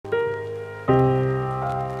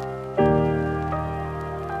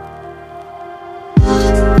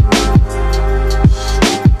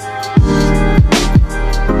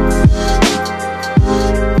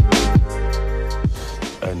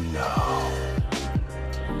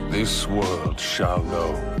This world shall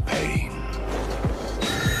know pain.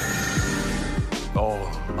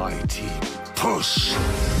 Almighty push.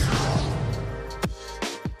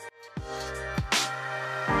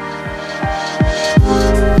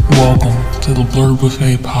 Welcome to the Blurred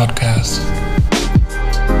Buffet podcast.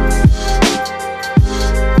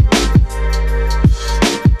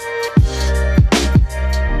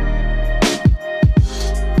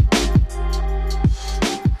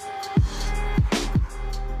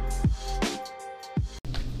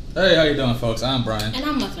 Hey, how you doing, folks? I'm Brian. And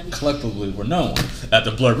I'm Muffin. Collectively, we're known at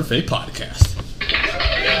the Blurred Buffet podcast.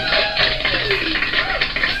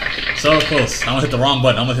 So close. I'm gonna hit the wrong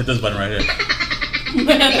button. I'm gonna hit this button right here.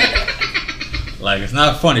 Like, it's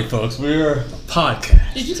not funny, folks. We're a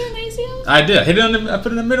podcast. Did you turn the AC off? I did. I put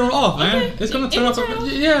it in the middle off, man. Okay. It's gonna turn off.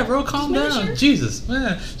 Yeah, bro, calm Just down. sure. Jesus,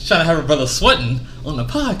 man. Just trying to have a brother sweating on the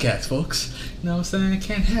podcast, folks. You know what I'm saying?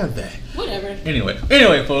 Can't have that. Whatever.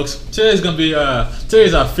 Anyway, folks. Today's gonna be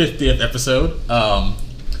today's our 50th episode.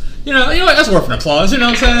 You know what? That's worth an applause. You know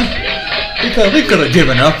what I'm saying? We could have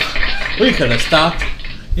given up. We could have stopped.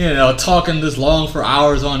 You know, talking this long for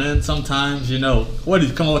hours on end. Sometimes, you know, what do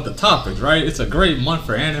you come up with the topics, right? It's a great month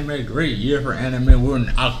for anime, great year for anime. We're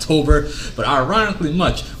in October, but ironically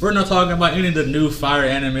much, we're not talking about any of the new fire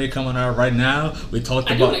anime coming out right now. We talked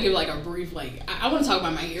I about. do want to give like a brief, I want to talk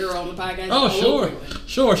about my hero on the podcast. Oh,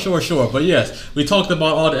 sure. But yes, we talked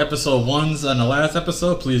about all the episode 1s in the last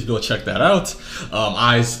episode. Please go check that out.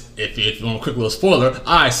 If you want a quick little spoiler,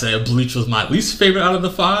 I say Bleach was my least favorite out of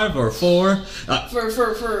the 5 or 4.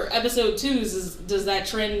 For episode 2s, does that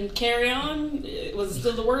trend carry on? Was it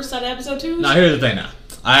still the worst out of episode 2s? Now here's the thing. Now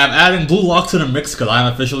I am adding Blue Lock to the mix because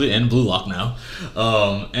I'm officially in Blue Lock now,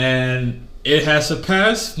 and it has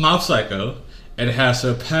surpassed Mob Psycho. It has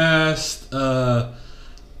surpassed. I'm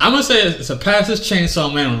gonna say it surpasses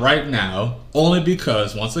Chainsaw Man right now, only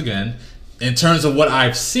because once again, in terms of what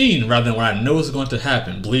I've seen rather than what I know is going to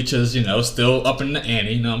happen, Bleach is, you know, still up in the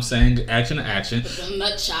ante, you know what I'm saying? Action to action. But them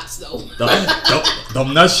nut shots, though.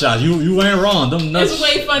 Them nut shots. You ain't wrong. Them nut It's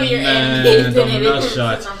way funnier man, than them nut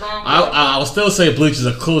shots. I'll still say Bleach is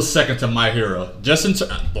a close second to My Hero.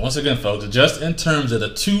 Once again, folks, just in terms of the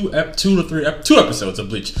two episodes of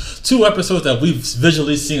Bleach. 2 episodes that we've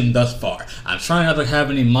visually seen thus far. I'm trying not to have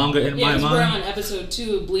any manga in my mind. We're on episode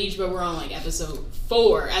 2 of Bleach, but we're on like episode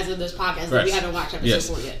 4 as of this podcast. Correct. We haven't watched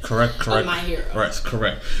episode 4 yet. Correct. Of My Hero. Right,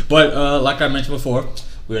 correct. But like I mentioned before,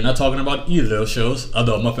 we're not talking about either of those shows.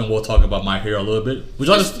 Although Muffin will talk about My Hero a little bit.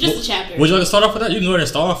 Just a chapter. Would you like to start off with that? You can go ahead and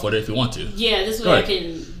start off with it if you want to. Yeah, this way I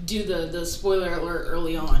can do the spoiler alert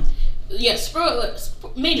early on. Yeah,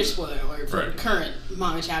 major spoiler alert for the current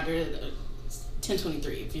manga chapter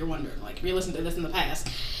 1023. If you're wondering, like if you're listening to this in the past,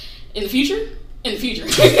 in the future, if you're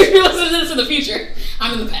listening to this in the future,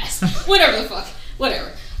 I'm in the past. Whatever the fuck,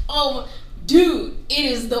 whatever. Dude, it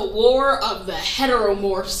is the war of the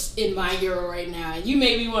heteromorphs in My Hero right now. And you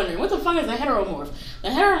may be wondering, what the fuck is a heteromorph? The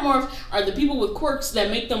heteromorph are the people with quirks that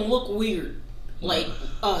make them look weird. Like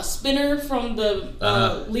Spinner from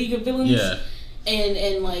the League of Villains. Yeah.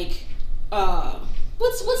 And like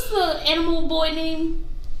what's the animal boy name?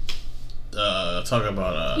 Talk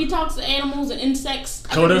about he talks to animals and insects.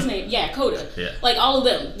 Coda? His name. Yeah, Coda. Yeah. Like all of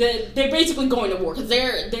them. They're basically going to war because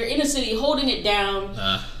they're in a city holding it down.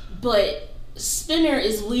 But Spinner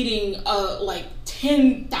is leading like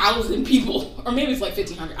 10,000 people, or maybe it's like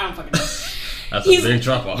 1,500. I don't fucking know. That's a big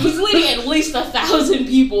drop off. He's leading at least 1,000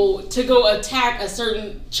 people to go attack a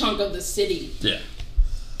certain chunk of the city. Yeah.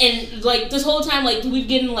 And like this whole time, like we've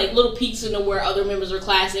getting like little peeks into where other members of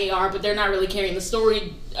Class A are, but they're not really carrying the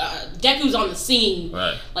story. Deku's on the scene.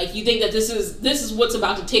 Right. Like you think that this is what's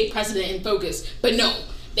about to take precedent and focus, but no.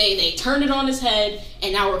 They turned it on his head,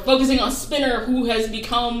 and now we're focusing on Spinner, who has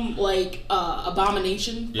become like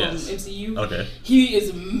Abomination from MCU. Okay. He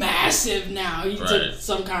is massive now. He took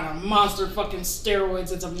some kind of monster fucking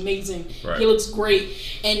steroids. It's amazing. Right. He looks great,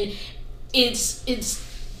 and it's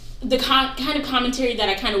the kind of commentary that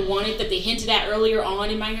I kind of wanted, that they hinted at earlier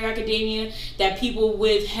on in My Hero Academia, that people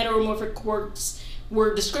with heteromorphic quirks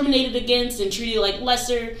were discriminated against and treated like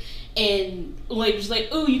lesser, and like just like,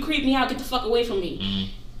 oh, you creep me out, get the fuck away from me.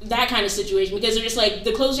 Mm-hmm. That kind of situation, because they're just like,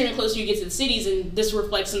 the closer and closer you get to the cities, and this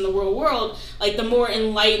reflects in the real world, like the more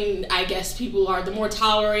enlightened I guess people are, the more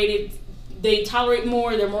tolerated, they tolerate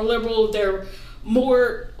more, they're more liberal, they're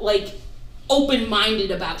more like open-minded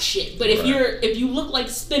about shit. But if you look like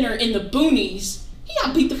Spinner in the boonies, he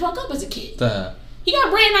got beat the fuck up as a kid. He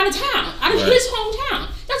got ran out of town, out of his hometown.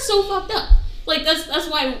 That's so fucked up. Like that's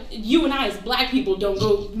why you and I as black people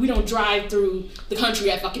we don't drive through the country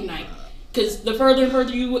at fucking night. Because the further and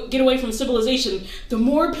further you get away from civilization, the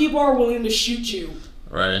more people are willing to shoot you.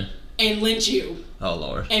 Right. And lynch you. Oh,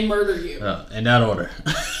 Lord. And murder you. In that order.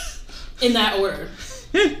 In that order.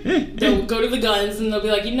 They'll go to the guns and they'll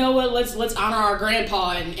be like, you know what? Let's honor our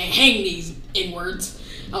grandpa and hang these N-words.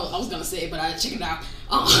 I was gonna say it, but I chickened out.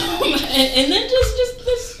 And then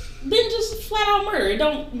just flat out murder. It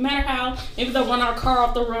don't matter how. Maybe they'll run our car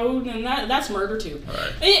off the road, and that's murder too.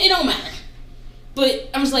 Right. It don't matter. But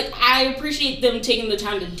I'm just like, I appreciate them taking the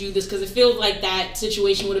time to do this because it feels like that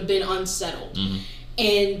situation would have been unsettled. Mm-hmm.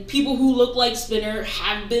 And people who look like Spinner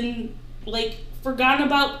have been like forgotten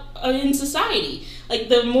about in society. Like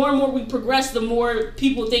the more and more we progress, the more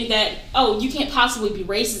people think that, oh, you can't possibly be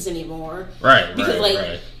racist anymore. Right. Because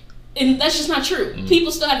right. And that's just not true. Mm-hmm.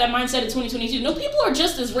 People still have that mindset in 2022. No, people are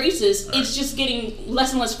just as racist. Right. It's just getting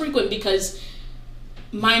less and less frequent because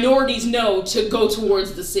minorities know to go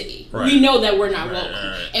towards the city. Right. We know that we're not welcome.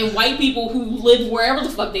 Right. And white people who live wherever the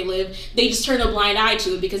fuck they live, they just turn a blind eye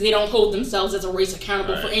to it because they don't hold themselves as a race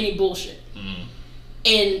accountable for any bullshit. Mm-hmm.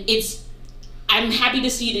 And I'm happy to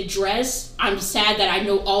see it addressed. I'm sad that I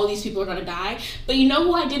know all these people are going to die. But you know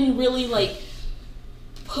who I didn't really,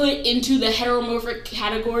 put into the heteromorphic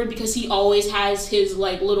category because he always has his,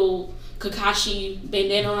 little Kakashi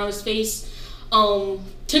bandana around his face?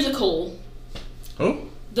 Tentacle. Who?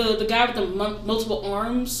 The guy with the multiple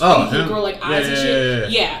arms. Oh, who grow, eyes and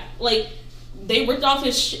shit. Yeah. They ripped off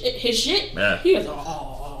his shit. Yeah. He has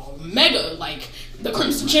a mega, the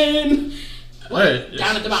Crimson Chin. Wait,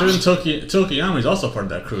 down at the bottom. Shouldn't Tokiyami's also part of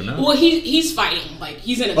that crew, no? Well, he's fighting.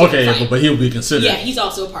 He's in a fight. But he'll be considered. Yeah, he's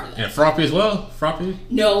also a part of that. And Froppy as well? Froppy?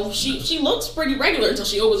 No, she looks pretty regular until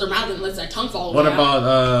she opens her mouth and lets that tongue fall. What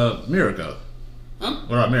about Mirako? Huh?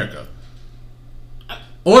 What about Mirako?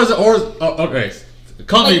 Okay.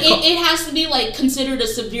 It has to be considered a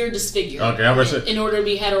severe disfigure. Okay, I'm gonna say, in order to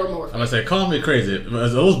be heteromorphic. I'm gonna say, call me crazy.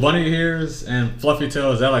 Is those bunny ears and fluffy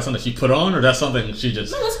tail? Is that something she put on, or that's something she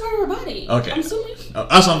just? No, that's part of her body. Okay, I'm assuming.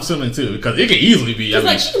 That's what I'm assuming too, because it can easily be.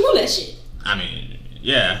 She can move that shit. I mean,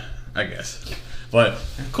 yeah, I guess. But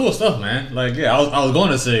cool stuff, man. I was going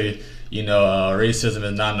to say, racism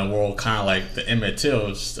is not in the world, kind of like the Emmett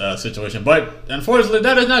Till situation. But unfortunately,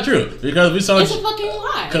 that is not true because we saw it's a fucking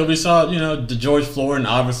lie. Because we saw, the George Floyd, and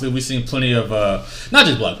obviously we've seen plenty of not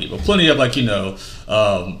just black people, plenty of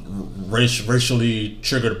racially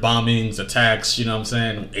triggered bombings, attacks. You know what I'm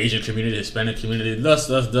saying? Asian community, Hispanic community, thus.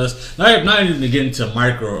 Not even to get into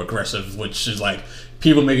microaggressive, which is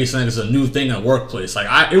people make it sound like it's a new thing in the workplace.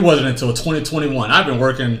 It wasn't until 2021. I've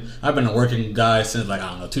been a working guy since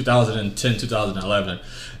 2010, 2011.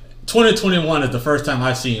 2021 is the first time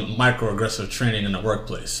I've seen microaggressive training in the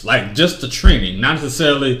workplace. Just the training, not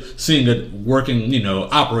necessarily seeing it working,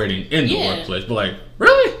 operating in the workplace. But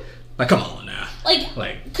really? Come on now.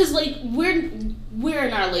 Because we're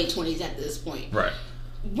in our late 20s at this point. Right.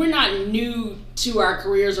 We're not new to our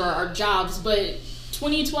careers or our jobs, but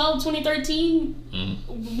 2012,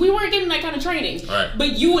 2013, we weren't getting that kind of training. Right.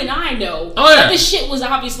 But you and I know that this shit was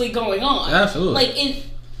obviously going on. Absolutely.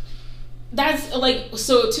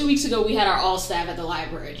 So 2 weeks ago we had our all staff at the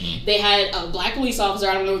library. They had a black police officer.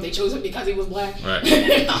 I don't know if they chose him because he was black. Right.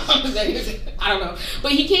 I don't know.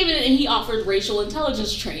 But he came in and he offered racial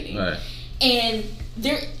intelligence training. Right. And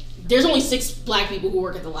there's only 6 black people who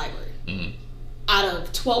work at the library. Mm-hmm. Out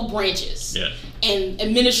of 12 branches. Yeah. And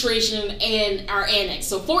administration and our annex.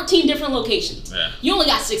 So 14 different locations. Yeah. You only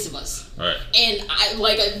got 6 of us. Right. And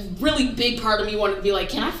a really big part of me wanted to be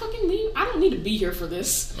can I fucking leave? I don't need to be here for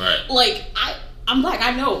this. Right. I'm black,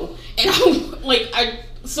 I know. And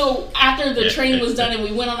so after the training was done and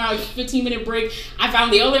we went on our 15-minute break, I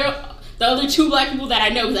found the other 2 black people that I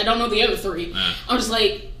know because I don't know the other 3. I'm just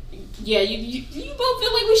yeah, you both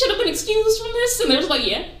feel like we should have been excused from this? And they're just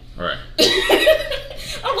yeah. Right.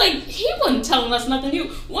 I'm he wasn't telling us nothing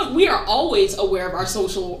new. We are always aware of our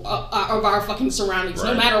social, of our fucking surroundings,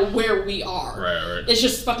 no matter where we are. Right. It's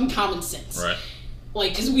just fucking common sense. Right.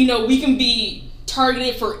 Because we know we can be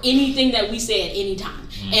targeted for anything that we say at any time.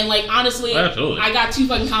 And honestly, absolutely. I got too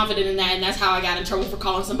fucking confident in that, and that's how I got in trouble for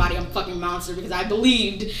calling somebody a fucking monster, because I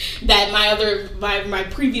believed that my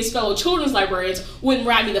previous fellow children's librarians wouldn't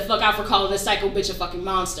rat me the fuck out for calling this psycho bitch a fucking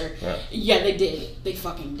monster. Right. Yeah, they did. They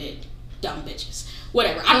fucking did. Dumb bitches.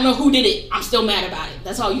 Whatever. I don't know who did it. I'm still mad about it.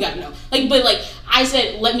 That's all you gotta know. But I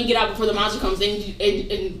said, let me get out before the monster comes,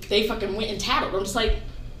 and they fucking went and tattled. I'm just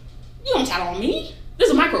you don't tattle on me. This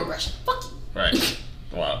is a microaggression. Fuck you. Right.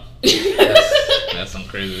 Wow. That's some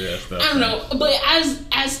crazy ass stuff. I don't know, but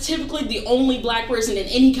as typically the only black person in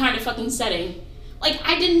any kind of fucking setting,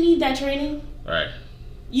 I didn't need that training. Right.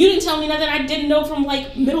 You didn't tell me nothing I didn't know from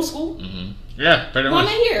middle school. Mm-hmm. Yeah, pretty much.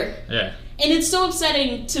 Why am I here? Yeah. And it's so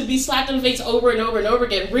upsetting to be slapped in the face over and over and over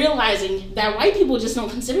again, realizing that white people just don't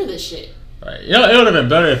consider this shit. Right. Yeah, it would have been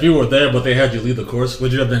better if you were there, but they had you lead the course.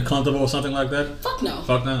 Would you have been comfortable with something like that? Fuck no.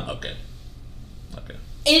 Fuck no? Okay.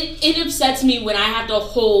 It upsets me when I have to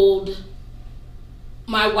hold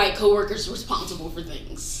my white coworkers responsible for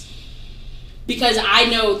things. Because I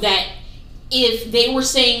know that if they were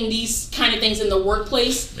saying these kind of things in the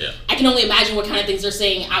workplace, I can only imagine what kind of things they're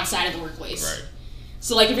saying outside of the workplace. Right.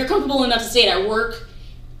 So, like, if you're comfortable enough to say it at work,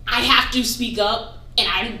 I have to speak up, and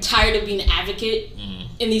I'm tired of being an advocate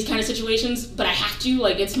in these kind of situations, but I have to,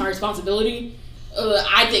 like, it's my responsibility.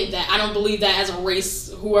 I think that. I don't believe that as a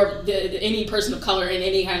race, whoever, any person of color in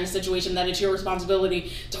any kind of situation, that it's your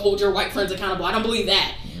responsibility to hold your white friends accountable. I don't believe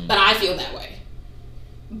that, but I feel that way.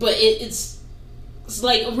 But it's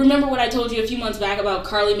like, remember what I told you a few months back about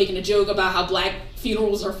Carly making a joke about how black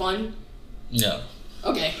funerals are fun? Yeah.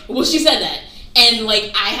 Okay. Well, she said that. And,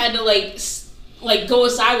 like, I had to, like go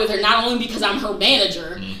aside with her, not only because I'm her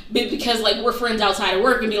manager, but because, like, we're friends outside of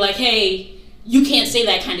work, and be like, hey, you can't say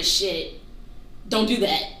that kind of shit. Don't do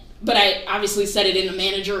that. But I obviously said it in a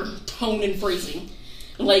manager tone and phrasing.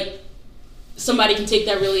 Like, somebody can take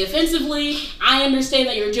that really offensively. I understand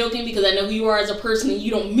that you're joking because I know who you are as a person and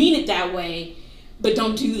you don't mean it that way, but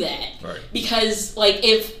don't do that. Right. Because, like,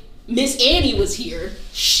 if Miss Annie was here,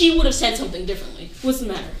 she would have said something differently. What's the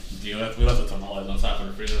matter? We left the tamales on top of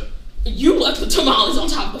the freezer. You left the tamales on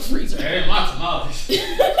top of the freezer. Hey, my tamales.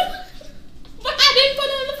 But I didn't put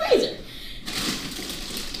it in the freezer.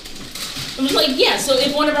 I was like, yeah, so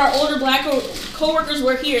if one of our older black co-workers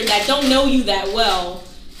were here that don't know you that well,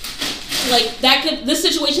 like, this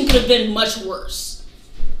situation could have been much worse.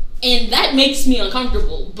 And that makes me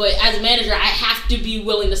uncomfortable. But as a manager, I have to be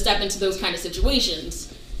willing to step into those kind of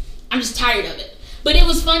situations. I'm just tired of it. But it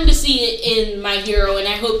was fun to see it in My Hero, and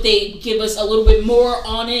I hope they give us a little bit more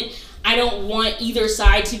on it. I don't want either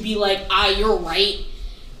side to be like, you're right.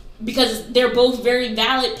 Because they're both very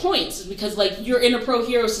valid points. Because, like, you're in a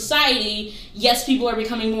pro-hero society. Yes, people are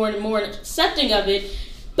becoming more and more accepting of it.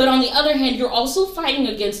 But on the other hand, you're also fighting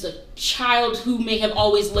against a child who may have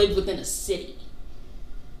always lived within a city.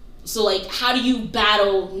 So, like, how do you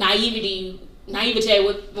battle naivete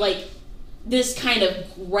with, like, this kind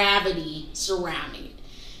of gravity surrounding it?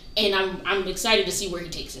 And I'm excited to see where he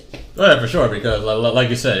takes it. Yeah, for sure, because like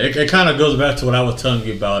you said, it kind of goes back to what I was telling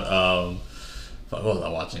you about. What was I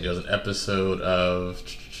watching? It was an episode of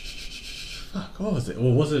what was it?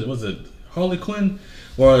 Was it Harley Quinn?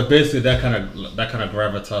 Where basically that kind of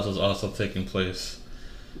gravitas was also taking place.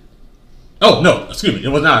 Oh no, excuse me, it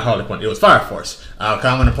was not Harley Quinn. It was Fire Force.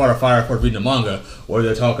 I'm in a part of Fire Force reading the manga where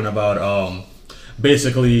they're talking about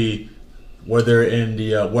basically where they're in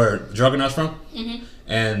the where Juggernaut's from. Mm-hmm.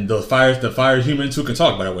 And the fire humans who can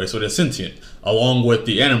talk, by the way, so they're sentient, along with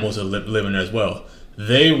the animals that live in there as well.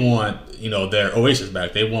 They want, their oasis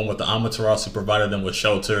back. They want what the Amaterasu provided them with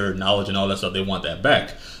shelter, knowledge, and all that stuff. They want that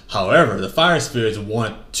back. However, the fire spirits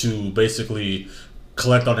want to basically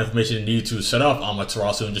collect all the information they need to set off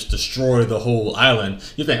Amaterasu and just destroy the whole island.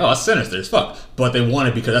 You think, that's sinister as fuck. But they want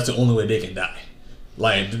it because that's the only way they can die.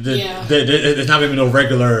 Like, it's not going to be no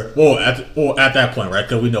regular, at that point, right?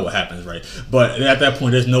 Because we know what happens, right? But at that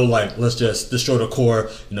point, there's no, like, let's just destroy the core,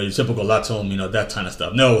 your typical Latom, that kind of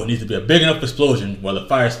stuff. No, it needs to be a big enough explosion where the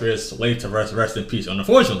fire spirits lay to rest in peace. And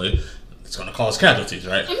unfortunately, it's going to cause casualties,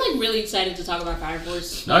 right? I'm, like, really excited to talk about Fire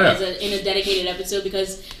Force in a dedicated episode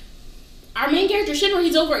because our main character, Shinra,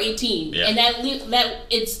 he's over 18. Yeah. And that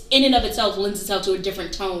it's in and of itself lends itself to a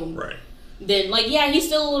different tone. Right. Than, like, yeah, he's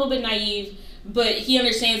still a little bit naive, but he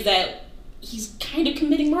understands that he's kind of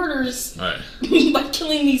committing murders by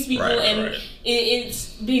killing these people,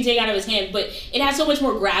 it's being taken out of his hand. But it has so much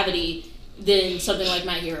more gravity than something like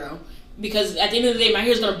My Hero. Because at the end of the day, My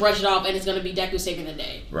Hero's going to brush it off and it's going to be Deku saving the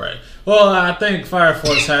day. Right. Well, I think Fire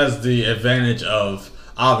Force has the advantage of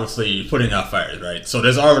obviously putting out fires, right? So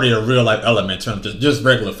there's already a real life element in terms of just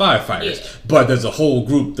regular firefighters. Yeah. But there's a whole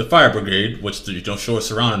group, the Fire Brigade, which the show is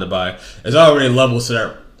surrounded by, is already levels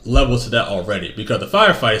to that already, because the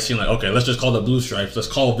firefighters seem like, okay, let's just call the Blue Stripes, let's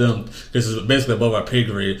call them, this is basically above our pay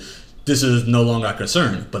grade, this is no longer our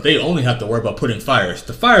concern, but they only have to worry about putting fires.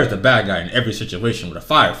 The fire is the bad guy in every situation with a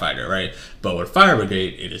firefighter, right? But with Fire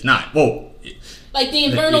Brigade, it is not. Like, the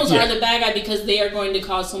Infernals are the bad guy because they are going to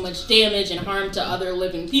cause so much damage and harm to other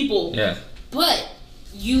living people. Yeah. But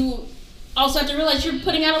you also have to realize you're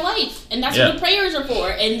putting out a life, and that's what the prayers are for,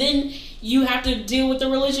 and then you have to deal with the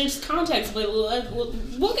religious context, but we'll talk about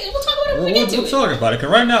it when we get to it. We'll talk about it,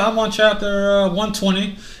 because right now I'm on chapter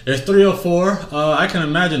 120. It's 304. I can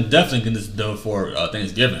imagine definitely getting this done for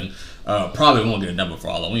Thanksgiving. Probably won't get a number for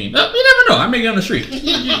Halloween. But you never know. I may get on the street.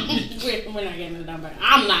 We're not getting a number.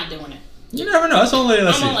 I'm not doing it. You never know. It's only,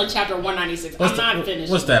 let's see. I'm on like chapter 196. I'm not finished.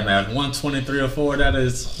 What's that math? 123 or 4? That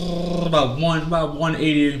is about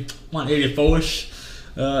 180, 184-ish.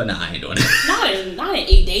 Nah, I ain't doing it. Not in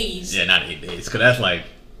 8 days. Yeah, not 8 days. Because that's like,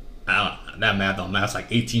 I don't, that math don't math. It's like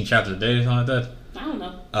 18 chapters a day or something like that. I don't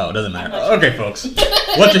know. Oh, it doesn't matter. Okay, folks.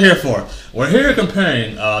 What you're here for? We're here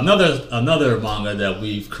comparing another manga that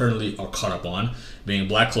we've currently are caught up on, being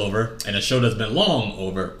Black Clover, and a show that's been long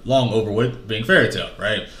over with, being Fairy Tail,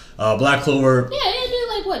 right? Black Clover. Yeah, it did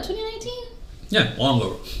like what, 2019? Yeah, long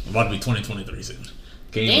over. About to be 2023 soon.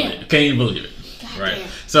 Can't even believe it. God right. Damn.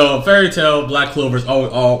 So Fairy Tail, Black Clover's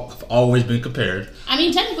always been compared. I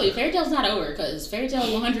mean, technically, Fairy Tail's not over because Fairy Tail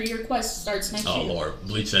 100-year quest starts next year. Oh Lord,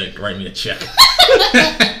 Bleach said, write me a check.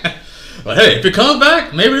 But hey, if it comes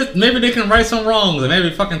back, maybe they can right some wrongs and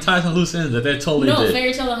maybe fucking tie some loose ends that they totally did. No,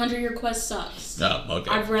 Fairy Tail 100-year quest sucks. Oh,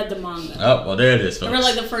 okay. I've read the manga. Oh, well, there it is, folks. I read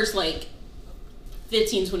like the first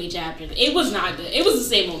 15, 20 chapters. It was not good. It was the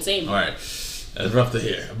same old. All right. That's rough to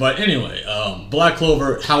hear. But anyway, Black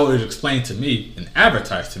Clover, how it was explained to me and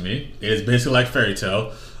advertised to me, is basically like Fairy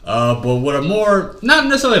Tail, but with a more, not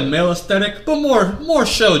necessarily male aesthetic, but more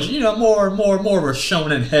shoujo, more of a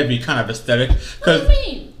shonen heavy kind of aesthetic. What do you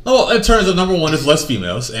mean? Oh, in terms of number one, it's less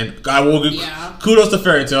females, and I will give kudos to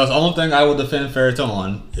Fairy Tail. The only thing I will defend Fairy Tail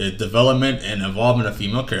on is development and involvement of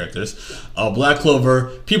female characters. Black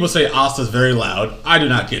Clover, people say Asta's very loud. I do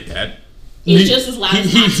not get that. He's just as loud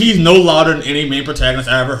as he's no louder than any main protagonist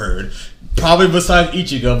I ever heard. Probably besides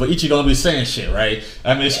Ichigo, but Ichigo gonna be saying shit, right?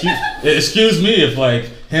 I mean, excuse me if like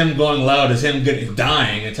him going loud is him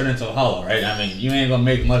dying and turning into a hollow, right? I mean, you ain't gonna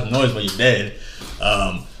make much noise when you're dead.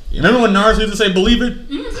 You remember when Naruto used to say "believe it"?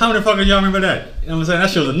 Mm-hmm. How many fuckers y'all remember that? You know what I'm saying? That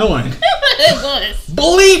shit was annoying. It was.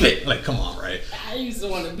 Believe it! Like, come on, right? I used to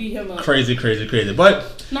want to beat him up. Crazy.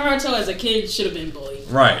 But Naruto as a kid should have been bullied.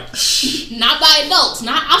 Right. Not by adults,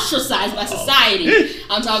 not ostracized by society.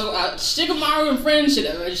 I'm talking about Shikamaru and friends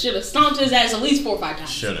should have stomped his ass at least 4 or 5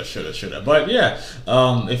 times. Should have. But yeah,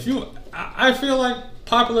 I feel like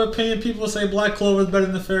popular opinion, people say Black Clover is better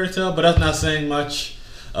than Fairy Tail, but that's not saying much.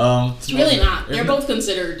 It's really not. They're both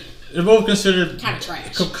considered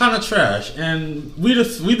kind of trash. And we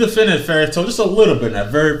defended Fairy Tail just a little bit in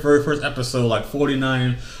that very first episode, like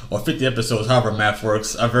 49 or 50 episodes, however math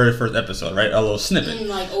works. Our very first episode, right? A little snippet.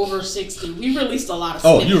 Like over 60. We released a lot of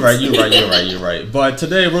snippets. Oh, you're right. But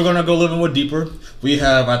today we're gonna go a little bit more deeper. We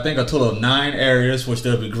have, I think, a total of 9 areas which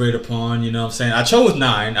they'll be great upon. You know what I'm saying? I chose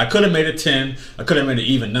 9. I could have made it 10. I could have made an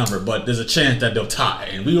even number, but there's a chance that they'll tie,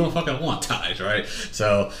 and we don't fucking want ties, right?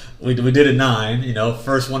 So we did it 9. You know,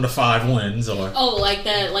 first 1 to 5 wins, or like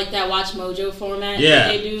that Watch Mojo format. Yeah, that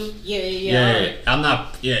they do. Yeah. Right. I'm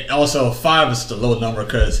not. Yeah. Also, 5 is just a low number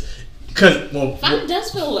because 5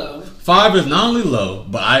 does feel low. 5 is not only low,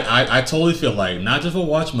 but I totally feel like, not just with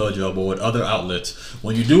Watch Mojo, but with other outlets,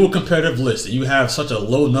 when you do a competitive list and you have such a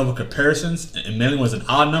low number of comparisons, and mainly when it's an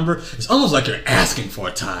odd number, it's almost like you're asking for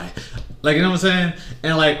a tie. Like, you know what I'm saying?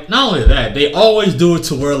 And like, not only that, they always do it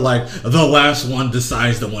to where like the last one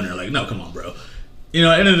decides the winner. Like, no, come on, bro. You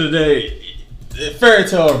know, at the end of the day, Fairy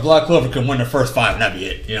Tail or Black Clover can win the first 5 and that'd be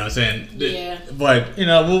it. You know what I'm saying? Yeah. But, you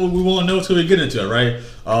know, we won't know until we get into it, right?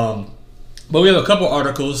 But we have a couple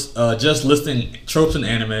articles just listing tropes in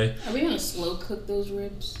anime. Are we gonna slow cook those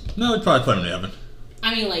ribs? No, we'd probably put them in the oven.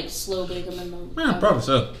 I mean, like slow bake them in the oven. Yeah, probably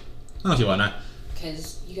so. I don't see why not.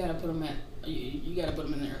 Because you gotta put them you gotta put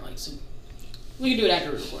them in there like soon. We can do it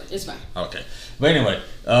after we record. It's fine. Okay. But anyway,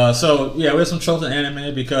 so yeah, we have some tropes in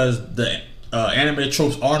anime because the anime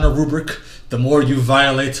tropes are in a rubric. The more you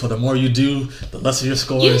violate or the more you do, the lesser your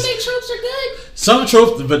scores. You think tropes are good? Some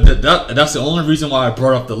tropes, but that's the only reason why I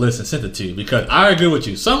brought up the list and sent it to you, because I agree with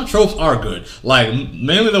you. Some tropes are good. Like,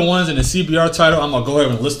 mainly the ones in the CBR title, I'm going to go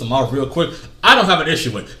ahead and list them off real quick. I don't have an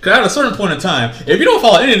issue with. Because at a certain point in time, if you don't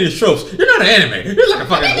follow any of these tropes, you're not an anime. You're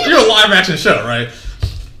like you're a live action show, right?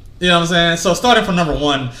 You know what I'm saying? So starting from number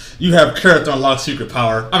 1, you have character unlock secret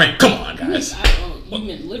power. I mean, come on, guys. You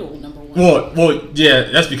meant literal number 1. Well, yeah,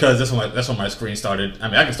 that's because that's when my screen started. I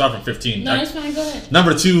mean, I can start from 15. No, it's fine. Go ahead.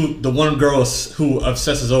 Number 2, the one girl who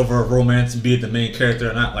obsesses over romance, be it the main character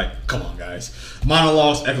or not. Like, come on, guys.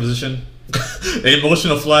 Monologues, exposition,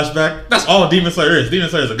 emotional flashback. That's all Demon Slayer is. Demon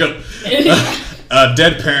Slayer is a goat.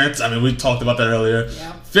 Dead parents. I mean, we talked about that earlier.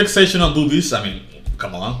 Yeah. Fixation on boobies. I mean,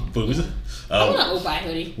 come on, boobies. I'm not Obai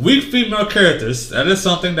hoodie. Weak female characters. That is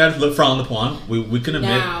something that's frowned upon. We can admit.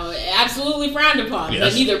 Now, absolutely frowned upon. Yes.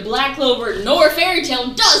 But neither Black Clover nor Fairy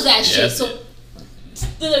Tail does that shit. So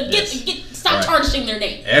Stop tarnishing their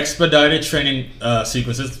name. Expedited training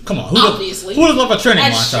sequences. Come on, Obviously. Who does love a training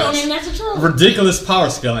That's montage? shonen, that's a trope. Ridiculous power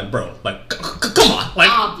scaling, bro. Like, come on, like,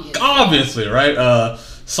 obviously, right?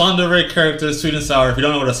 Tsundere characters, sweet and sour. If you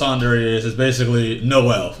don't know what a tsundere is, it's basically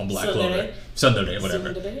Noelle from Black Clover. Tsundere,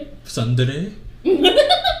 whatever. Tsundere.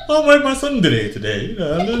 I'll make my tsundere today. You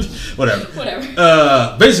know,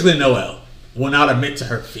 whatever. Basically, Noelle will not admit to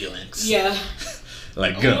her feelings. Yeah.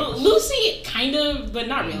 Like, go. Lucy, kind of, but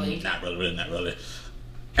not really. Not really.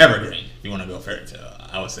 Evergreen, if you want to go fairy tale,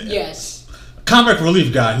 I would say. Yes. A comic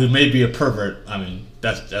relief guy who may be a pervert. I mean,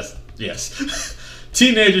 that's yes.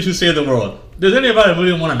 Teenagers who save the world. Does anybody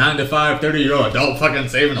really want a 9 to 5, 30-year-old adult fucking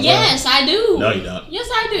saving the world? Yes, I do. No, you don't. Yes,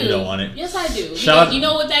 I do. You don't want it. Yes, I do. Shout You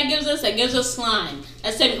know what that gives us? That gives us slime.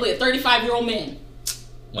 That's technically a 35-year-old man.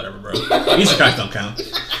 Whatever, bro. Isekais don't count.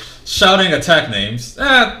 Shouting attack names.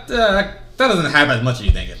 That doesn't happen as much as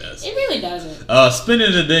you think it does. It really doesn't.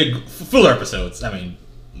 Spinning the day filler episodes. I mean,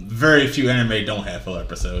 very few anime don't have filler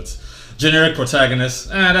episodes. Generic protagonists.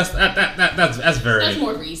 That's very. That's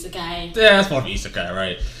more for isekai. Yeah, that's more of isekai,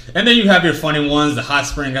 right? And then you have your funny ones: the hot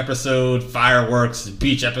spring episode, fireworks,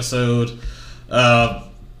 beach episode,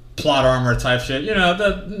 plot armor type shit. You know,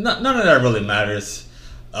 none of that really matters.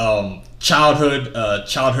 Childhood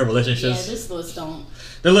relationships. Yeah, this list don't.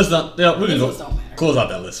 The list don't. Yeah, we can This list don't matter. close out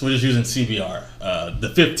that list. We're just using CBR, the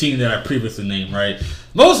 15 that I previously named, right?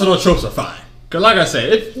 Most of those tropes are fine. Cause like I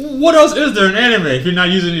said, what else is there in anime if you're not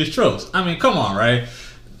using these tropes? I mean, come on, right?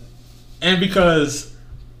 And because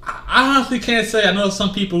I honestly can't say. I know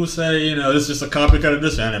some people who say, you know, this is just a copycat of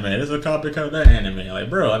this anime. This is a copycat of that anime. Like,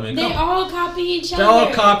 bro, I mean, They all copy each other. They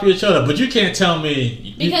all copy each other, but you can't tell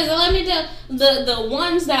me. Because let me tell the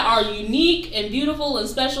ones that are unique and beautiful and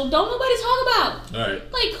special, don't nobody talk about. All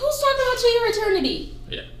right. Like, who's talking about To Your Eternity?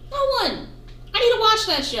 Yeah. No one. I need to watch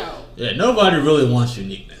that show. Yeah, nobody really wants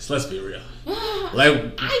uniqueness. Let's be real.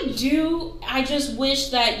 Like, I do. I just wish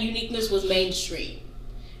that uniqueness was mainstream,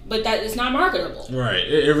 but that is not marketable. Right.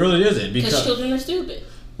 It really isn't Because children are stupid.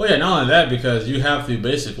 Well, yeah, not only that, because you have to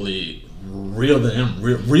basically reel them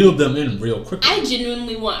in real quickly. I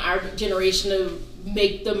genuinely want our generation to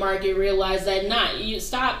make the market realize that you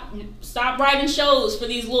stop writing shows for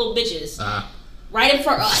these little bitches. Write it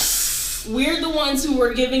for us. We're the ones who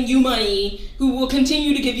are giving you money, who will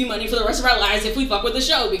continue to give you money for the rest of our lives if we fuck with the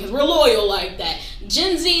show, because we're loyal like that.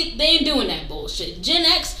 Gen Z, they ain't doing that bullshit. Gen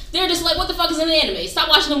X, they're just like, what the fuck is in the anime? Stop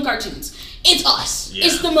watching them cartoons. It's us. Yeah.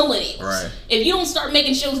 It's the millennials. Right. If you don't start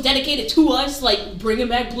making shows dedicated to us, like bringing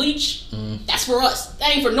back Bleach, that's for us.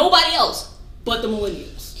 That ain't for nobody else but the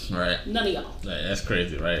millennials. Right. None of y'all. Yeah, that's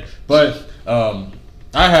crazy, right? But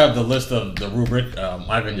I have the list of the rubric.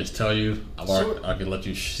 I can just tell you. I can let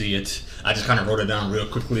you see it. I just kind of wrote it down real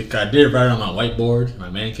quickly. Cause I did write it on my whiteboard in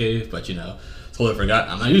my man cave, but you know, totally forgot.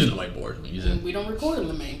 I'm not using the whiteboard. We don't record in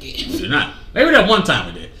the man cave. We're not. Maybe that one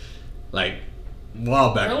time we did. Like, a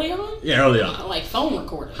while back. Early on? Yeah, early on. Like phone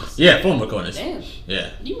recordings. Yeah, phone recordings. Damn.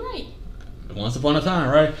 Yeah. You right. Once upon a time,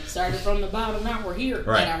 right? Started from the bottom, now we're here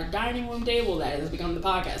at our dining room table that has become the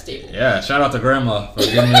podcast table. Yeah, shout out to Grandma for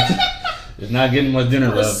getting it. It's not getting much dinner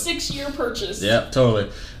love. A 6-year purchase. Yep,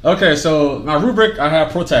 totally. Okay, so my rubric, I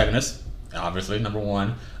have protagonist, obviously, number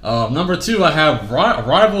 1. Number 2, I have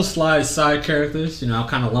rival side characters. You know, I'll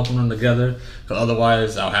kind of lump them together, because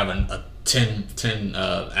otherwise I'll have a 10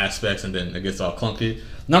 aspects and then it gets all clunky.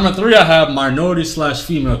 Number 3, I have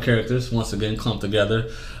minority/female characters, once again clumped together.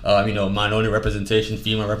 You know, minority representation,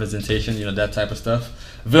 female representation, you know, that type of stuff.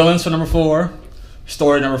 Villains for number 4.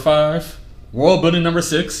 Story number 5. World building number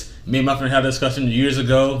 6. Me and my friend had a discussion years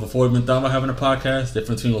ago before we even thought about having a podcast.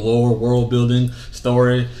 Difference between lore, world building,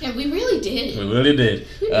 story. Yeah, we really did. We really did.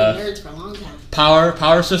 We've been nerds for a long time.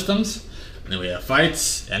 Power systems. And then we have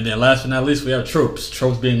fights. And then last but not least, we have tropes.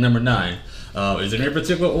 Tropes being number 9. Is there any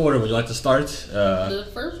particular order would you like to start? The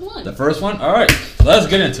first one. The first one? All right. Let's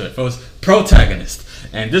get into it, folks. Protagonist.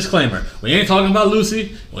 And disclaimer, we ain't talking about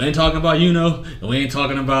Lucy. We ain't talking about Yuno. And we ain't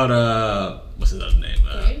talking about, what's his other name?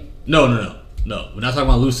 No. We're not talking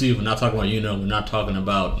about Lucy. We're not talking about Yuno. We're not talking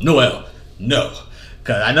about Noelle. No.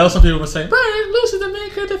 Because I know some people will say, Brian, Lucy's the main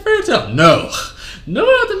character of Fairy Tail. No.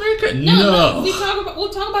 Noelle the main character. No. We'll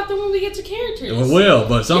talk about them when we get to characters. We will,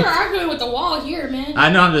 but you're arguing with the wall here, man.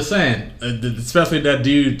 I know, I'm just saying. Especially that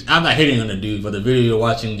dude. I'm not hating on the dude, but the video you're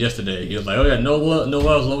watching yesterday, he was like, oh yeah,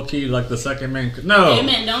 Noelle's low-key like the second main. No. Hey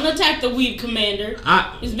man, don't attack the Weeb Commander.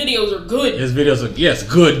 His videos are good. His videos are, yes,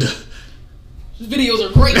 good. His videos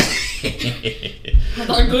are great. I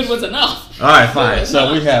thought good was enough. Alright, fine.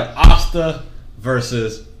 So we have Asta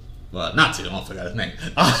versus Natsu. I don't forget his name.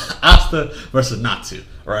 Asta versus Natsu,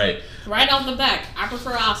 right? Right off the back, I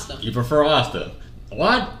prefer Asta. You prefer Asta.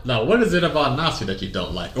 What? Now, what is it about Natsu that you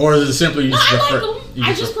don't like? Or is it simply you just I prefer... like him.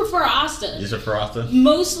 I just prefer Asta. You just prefer Asta?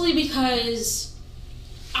 Mostly because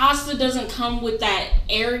Asta doesn't come with that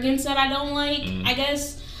arrogance that I don't like, I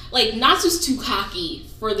guess. Like, Natsu's too cocky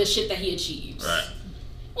for the shit that he achieves. Right.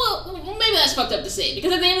 Well, maybe that's fucked up to say,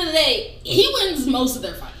 because at the end of the day, he wins most of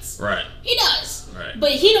their fights. Right. He does. Right.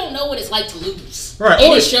 But he don't know what it's like to lose. Right.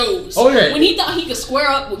 And it shows. Oh, yeah. When he thought he could square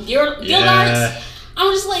up with Gildarts,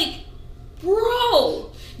 I'm just like,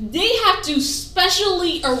 bro, they have to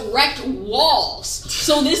specially erect walls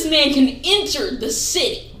so this man can enter the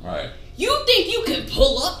city. Right. You think you can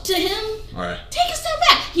pull up to him? Right. Take a step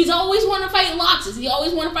back. He's always wanted to fight Loxus. He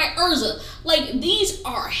always wanted to fight Urza. Like, these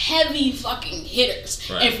are heavy fucking hitters.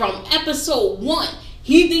 Right. And from episode 1,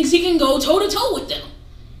 he thinks he can go toe-to-toe with them.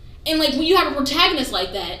 And, like, when you have a protagonist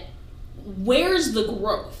like that, where's the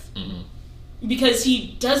growth? Mm-hmm. Because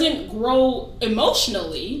he doesn't grow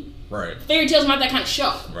emotionally. Right. Fairy Tail's not that kind of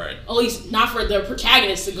show. Right. At least not for the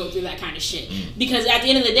protagonist to go through that kind of shit. Because at the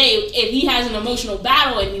end of the day, if he has an emotional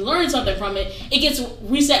battle and he learns something from it, it gets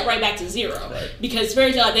reset right back to zero. Right. Because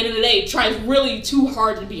Fairy Tail at the end of the day tries really too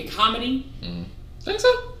hard to be a comedy. Think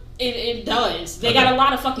so? It does. They got a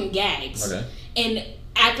lot of fucking gags. Okay. And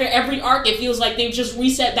after every arc, it feels like they've just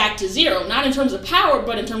reset back to zero. Not in terms of power,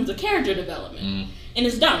 but in terms of character development. And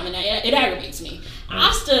it's dumb, and it aggravates me.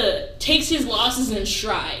 Asta takes his losses in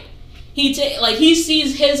stride. He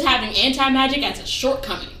sees his having anti-magic as a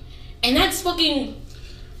shortcoming. And that's fucking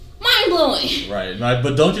mind-blowing. Right.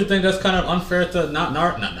 But don't you think that's kind of unfair to not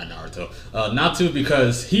Naruto, Natsu,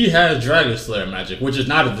 because he has Dragon Slayer magic, which is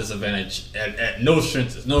not a disadvantage at no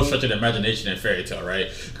stretch of the imagination in Fairy Tail,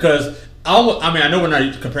 right? Because I know we're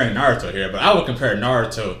not comparing Naruto here, but I would compare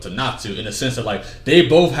Naruto to Natsu in the sense that, like, they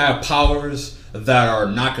both have powers that are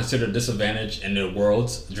not considered a disadvantage in their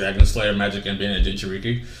worlds, Dragon Slayer magic and being a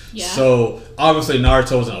Jinchuriki. Yeah. So obviously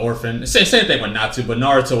Naruto was an orphan. Same thing with Natsu, but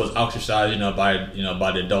Naruto was ostracized, by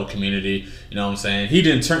the adult community. You know what I'm saying? He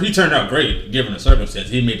turned out great given the circumstance.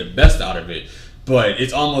 He made the best out of it. But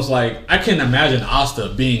it's almost like I can't imagine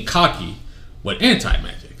Asta being cocky with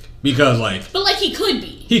anti-magic. Because But he could be.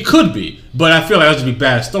 He could be, but I feel like that would be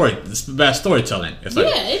bad storytelling. It's like,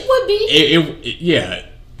 yeah, it would be. Yeah.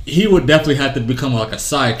 He would definitely have to become like a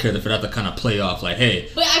side character for that to kind of play off. Like, hey.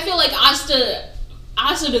 But I feel like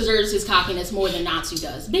Asta deserves his cockiness more than Natsu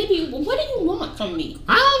does. Baby, what do you want from me?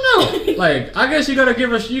 I don't know. I guess you gotta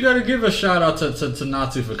give a shout out to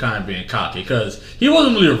Natsu for kind of being cocky, because he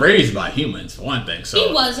wasn't really raised by humans for one thing. So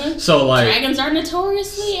he wasn't. So dragons are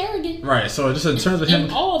notoriously arrogant. Right. So just in terms of him,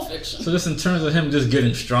 in all fiction. So just in terms of him just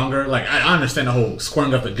getting stronger, I understand the whole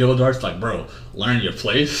squaring up the Gildarts. Like, bro, learn your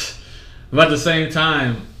place. But at the same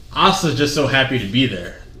time, Asta's just so happy to be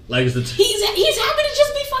there. He's happy to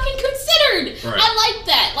just be fucking considered. Right. I like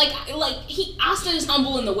that. Asta is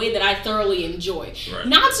humble in the way that I thoroughly enjoy. Right.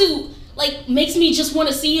 Natsu makes me just want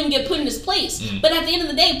to see him get put in his place. But at the end of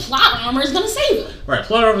the day, plot armor is gonna save him. Right,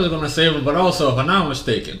 plot armor is gonna save him. But also, if I'm not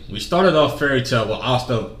mistaken, we started off Fairy Tail with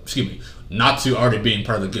Natsu already being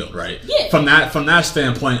part of the guild, right? Yeah. From that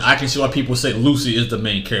standpoint, I can see why people say Lucy is the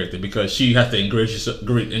main character, because she has to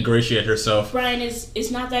ingratiate herself. Brian,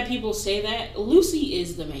 it's not that people say that. Lucy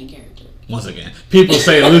is the main character. Once again, people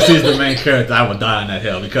say Lucy is the main character. I would die on that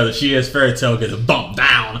hill, because if she is, Fairy Tail gets bumped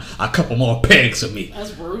down a couple more pegs for me.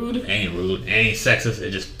 That's rude. Ain't rude. Ain't sexist.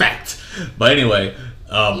 It's just fact. But anyway,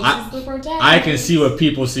 I can see what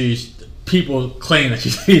people see. People claim that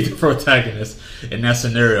she's the protagonist in that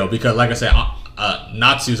scenario, because, like I said,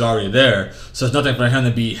 Natsu's already there, so there's nothing for him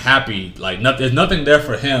to be happy. There's nothing there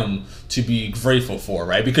for him to be grateful for,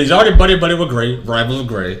 right? Because he's already buddy with Gray, rivals with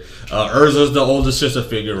Gray. Urza's the older sister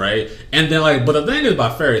figure, right? And then but the thing is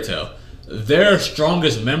about Fairy Tail, their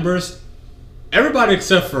strongest members, everybody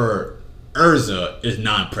except for Urza is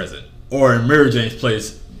non-present, or in Mary Jane's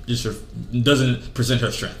place, just doesn't present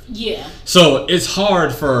her strength. Yeah. So it's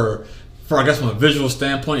hard for I guess from a visual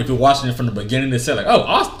standpoint, if you're watching it from the beginning, they say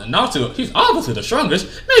Natsu, he's obviously the strongest.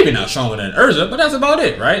 Maybe not stronger than Urza, but that's about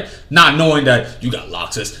it, right? Not knowing that you got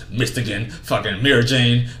Loxus, Mystigan, fucking Mira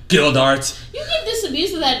Jane, Gildarts. You get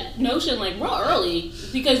disabused of that notion real early,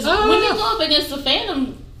 because when you go up against the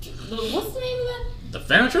Phantom, what's the name of that? The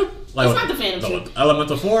Phantom Troop? It's not the Phantom Troop.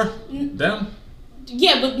 Elemental 4? Them?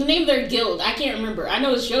 Yeah, but the name of their guild, I can't remember. I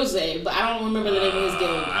know it's Jose, but I don't remember the name of his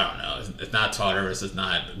guild. I don't know. It's not Tartarus. It's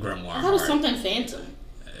not Grimoire. I thought it was something Phantom.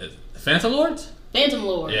 Phantom Lords? Phantom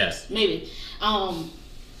Lords. Yes. Maybe. Because,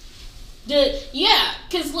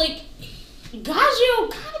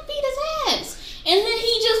 Gagio kind of beat his ass. And then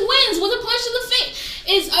he just wins with a punch to the face.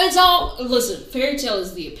 It's all... Listen, Fairy Tail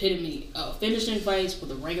is the epitome of finishing fights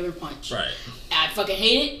with a regular punch. Right. I fucking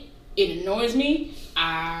hate it. It annoys me.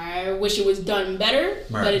 I wish it was done better,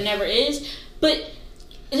 Right. but it never is. But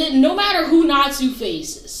no matter who Natsu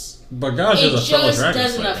faces, But gosh, it is a fellow just dragon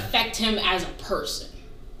doesn't slayer. affect him as a person.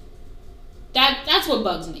 That's what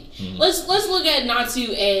bugs me. Mm-hmm. Let's look at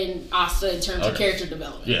Natsu and Asta in terms of Okay. character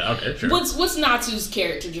development. Yeah, okay, sure. What's Natsu's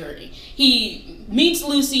character journey? He meets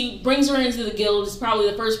Lucy, brings her into the guild. Is probably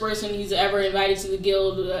the first person he's ever invited to the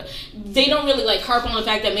guild. They don't really like harp on the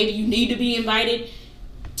fact that maybe you need to be invited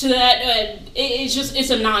to that. It's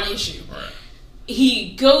a non-issue. Right.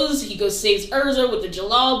 He goes saves Urza with the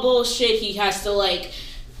Jalal bullshit. He has to like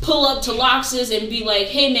pull up to Loxus and be like,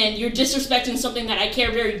 hey man, you're disrespecting something that I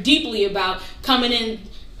care very deeply about, coming in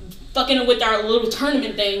fucking with our little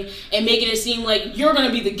tournament thing and making it seem like you're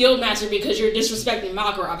gonna be the guild master because you're disrespecting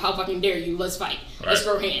Makarov. How fucking dare you? Let's fight. Let's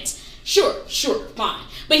throw hands. Sure, fine.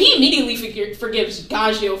 But he immediately forgives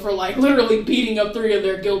Gagio for like literally beating up 3 of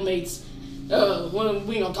their guildmates. Well,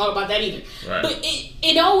 we don't talk about that either. Right. But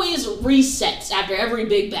it always resets after every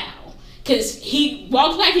big battle. Because he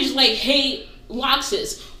walks back, he's just like, hey,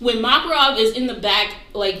 Loxus, when Makarov is in the back,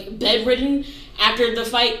 like, bedridden after the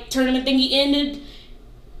fight tournament thingy ended,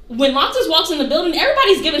 when Loxus walks in the building,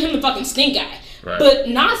 everybody's giving him the fucking stink eye. Right. But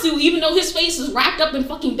Natsu, even though his face is wrapped up in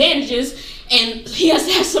fucking bandages, and he has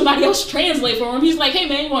to have somebody else translate for him, he's like, hey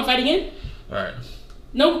man, you want to fight again? Right.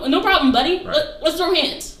 No problem, buddy. Right. Let's throw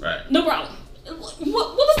hands. Right. No problem.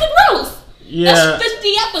 What was the growth? Yeah. That's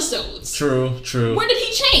 50 episodes. True. Where did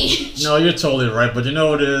he change? No, you're totally right. But you know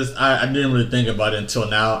what it is? I didn't really think about it until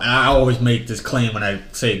now. And I always make this claim when I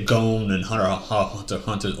say Gon and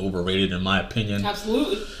Hunter is overrated in my opinion.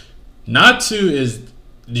 Absolutely. Natsu is...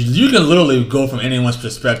 You can literally go from anyone's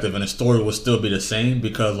perspective and the story will still be the same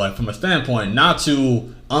because, like, from a standpoint,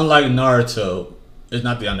 Natsu, unlike Naruto, is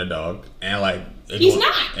not the underdog. And, like... He's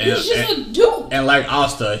not. He's just a dude. And like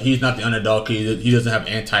Asta, he's not the underdog. He doesn't have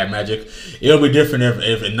anti-magic. It'll be different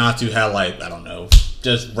if Natsu had, like, I don't know,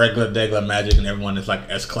 just regular magic and everyone is like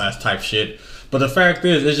S-class type shit. But the fact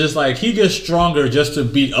is, it's just like he gets stronger just to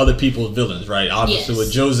beat other people's villains, right? Obviously, Yes.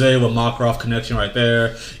 with Jose, with Makarov connection right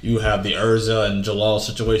there. You have the Urza and Jalal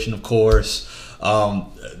situation, of course.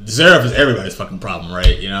 Zeref is everybody's fucking problem,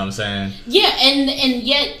 right? You know what I'm saying? Yeah, and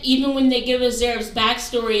yet, even when they give us Zeref's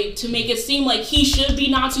backstory to make it seem like he should be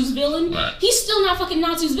Natsu's villain, Right. he's still not fucking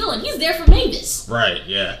Natsu's villain. He's there for Mavis. Right,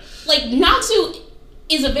 yeah. Like, Natsu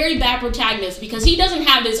is a very bad protagonist because he doesn't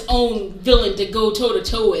have his own villain to go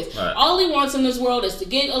toe-to-toe with. Right. All he wants in this world is to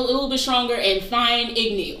get a little bit stronger and find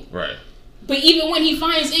Igneel. Right. But even when he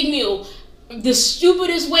finds Igneel, the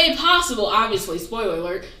stupidest way possible, obviously, spoiler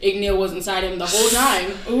alert, Igneel was inside him the whole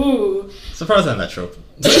time. Ooh. Surprised I'm that trope.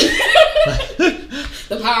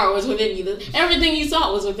 The power was within you. Everything you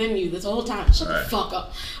saw was within you this whole time. Shut Right. the fuck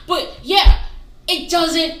up. But yeah, it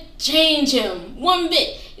doesn't change him one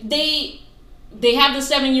bit. They have the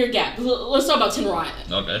 7-year gap. Let's talk about Tenro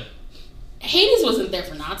Island. Okay. Hades wasn't there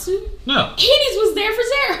for Natsu. No. Hades was there for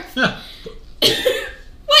Zeref. Yeah.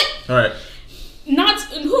 What? Alright.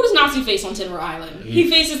 Who does Natsu face on Tenro Island? He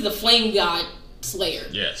faces the Flame God Slayer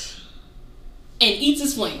Yes. and eats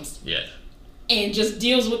his flames Yeah. and just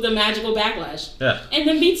deals with the magical backlash Yeah. and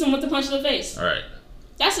then beats him with the punch to the face. Alright.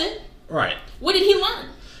 That's it. Right. What did he learn?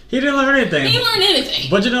 He didn't learn anything. He didn't learn anything.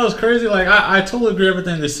 But you know what's crazy? Like I totally agree with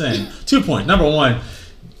everything they're saying. 2 points. Number one,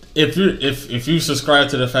 if you subscribe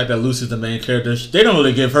to the fact that Lucy's the main character, they don't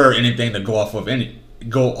really give her anything to go off of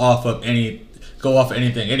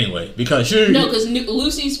anything anyway. Because because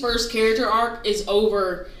Lucy's first character arc is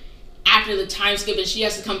over after the time skip, and she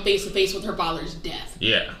has to come face to face with her father's death.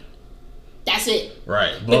 Yeah. That's it.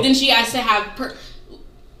 Right. But then she has to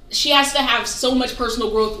have so much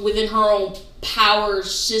personal growth within her own power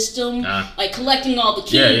system, like collecting all the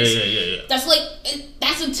keys. Yeah.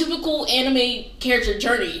 That's a typical anime character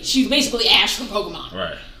journey. She's basically Ash from Pokemon.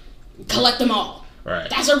 Right. Collect them all. Right.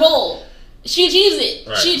 That's her goal. She achieves it.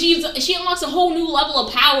 Right. She unlocks a whole new level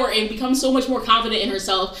of power and becomes so much more confident in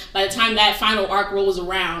herself by the time that final arc rolls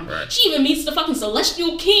around. Right. She even meets the fucking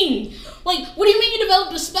Celestial King. Like, what do you mean you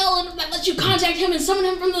developed a spell that lets you contact him and summon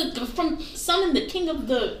him summon the King of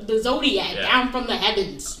the Zodiac down from the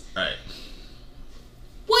heavens? Right.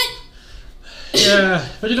 What? Yeah,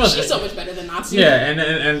 but you know She's so much better than Natsu. Yeah,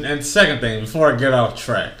 and second thing, before I get off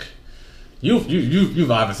track, you've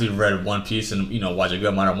obviously read One Piece and watched a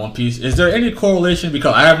good amount of One Piece. Is there any correlation?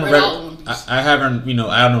 Because I haven't read all of One Piece. I haven't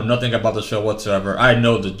I don't know nothing about the show whatsoever. I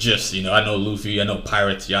know the gist. I know Luffy. I know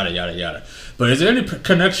pirates. Yada yada yada. But is there any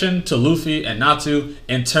connection to Luffy and Natsu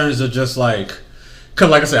in terms of just like? Because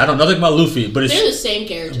like I said, I know nothing about Luffy, but they're the same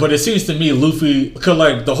character. But it seems to me Luffy, because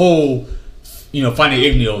like the whole finding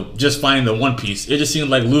Igneo, just finding the One Piece. It just seems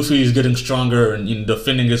like Luffy is getting stronger and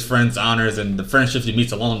defending his friends' honors and the friendships he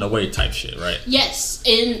meets along the way type shit, right? Yes,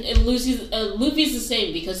 and Luffy's the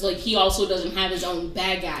same because like he also doesn't have his own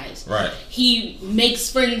bad guys. Right. He makes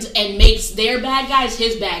friends and makes their bad guys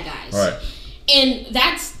his bad guys. Right. And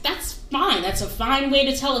that's fine. That's a fine way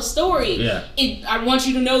to tell a story. Yeah. I want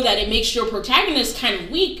you to know that it makes your protagonist kind of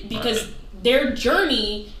weak because their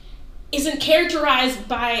journey isn't characterized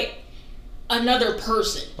by another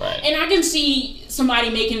person. Right. And I can see somebody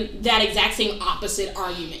making that exact same opposite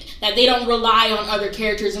argument, that they don't rely on other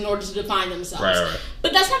characters in order to define themselves. Right.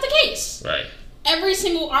 But that's not the case. Right. Every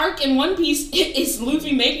single arc in One Piece is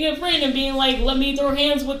Luffy making a friend and being like, let me throw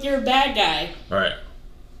hands with your bad guy. Right.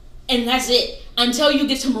 And that's it. Until you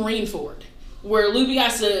get to Marineford, where Luffy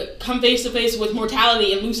has to come face to face with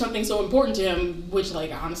mortality and lose something so important to him, which,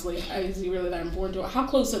 like, honestly, is he really that important to him? How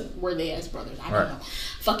close were they as brothers? I don't know.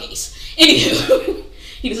 Fuck Ace. Anywho,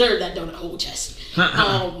 he deserved that donut hole chest.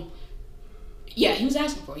 Yeah, he was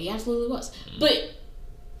asking for it. He absolutely was. But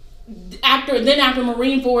after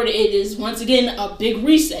Marineford, it is once again a big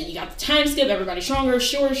reset. You got the time skip, everybody stronger,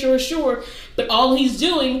 sure. But all he's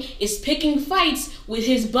doing is picking fights with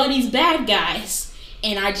his buddy's bad guys.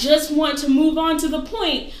 And I just want to move on to the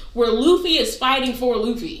point where Luffy is fighting for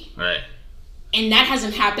Luffy. Right. And that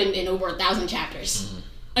hasn't happened in over 1,000 chapters. Mm-hmm.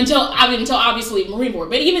 Until obviously Marineford.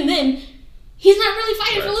 But even then, he's not really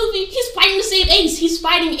fighting for Luffy. He's fighting to save Ace. He's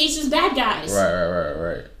fighting Ace's bad guys.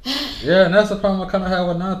 Right. Yeah, and that's the problem I kind of have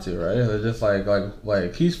with Natsu, right? It's just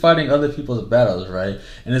like he's fighting other people's battles, right?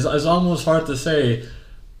 And it's almost hard to say,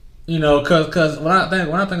 because when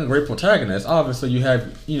I think of great protagonists, obviously you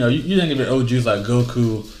have, you think of your OGs like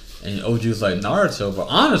Goku and your OGs like Naruto, but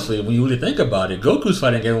honestly, when you really think about it, Goku's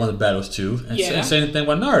fighting everyone's battles too, and same thing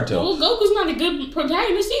with Naruto. Well, Goku's not a good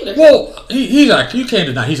protagonist either. Well, he's like, you can't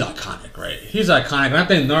deny he's iconic, right? He's iconic, and I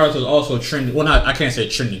think Naruto's also trending. Well, I can't say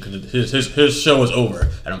trending because his show is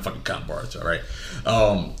over. I don't fucking count Naruto, right?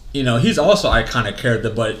 He's also an iconic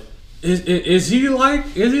character, but is he like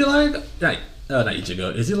not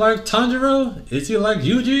Ichigo? Is he like Tanjiro? Is he like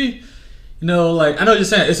Yuji? I know you're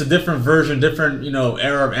saying it's a different version, different,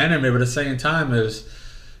 era of anime, but at the same time,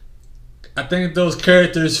 I think those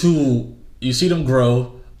characters who you see them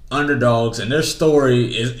grow, underdogs, and their story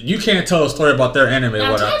is, you can't tell a story about their anime.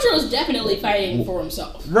 Now, Tanjiro's definitely fighting for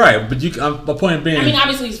himself. Right, but my point being, I mean,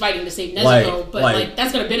 obviously he's fighting to save Nezuko, but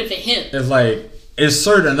that's going to benefit him. It's like,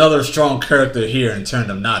 insert another strong character here in turn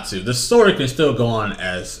of Natsu. The story can still go on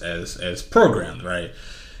as programmed, right?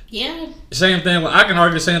 Yeah. Same thing. I can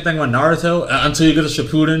argue the same thing with Naruto until you get to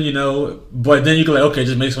Shippuden, But then you can okay,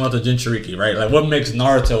 just make some other Jinchuriki, right? Like, what makes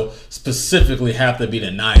Naruto specifically have to be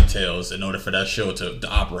the Nine Tails in order for that show to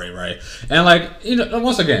operate, right? And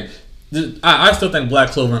once again, I still think Black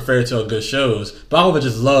Clover and Fairy Tail are good shows, but I would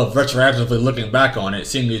just love retroactively looking back on it,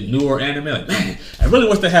 seeing these newer anime. Like, man, I really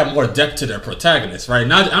wish they had more depth to their protagonists, right? I'm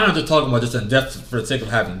not just talking about just in depth for the sake of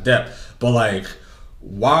having depth, but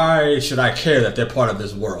why should I care that they're part of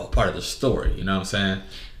this world, part of this story? You know what I'm saying?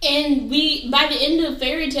 And by the end of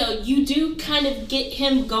Fairy Tail, you do kind of get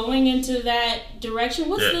him going into that direction.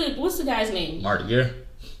 What's the guy's name? Marty Gear?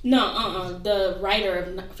 No, the writer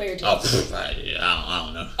of Fairy Tail. I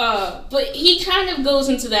don't know. But he kind of goes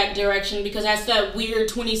into that direction because that's that weird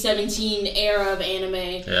 2017 era of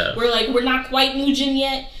anime where we're not quite Nugent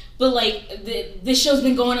yet, but this show's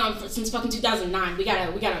been going on since fucking 2009. We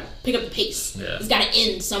gotta pick up the pace. Yeah. It's gotta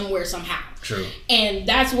end somewhere somehow. True. And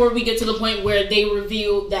that's where we get to the point where they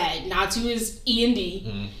reveal that Natsu is E&D.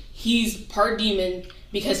 Mm-hmm. He's part demon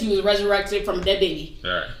because he was resurrected from a dead baby.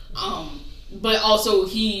 Right. But also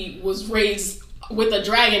he was raised with a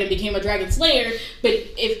dragon and became a dragon slayer. But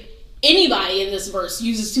if anybody in this verse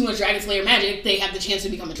uses too much dragon slayer magic, they have the chance to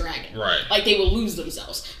become a dragon. Right. They will lose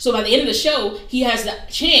themselves. So by the end of the show, he has the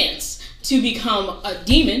chance to become a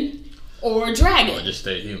demon or a dragon. Or just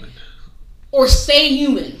stay human.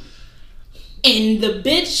 And the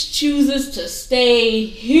bitch chooses to stay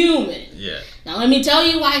human. Yeah. Now let me tell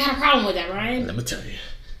you why I got a problem with that, Ryan. Let me tell you.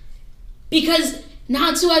 Because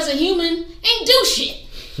Natsu as a human ain't do shit.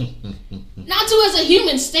 Natsu as a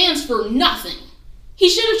human stands for nothing. He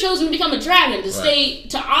should have chosen to become a dragon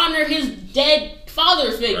to honor his dead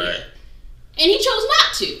father figure. Right. And he chose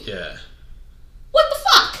not to. Yeah. What the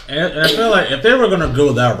fuck? And I feel like if they were gonna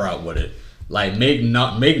go that route with it, make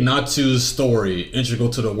Natsu's story integral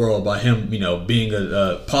to the world by him, being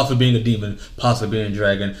possibly being a demon, possibly being a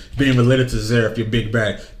dragon, being related to Zeref, your big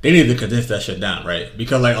bad. They need to condense that shit down, right?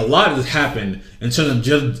 Because a lot of this happened in terms of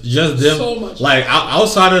just them, so much.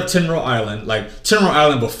 Outside of Tenro Island, Tenro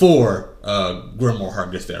Island before Grimoire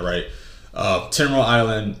Heart gets there, right? Tenro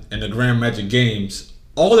Island and the Grand Magic Games,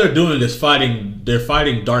 all they're doing is fighting. They're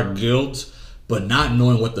fighting dark guilds, but not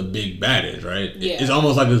knowing what the big bad is. Right? Yeah. It's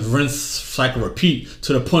almost like this rinse, cycle, repeat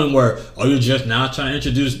to the point where are you just now trying to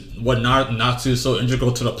introduce what Natsu is so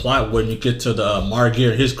integral to the plot when you get to the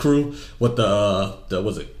Margir and his crew with the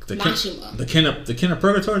was it the Mashima. the kin of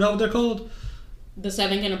Purgatory? Is that what they're called? The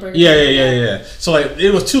 7 Kin of Purgatory. Yeah. So like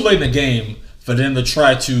it was too late in the game for them to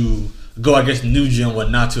try to go, I guess, new gen with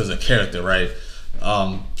Natsu as a character, right?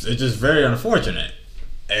 It's just very unfortunate.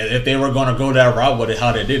 And if they were gonna go that route with it,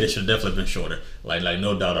 how they did, it should have definitely been shorter. Like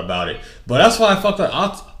no doubt about it. But that's why I fucked with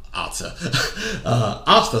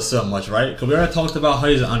Asta so much, right? Because we already talked about how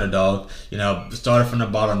he's an underdog. You know, started from the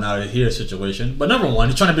bottom, now he's here situation. But number one,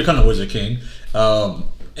 he's trying to become the Wizard King.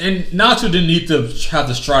 And Natsu didn't need to have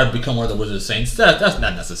to strive to become one of the Wizard Saints. That's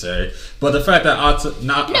not necessary. But the fact that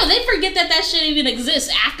No, they forget that shit even exists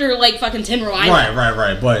after like fucking Tenro Island.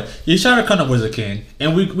 Right. But he's trying to become the Wizard King,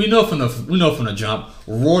 and we know from the jump,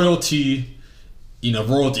 royalty. You know,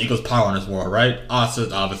 royalty equals power in this world, right?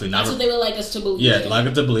 Asta's obviously not. That's what they would like us to believe. Yeah, like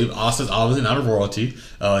us to believe. Asta's obviously not a royalty.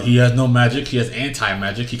 He has no magic. He has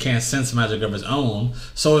anti-magic. He can't sense magic of his own.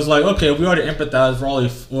 So it's like, okay, we already empathize.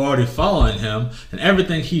 We're already following him, and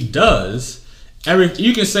everything he does.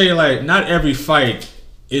 You can say like not every fight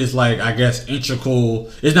is like, I guess,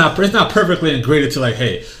 integral. It's not perfectly integrated to like,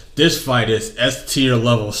 hey, this fight is S tier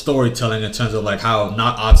level storytelling in terms of like how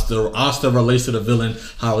not Asta relates to the villain,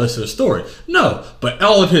 how it relates to the story. No, but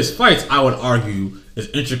all of his fights, I would argue, is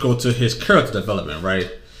integral to his character development,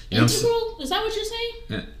 right? You know Integral? Is that what you're saying?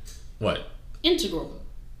 Yeah. What? Integral.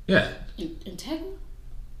 Yeah. Integral?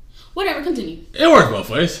 Whatever, continue. It works both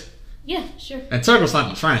ways. Yeah, sure. Integral's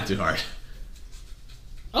not trying too hard.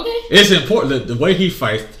 Okay. It's important the way he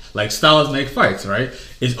fights. Like styles make fights, right?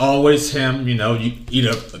 It's always him, you know,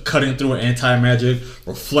 either cutting through an anti-magic,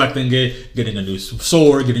 reflecting it, getting a new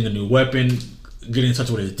sword, getting a new weapon, getting in touch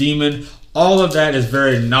with his demon. All of that is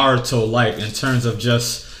very Naruto-like in terms of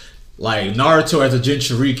just like Naruto as a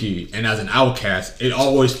Jinchuriki and as an outcast. It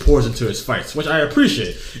always pours into his fights, which I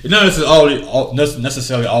appreciate. It not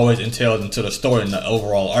necessarily always entails into the story and the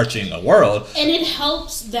overall arching world. And it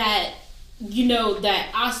helps that you know that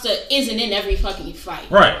Asta isn't in every fucking fight.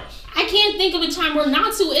 Right. I can't think of a time where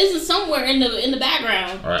Natsu isn't somewhere in the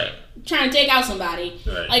background. Right. Trying to take out somebody.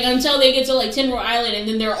 Right. Like until they get to like Tenro Island and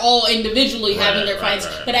then they're all individually having their fights.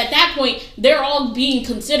 But at that point, they're all being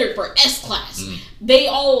considered for S-class. They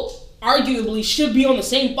all arguably should be on the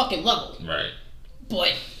same fucking level. Right.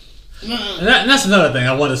 But and that's another thing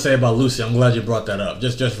I wanted to say about Lucy. I'm glad you brought that up.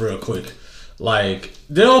 Just real quick. Like,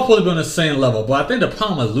 they're all supposed to be on the same level, but I think the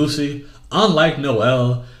problem with Lucy, unlike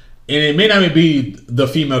Noelle, and it may not even be the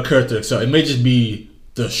female character, so it may just be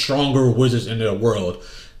the stronger wizards in their world.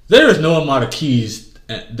 There is no amount of keys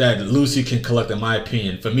that Lucy can collect, in my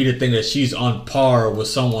opinion, for me to think that she's on par with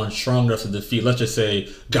someone strong enough to defeat, let's just say,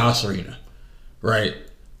 Goserina, right?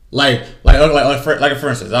 Like for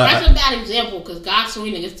instance, that's a bad example because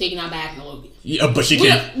Goserina gets taken out by Agnologia. Yeah, but she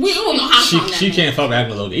can't. We don't know how she can't fuck with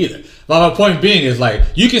Agnologia either. But my point being is like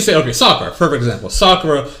you can say, okay, Sakura, perfect example.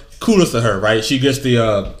 Sakura, kudos to her, right? She gets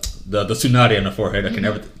the tsunade on the forehead. I can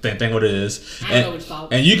never think what it is. I know what it's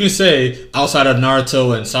called. And you can say outside of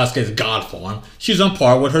Naruto and Sasuke's god form, she's on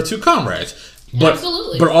par with her two comrades. But,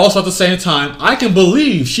 absolutely. But also at the same time, I can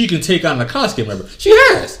believe she can take on the Akatsuki member. She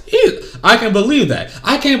has. I can believe that.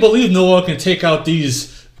 I can't believe Noah can take out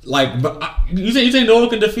these, like, you think Noah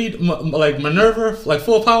can defeat, like, Minerva, like,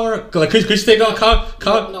 full power? Like, could she take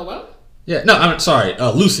on Noah? Yeah, no, I'm sorry,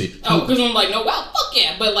 Lucy. Oh, because I'm like, no, well, fuck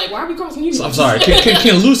yeah. But, like, why are we crossing you? I'm sorry.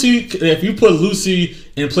 Can Lucy, if you put Lucy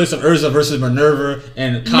in place of Urza versus Minerva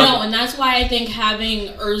and no, and that's why I think having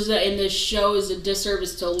Urza in this show is a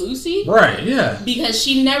disservice to Lucy. Right, yeah. Because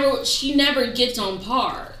she never gets on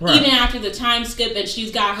par. Right. Even after the time skip and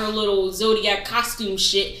she's got her little Zodiac costume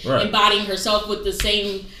shit, right, embodying herself with the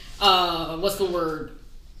same, what's the word?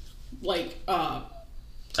 Like,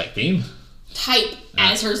 type theme? Type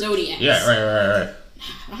as her Zodiac. Yeah, right.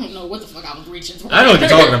 I don't know what the fuck I was reaching for. I know what you're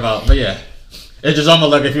talking about, but yeah. It's just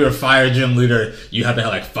almost like if you're a fire gym leader, you have to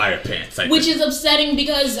have like fire pants. Which is upsetting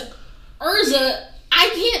because Urza, I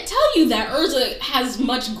can't tell you that Urza has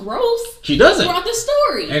much growth. She doesn't. Throughout the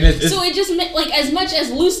story. And so it just meant, like, as much as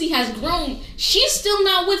Lucy has grown, she's still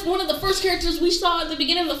not with one of the first characters we saw at the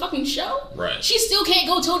beginning of the fucking show. Right. She still can't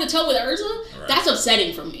go toe-to-toe with Urza. Right. That's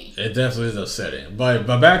upsetting for me. It definitely is upsetting. But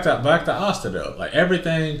back to Asta, though. Like,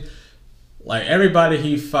 everything... Like, everybody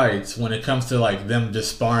he fights, when it comes to, like, them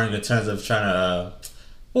just sparring in terms of trying to,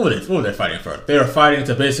 what were they fighting for? They were fighting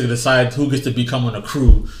to basically decide who gets to become on a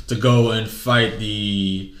crew to go and fight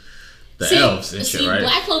the elves and shit, right?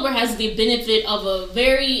 Black Clover has the benefit of a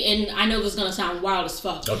very, and I know this is gonna sound wild as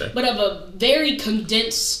fuck, but of a very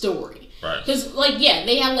condensed story. Right. Because, like, yeah,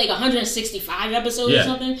 they have like 165 episodes or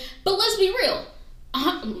something, but let's be real,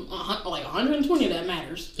 like 120 of that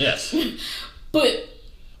matters. Yes. But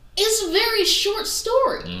it's a very short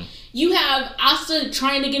story. You have Asta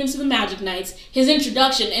trying to get into the Magic Knights, his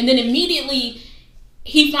introduction, and then immediately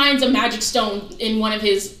he finds a magic stone in one of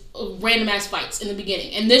his random ass fights in the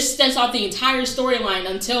beginning, and this sets off the entire storyline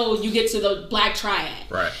until you get to the Black Triad.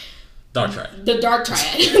 Right. Dark Triad. The Dark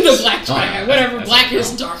Triad. The Black Triad. Whatever. That's black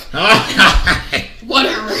is dark.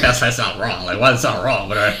 Whatever. That sounds wrong. Like, why does it sound wrong?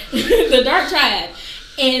 But the Dark Triad.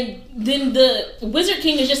 And then the Wizard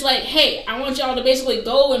King is just like, hey, I want y'all to basically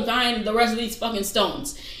go and find the rest of these fucking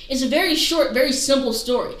stones. It's a very short, very simple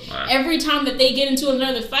story. Right. Every time that they get into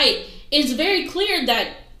another fight, it's very clear that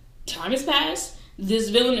time has passed. This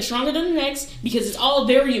villain is stronger than the next because it's all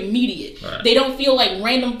very immediate. Right. They don't feel like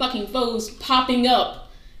random fucking foes popping up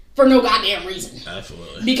for no goddamn reason.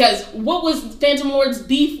 Absolutely. Because what was Phantom Lord's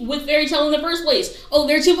beef with Fairy Tail in the first place? Oh,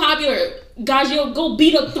 they're too popular. Gagio, go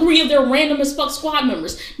beat up 3 of their random as fuck squad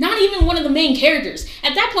members. Not even one of the main characters.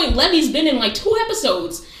 At that point, Levy's been in like 2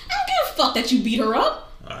 episodes. I don't give a fuck that you beat her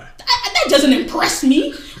up. Right. That doesn't impress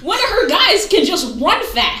me. One of her guys can just run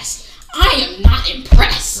fast. I am not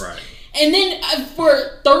impressed. Right. And then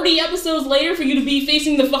for 30 episodes later, for you to be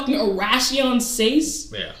facing the fucking Arasion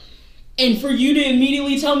Sace. Yeah. And for you to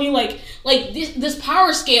immediately tell me like this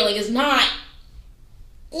power scaling is not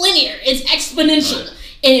linear. It's exponential. Right.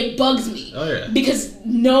 And it bugs me. Oh, yeah. Because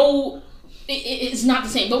it's not the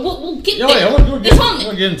same. But we'll get there. Yeah, we'll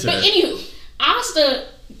get into but it. Anywho,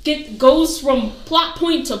 Asta goes from plot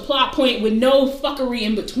point to plot point with no fuckery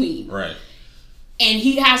in between. Right. And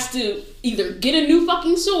he has to either get a new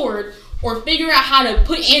fucking sword or figure out how to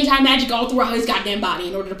put anti-magic all throughout his goddamn body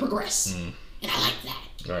in order to progress. And I like that.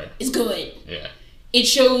 Right. It's good. Yeah. It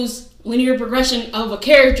shows linear progression of a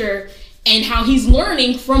character and how he's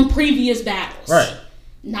learning from previous battles. Right.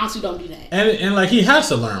 Natsu don't do that. And like he has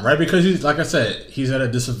to learn, right? Because he's, like I said, he's at a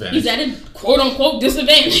disadvantage. He's at a quote unquote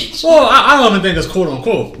disadvantage. Well, I don't even think it's quote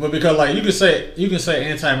unquote, but because like you can say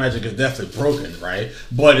anti-magic is definitely broken, right?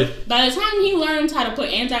 But by the time he learns how to put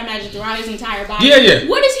anti-magic throughout his entire body, yeah.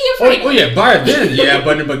 What is he afraid of? Oh yeah, by then, yeah,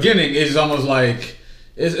 but in the beginning it's almost like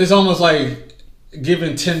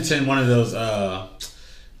giving Tintin one of those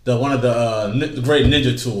the great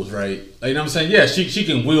ninja tools, right? Like, you know what I'm saying? Yeah, she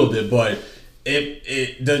can wield it, but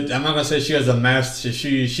I'm not gonna say she has a master.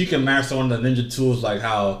 She can master one of the ninja tools, like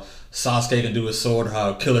how Sasuke can do his sword,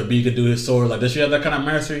 how Killer Bee can do his sword. Like, does she have that kind of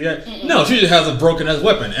mastery yet? Mm-mm. No, she just has a broken ass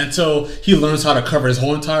weapon until he learns how to cover his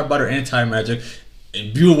whole entire body anti-magic.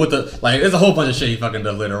 And view with the there's a whole bunch of shit he fucking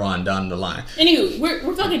does later on down the line. Anywho,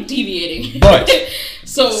 we're fucking deviating. But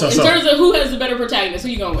so in terms of who has the better protagonist,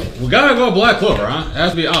 who you going with? We gotta go Black Clover, huh? It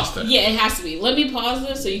has to be Asta. Yeah, it has to be. Let me pause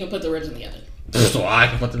this so you can put the ribs in the oven. So I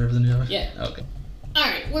can put the ribs in the oven? Yeah. Okay.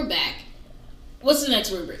 Alright, we're back. What's the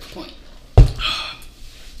next rubric point?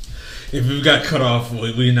 If we got cut off,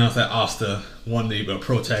 we announced that Asta won the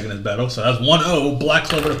protagonist battle. So that's 1-0, Black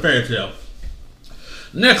Clover the Fairy Tail.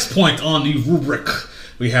 Next point on the rubric,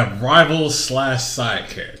 we have rivals / side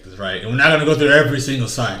characters, right? And we're not going to go through every single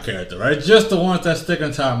side character, right? Just the ones that stick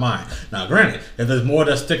into our mind. Now, granted, if there's more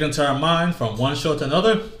that stick into our mind from one show to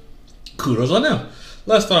another, kudos on them.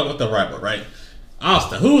 Let's start with the rival, right?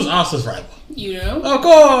 Asta. Who's Asta's rival? You know. Of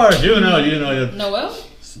course, you know. Noelle?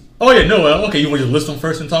 Oh, yeah, Noelle. Okay, you want to list them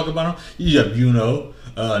first and talk about them? You have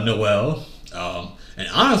Noelle, and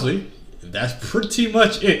honestly, that's pretty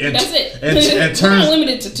much it. That's it. And we're not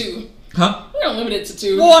limited to 2. Huh? We're not limited to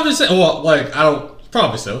 2. Well, I'm just saying. Well, like I don't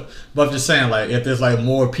probably so, but I'm just saying like if there's like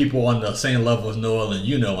more people on the same level as Noelle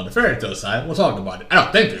and on the Fairy Tail side, we'll talk about it. I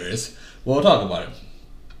don't think there is. We'll talk about it.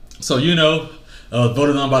 So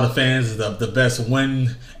voted on by the fans as the best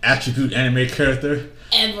win attribute anime character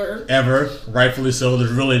ever. Rightfully so.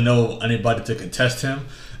 There's really no anybody to contest him.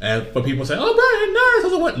 But people say, "Oh, Brian Nurse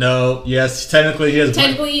doesn't win." No, yes, technically he is.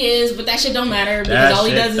 Technically he is, but that shit don't matter because all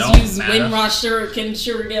he does is use Winra Shuriken,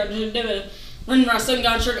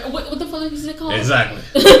 What the fuck is it called? Exactly.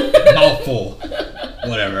 Mouthful.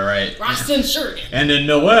 Whatever, right? Rasen Shuriken. And then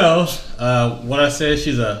Noelle, what I say,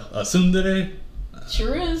 she's a tsundere.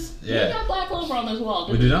 Sure is. Yeah. We got Black Clover on this wall.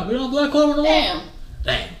 We do not. We don't have Black Clover on the wall.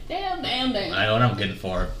 Damn. I know what I'm getting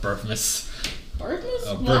for Birthmas.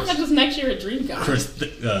 Birthmas? Why not just next year at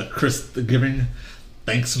DreamCon? Chris the Giving.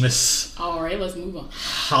 Thanksmas. Alright, let's move on.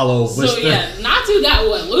 Hollow Whisper. So yeah, Natsu got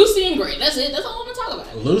what? Lucy and Gray. That's it. That's all I'm gonna talk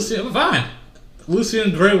about. Lucy, fine. Lucy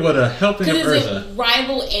and Gray with a helping of Urza. Is it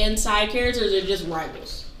rival and side characters or just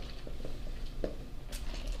rivals?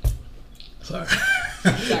 Sorry.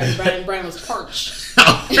 Sorry, Brian was parched.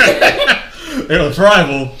 It was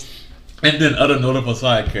rival, and then other notable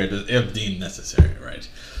side characters if deemed necessary, right?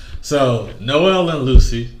 So Noelle and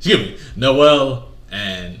Lucy, Noelle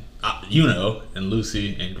and and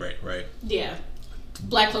Lucy and Gray, right? Yeah.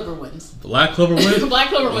 Black Clover wins. Black Clover wins? Black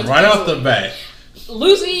Clover wins. Right off the bat.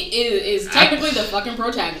 Lucy is technically the fucking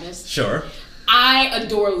protagonist. Sure. I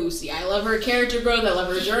adore Lucy. I love her character growth. I love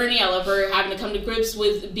her journey. I love her having to come to grips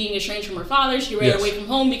with being estranged from her father. She ran away from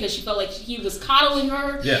home because she felt like he was coddling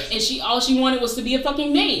her. Yes. And all she wanted was to be a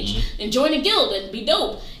fucking mage and join a guild and be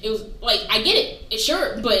dope. It was like, I get it.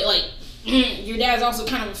 Sure. But like, your dad's also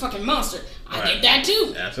kind of a fucking monster. I get that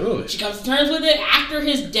too. Absolutely. She comes to terms with it after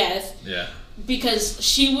his death. Yeah. Because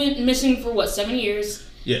she went missing for 7 years.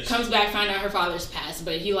 Yes. Comes back, find out her father's passed,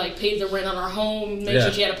 but he like paid the rent on her home, made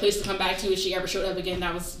sure she had a place to come back to if she ever showed up again.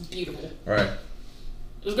 That was beautiful. Right.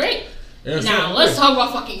 It was great. Now let's talk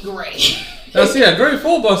about fucking Gray. Now, see, Gray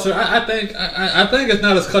Fullbuster, I think it's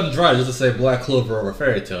not as cut and dry just to say Black Clover over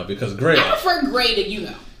Fairy Tail because Gray. I prefer Gray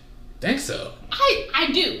to Think so?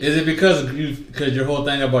 I do. Is it because your whole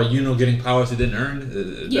thing about getting powers he didn't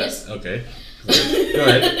earn? Yes. Okay. Go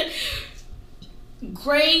ahead.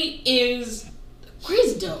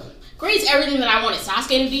 Gray's dope. Gray's everything that I wanted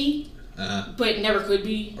Sasuke to be, but never could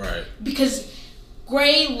be. Right. Because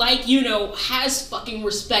Gray, like has fucking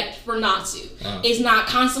respect for Natsu. Is not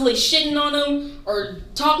constantly shitting on him or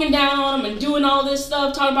talking down on him and doing all this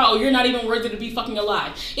stuff, talking about, you're not even worthy to be fucking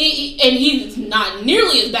alive. And he's not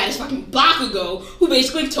nearly as bad as fucking Bakugo, who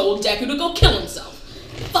basically told Deku to go kill himself.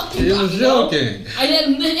 Fucking He was joking. You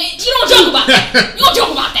don't joke about that. You don't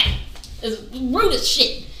joke about that. It's rude as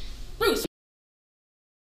shit. Rude.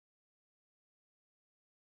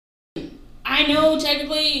 I know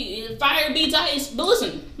technically fire beats ice, but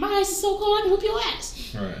listen, my ice is so cold I can whip your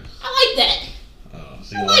ass. Right. I like that.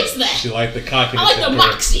 She likes that. She liked the cockiness. I like the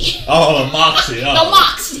moxie. Oh, the moxie. Oh. The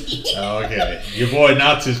moxie. Okay. Your boy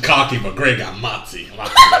Natsu's cocky, but Gray got moxie.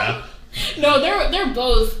 Huh? No, they're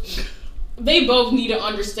both. They both need to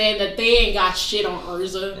understand that they ain't got shit on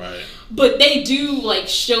Urza. Right. But they do like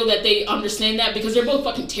show that they understand that because they're both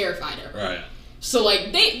fucking terrified of her. Right. So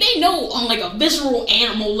like they know on like a visceral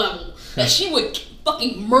animal level that she would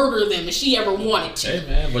fucking murder them if she ever wanted to. Hey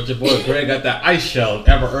man, but your boy Gray got that ice shell.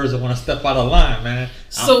 Ever Urza want to step out of line, man.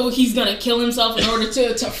 So he's gonna kill himself in order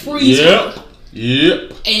to freeze her.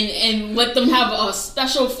 Yep. And let them have a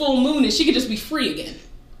special full moon and she could just be free again.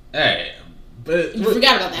 Hey, but you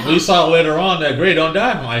forgot about that. We saw later on that Gray don't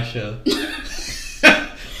die from ice shell.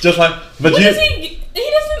 Just like, but he doesn't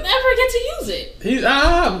ever get to use it. He's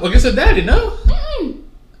like I said, Daddy, no.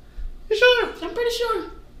 You sure? I'm pretty sure.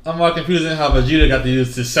 I'm more confusing how Vegeta got to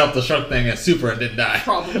use his self-destruct thing as Super and didn't die.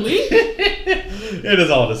 Probably. It is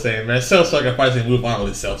all the same, man. Self-sacrificing move aren't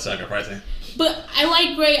really self-sacrificing. But I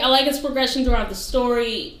like Gray. I like his progression throughout the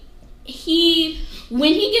story.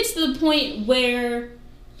 When he gets to the point where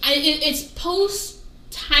it's post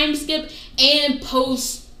time skip and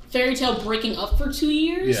post Fairy Tail breaking up for 2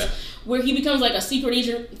 years, where he becomes like a secret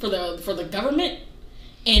agent for the government,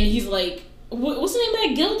 and he's like, what's the name of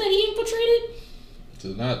that guild that he infiltrated?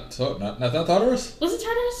 Not Tartarus? Was it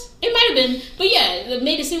Tartarus? It might have been, but yeah, it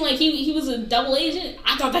made it seem like he was a double agent.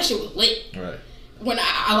 I thought that shit was lit. Right. When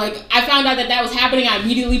I found out that was happening, I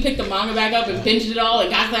immediately picked the manga back up and binged it all and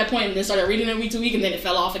got to that point and then started reading it week to week and then it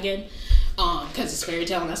fell off again. Because it's Fairy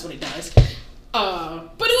Tail and that's what it does.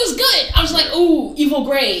 But it was good. I was like, ooh, Evil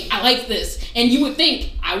Gray, I like this. And you would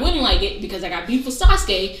think I wouldn't like it because I got beef with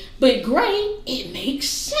Sasuke, but Gray, it makes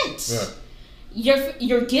sense. Yeah.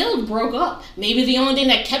 Your guild broke up. Maybe the only thing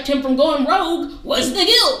that kept him from going rogue was the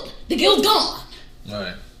guild. The guild's gone.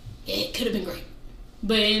 Right. It could have been great.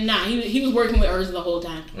 But nah, he was working with Urza the whole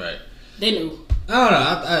time. Right. They knew.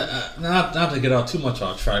 I don't know. Not to get out too much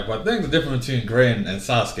off track, but I think the difference between Gray and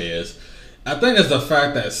Sasuke is, I think it's the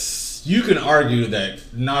fact that you can argue that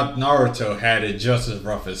Naruto had it just as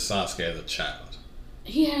rough as Sasuke as a child.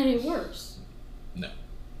 He had it worse. No.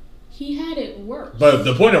 He had it worse. But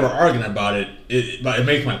the point that we're arguing about it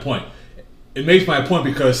makes my point. It makes my point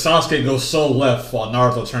because Sasuke goes so left while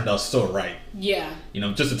Naruto turned out so right. Yeah.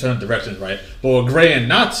 Just to turn directions right. But with Gray and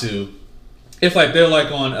Natsu, it's like they're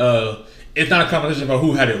like on it's not a competition about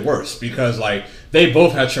who had it worse because like they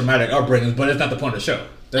both had traumatic upbringings, but it's not the point of the show.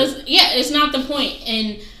 It's not the point.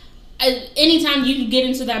 And anytime you get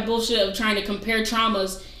into that bullshit of trying to compare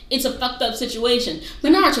traumas, it's a fucked up situation.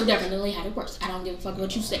 But Naruto definitely had it worse. I don't give a fuck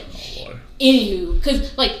what you say. Oh, anywho,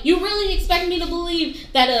 because like you really expect me to believe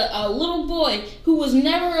that a little boy who was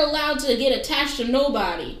never allowed to get attached to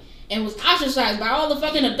nobody and was ostracized by all the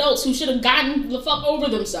fucking adults who should have gotten the fuck over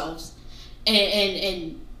themselves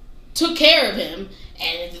and took care of him.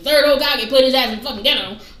 And the third Hokage put his ass in fucking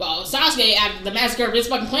ghetto, while Sasuke, after the massacre of his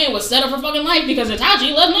fucking clan, was set up for fucking life because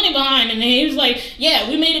Itachi left money behind, and he was like, yeah,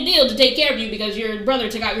 we made a deal to take care of you because your brother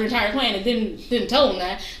took out your entire clan and didn't tell him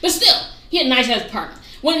that. But still, he had a nice ass partner.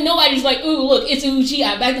 When nobody's like, ooh, look, it's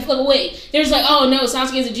Uchiha, back the fuck away. They're just like, oh no,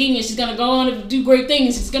 Sasuke's a genius, he's gonna go on to do great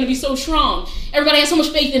things, he's gonna be so strong. Everybody has so much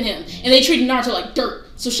faith in him, and they treated Naruto like dirt,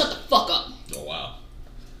 so shut the fuck up. Oh, wow.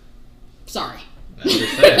 Sorry. That's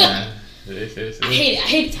just sad, man. I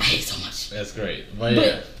hate it so much. That's great. But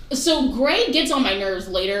yeah. So Gray gets on my nerves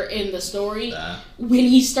later in the story when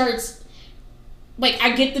he starts, like,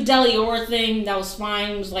 I get the Deliora thing, that was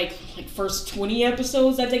fine. It was like first 20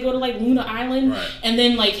 episodes that they go to like Luna Island, right. And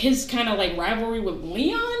then like his kind of like rivalry with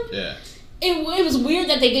Leon. Yeah. It was weird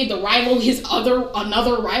that they gave the rival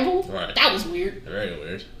another rival. Right. That was weird. Very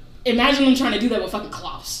weird. Imagine them trying to do that with fucking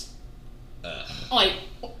Klaus. Like,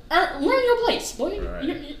 learn your place, boy.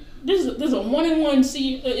 Right. This is a 1-in-1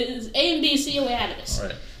 C. It's A and B. See your way out of this. All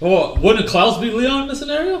right. Well, wouldn't Klaus beat Leon in this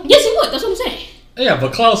scenario? Yes, he would. That's what I'm saying. Yeah,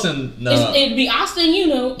 but Klaus and it'd be Asta and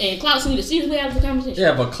Yuno, and Klaus need to see his way out of the conversation.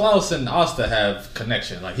 Yeah, but Klaus and Asta have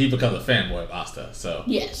connection. Like, he becomes a fanboy of Asta. So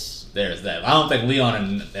yes. There's that. I don't think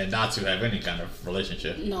Leon and Natsu have any kind of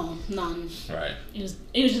relationship. No, none. Right. It was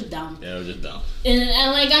just dumb. Yeah, it was just dumb. And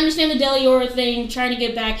like, I understand the Deliora thing, trying to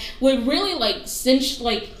get back. What really like cinched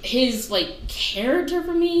like his like character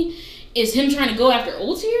for me is him trying to go after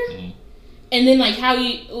Ultir. Mm-hmm. And then like how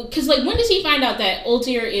because like when does he find out that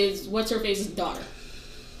Ultir is what's her face's daughter?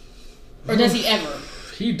 Or does he ever?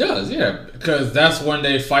 He does, yeah. Because that's when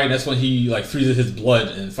they fight. That's when he like freezes his blood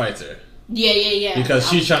and fights her. Yeah. Because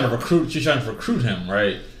she's trying to recruit him,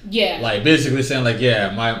 right? Yeah. Like basically saying like,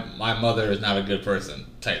 yeah, my mother is not a good person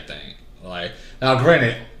type thing. Like, now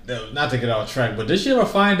granted, not to get off track, but did she ever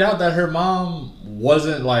find out that her mom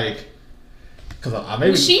wasn't like?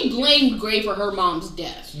 Because she blamed Gray for her mom's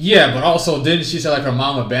death. Yeah, but also didn't she say like her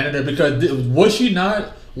mom abandoned her? Because was she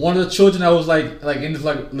not one of the children that was like in this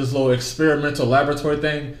this little experimental laboratory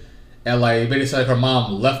thing? And like basically like her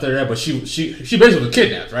mom left her there, but she basically was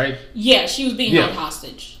kidnapped, right? Yeah, she was being held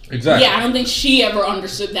hostage. Exactly. Yeah, I don't think she ever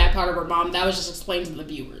understood that part of her mom. That was just explained to the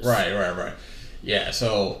viewers. Right. Yeah,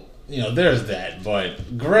 so there's that.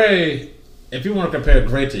 But Gray, if you want to compare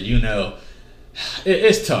Gray to Yuno,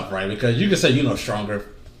 it's tough, right? Because you can say Yuno's stronger.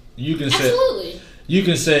 You can say absolutely. You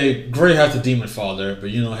can say Gray has the demon father, but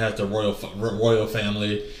Yuno has the royal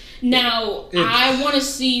family. Now, I want to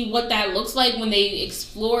see what that looks like when they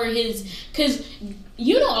explore his... Because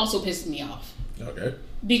Yuno also pisses me off. Okay.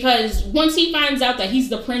 Because once he finds out that he's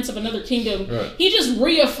the prince of another kingdom, he just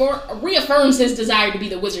reaffirms his desire to be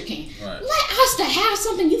the Wizard King. Right. Let us to have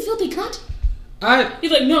something, you filthy cunt.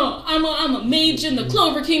 He's like, no, I'm a mage in the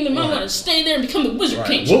Clover Kingdom. I want to stay there and become the Wizard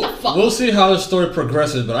King. Shut the fuck up. We'll see how the story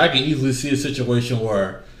progresses, but I can easily see a situation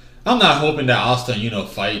where... I'm not hoping that Asta and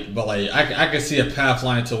fight, but like I can see a path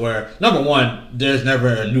line to where, number one, there's never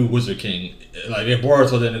a new Wizard King. Like if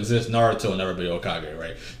Boruto didn't exist, Naruto will never be Hokage,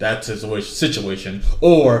 right? That's a situation.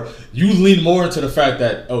 Or you lean more into the fact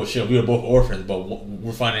that, oh shit, we were both orphans, but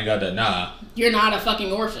we're finding out that nah, you're not a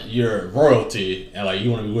fucking orphan. You're royalty, and like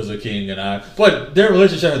you want to be Wizard King, but their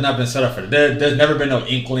relationship has not been set up for it. There's never been no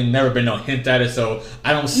inkling, never been no hint at it. So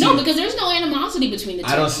I don't see. No, because there's no animosity between the two.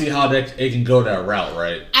 I don't see how it can go that route,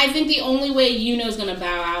 right? I think the only way Yuno's gonna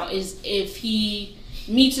bow out is if he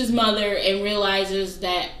meets his mother and realizes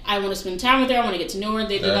that I want to spend time with her, I want to get to know her,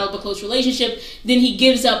 they develop a close relationship, then he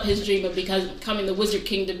gives up his dream of becoming the Wizard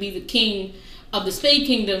King to be the king of the Spade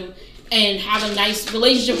Kingdom and have a nice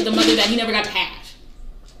relationship with a mother that he never got to have.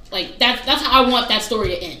 Like, that's how I want that story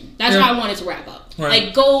to end. That's how I want it to wrap up. Right.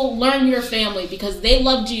 Like, go learn your family because they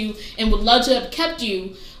loved you and would love to have kept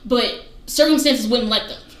you, but circumstances wouldn't let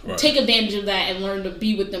them. Right. Take advantage of that and learn to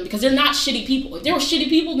be with them because they're not shitty people. If they were shitty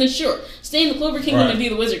people, then sure, stay in the Clover Kingdom and be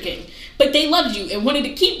the Wizard King. But they loved you and wanted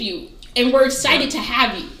to keep you and were excited to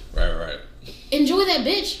have you. Right. Enjoy that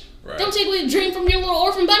bitch. Right. Don't take away the dream from your little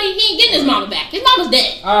orphan buddy. He ain't getting his mama back. His mama's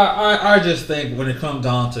dead. I just think when it comes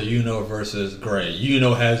down to Yuno versus Gray,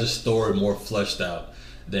 Yuno has a story more fleshed out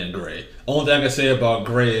than Gray. Only thing I can say about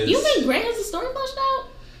Gray is... You think Gray has a story fleshed out?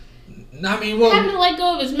 I mean, well, having to let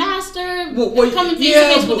go of his master, coming face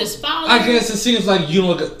to face with his father. I guess it seems like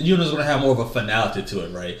Yuno's gonna have more of a finality to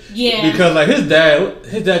it, right? Yeah. Because like his dad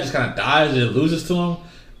just kind of dies and loses to him,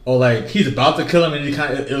 or like he's about to kill him, and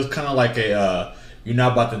it was kind of like a you're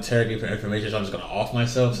not about to interrogate for information, so I'm just gonna off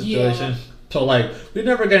myself situation. Yeah. So like we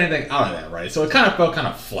never get anything out of that, right? So it kind of felt kind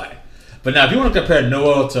of flat. But now if you want to compare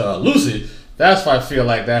Noel to Lucy, That's why I feel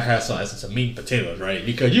like that has some essence of meat and potatoes, right?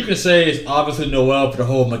 Because you can say it's obviously Noel for the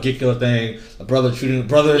whole Magicola thing, a brother and sister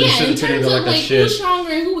treating her like a shit. Who's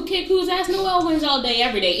stronger and who would kick whose ass? Noel wins all day,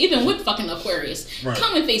 every day, even with fucking Aquarius. Right.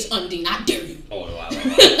 Come and face Undine, I dare you. Oh wow.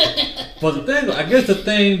 But the thing, I guess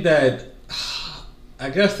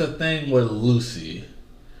the thing with Lucy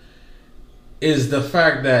is the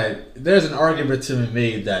fact that there's an argument to be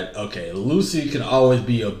made that, okay, Lucy can always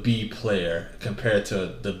be a B player compared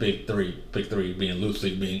to the big three being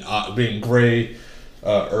Lucy, being Gray,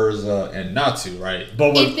 Urza, and Natsu, right?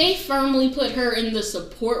 But if they firmly put her in the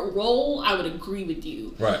support role, I would agree with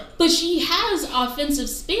you. Right. But she has offensive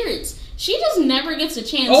spirits. She just never gets a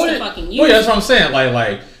chance to fucking use it. That's what I'm saying.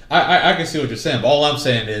 Like I can see what you're saying, but all I'm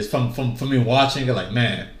saying is from me watching it, like,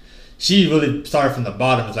 man, she really started from the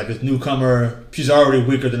bottom. It's like this newcomer. She's already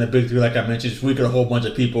weaker than the big three, like I mentioned. She's weaker than a whole bunch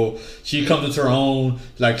of people. She comes into her own.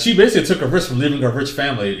 Like, she basically took a risk from leaving her rich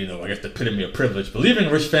family, you know, I guess the epitome of privilege, but leaving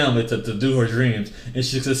a rich family to do her dreams, and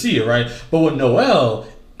she succeeded, right? But with Noelle,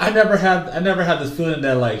 I never had this feeling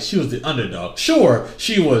that, like, she was the underdog. Sure,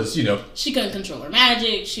 she was, you know, she couldn't control her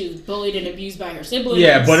magic. She was bullied and abused by her siblings.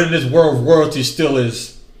 Yeah, but in this world, royalty still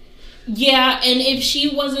is. Yeah, and if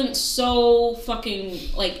she wasn't so fucking,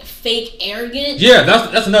 like, fake arrogant... Yeah,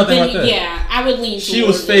 that's another thing right there. Yeah, I would lean She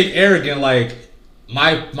was fake arrogant, like,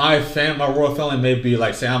 my royal family may be,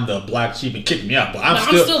 like, say I'm the black sheep and kick me out, but I'm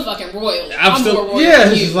still fucking royal. I'm still... more royal Yeah,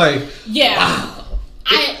 than it's you. just like... Yeah. Wow.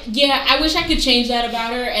 I wish I could change that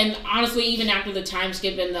about her, and honestly, even after the time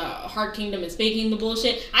skip and the Heart Kingdom and Space Kingdom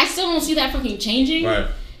bullshit, I still don't see that fucking changing. Right.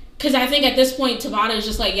 Because I think at this point, Tabata is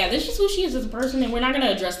just like, yeah, this is who she is as a person, and we're not going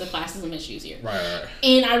to address the classism issues here. Right.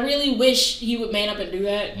 And I really wish he would man up and do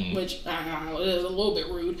that, which is a little bit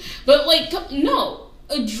rude. But, like, no.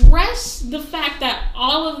 Address the fact that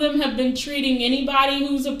all of them have been treating anybody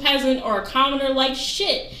who's a peasant or a commoner like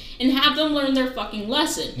shit, and have them learn their fucking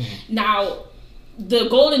lesson. Now, the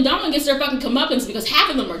Golden Dawn gets their fucking comeuppance because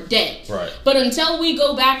half of them are dead. Right. But until we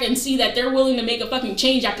go back and see that they're willing to make a fucking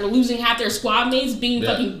change after losing half their squad mates, being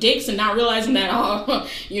fucking dicks, and not realizing that, oh,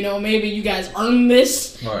 you know, maybe you guys earned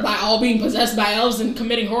this by all being possessed by elves and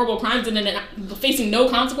committing horrible crimes and then facing no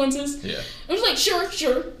consequences. Yeah. I was like,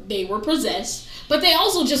 sure, they were possessed, but they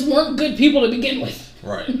also just weren't good people to begin with.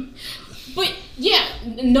 Right. But yeah,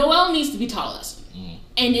 Noelle needs to be taught a lesson.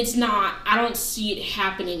 And it's not, I don't see it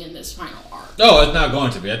happening in this final arc. No, it's not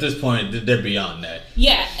going to be. At this point, they're beyond that.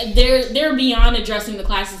 Yeah, they're beyond addressing the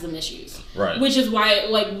classism issues. Right. Which is why,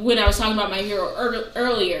 like, when I was talking about My Hero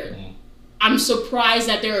earlier, I'm surprised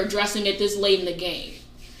that they're addressing it this late in the game.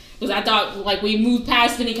 Because I thought, like, we moved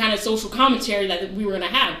past any kind of social commentary that we were going to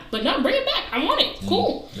have. But no, bring it back. I want it.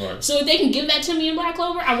 Cool. Right. So if they can give that to me in Black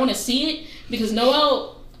Clover, I want to see it. Because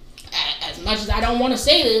Noelle, as much as I don't want to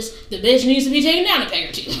say this, the bitch needs to be taken down a peg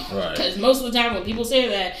or two. Right. Because most of the time when people say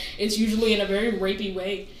that, it's usually in a very rapey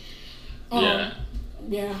way. Yeah.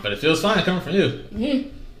 Yeah. But it feels fine coming from you. Mm-hmm.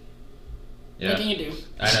 Yeah. What can you do?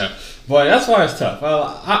 I know. But that's why it's tough.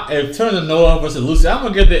 If turning to Noelle versus Lucy, I'm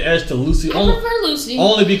going to give the edge to Lucy. I prefer Lucy.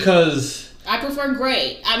 Only because... I prefer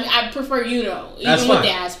Gray. I prefer Yuno, That's even fine. with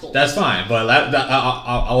the asshole. That's fine, but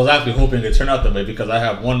I was actually hoping it turned out that way because I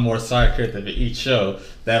have one more side character for each show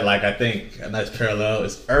that, like, I think a nice parallel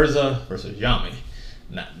is Urza versus Yami.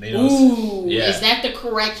 Is that the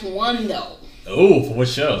correct one though? Ooh, for what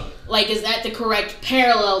show? Like, is that the correct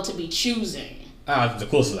parallel to be choosing? The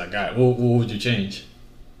closest I got. What would you change?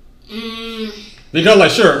 Because,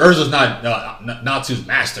 like, sure, Urza's not Natsu's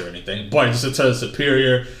master or anything, but just in terms of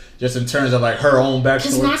superior. Just in terms of, like, her own backstory.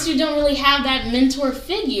 Because Natsu don't really have that mentor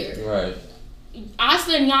figure. Right.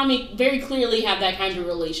 Asa and Yami very clearly have that kind of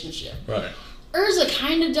relationship. Right. Urza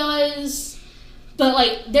kind of does, but,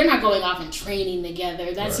 like, they're not going off and training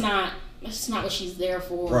together. That's not what she's there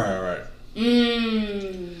for. Right.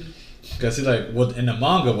 Because see, like, in the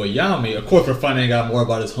manga with Yami, of course, we're finding out more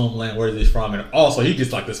about his homeland, where he's from, and also he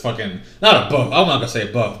gets, like, this fucking, not a buff. I'm not gonna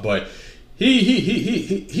say buff, but.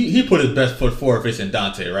 He put his best foot forward facing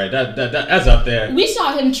Dante, right? That's up there. We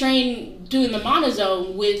saw him train doing the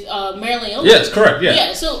monozone with Marilyn Illick. Yes, correct. Yeah.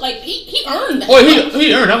 Yeah. So like he earned that. Well,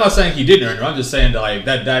 he earned. I'm not saying he didn't earn it. I'm just saying that like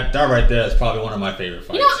that right there is probably one of my favorite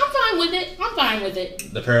fights. You know, I'm fine with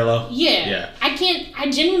it. The parallel. Yeah. I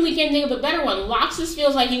genuinely can't think of a better one. Loxus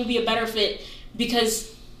feels like he would be a better fit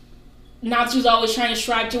because Natsu's always trying to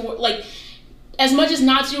strive to like. As much as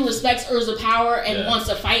Natsu respects Urza's power and wants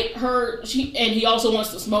to fight her, and he also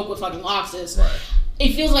wants to smoke with fucking Loxus. Right.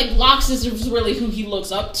 It feels like Loxus is really who he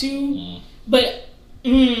looks up to, but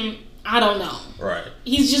I don't know. Right.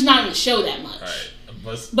 He's just not in the show that much.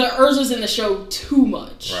 Right. But Urza's in the show too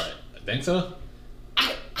much. Right. I think so.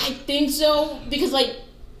 I think so because like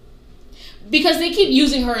Because they keep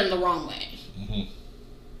using her in the wrong way. Mm-hmm.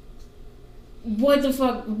 What the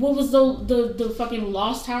fuck? What was the fucking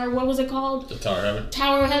Lost Tower? What was it called? The Tower of Heaven.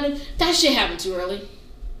 Tower of Heaven? That shit happened too early.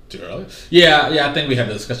 Too early? Yeah, I think we had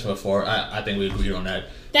the discussion before. I think we agreed on that.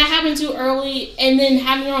 That happened too early, and then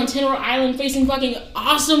having her on Tenor Island facing fucking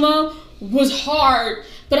Asuma was hard,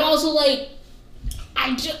 but also, like,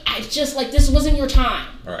 I just like, this wasn't your time.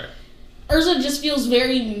 Right. Urza just feels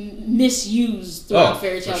very misused throughout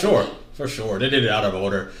Fairy Tail. For sure. They did it out of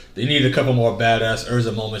order. They needed a couple more badass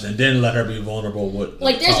Urza moments and then let her be vulnerable with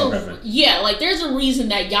like there's a reason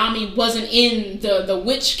that Yami wasn't in the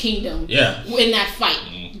Witch Kingdom in that fight.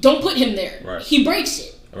 Mm-hmm. Don't put him there. Right. He breaks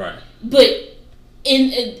it. Right. But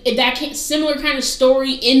in that similar kind of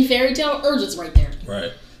story in Fairy Tail, Urza's right there.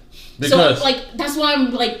 Right. Because, so, like, that's why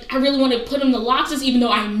I'm, like, I really want to put him to Loxus, even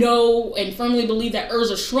though I know and firmly believe that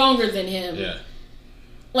Urza's stronger than him. Yeah.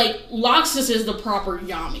 Like, Loxus is the proper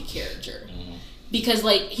Yami character. Mm-hmm. Because,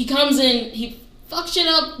 like, he comes in, he fucks shit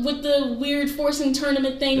up with the weird forcing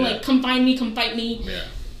tournament thing, like, come find me, come fight me. Yeah.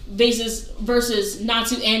 Versus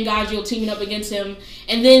Natsu and Gajeel teaming up against him.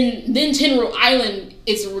 And then Tenro Island,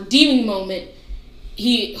 it's a redeeming moment.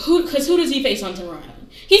 Who does he face on Tenro Island?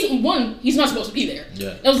 He's not supposed to be there.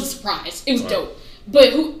 Yeah. That was a surprise. It was dope.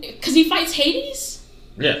 But because he fights Hades?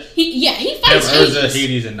 Yeah. He fights Hades. Urza,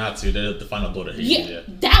 Hades, and Natsu, the final blow to Hades. Yeah.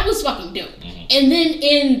 That was fucking dope. Mm-hmm. And then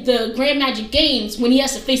in the Grand Magic Games, when he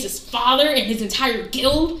has to face his father and his entire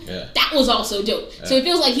guild, that was also dope. Yeah. So it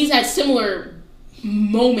feels like he's had similar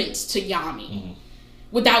moments to Yami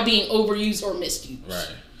without being overused or misused.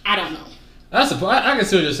 Right. I don't know. I can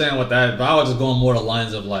see what you're saying with that, but I was just going more the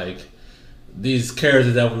lines of, like, these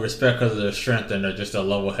characters that we respect because of their strength and just their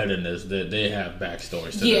level-headedness, that they have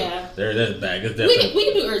backstories to them. There's baggage. We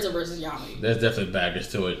can do Urza versus Yami. There's definitely baggage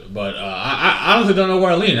to it, but I honestly don't know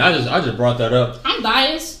where I lean. I just brought that up. I'm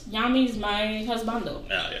biased. Yami's my husbando.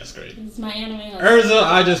 Yeah, that's great. He's my anime husband. Urza,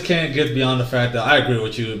 I just can't get beyond the fact that I agree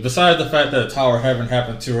with you. Besides the fact that Tower of Heaven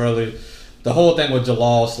happened too early, the whole thing with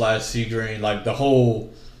Jalal / Seagreen, like the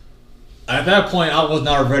whole. At that point, I was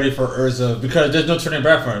not ready for Urza because there's no turning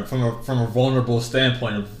back from a vulnerable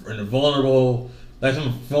standpoint, and vulnerable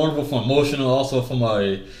from emotional, also from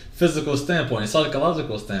a physical standpoint,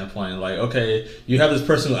 psychological standpoint. Like, okay, you have this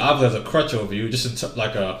person who obviously has a crutch over you, just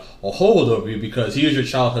like a hold over you because he is your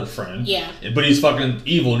childhood friend. Yeah. But he's fucking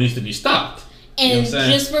evil, needs to be stopped. And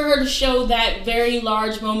just for her to show that very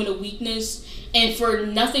large moment of weakness, and for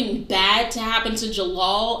nothing bad to happen to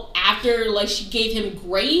Jalal after, like, she gave him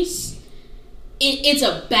grace. It's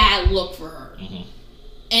a bad look for her. Mm-hmm.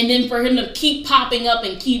 And then for him to keep popping up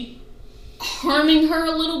and keep harming her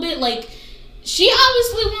a little bit, like, she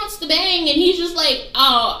obviously wants to bang, and he's just like,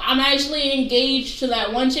 oh, I'm actually engaged to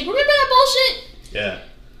that one chick. Remember that bullshit? Yeah.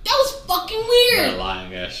 That was fucking weird. That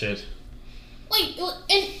lying ass shit. Like, and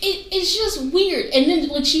it's just weird. And then,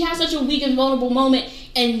 like, she has such a weak and vulnerable moment,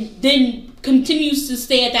 and then continues to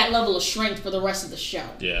stay at that level of strength for the rest of the show.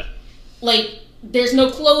 Yeah. Like, there's no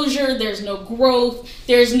closure, there's no growth,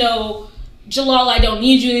 there's no Jalal, I don't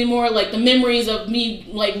need you anymore. Like, the memories of me,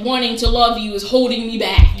 like, wanting to love you is holding me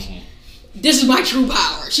back. Mm-hmm. This is my true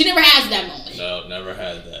power. She never has that moment. No, never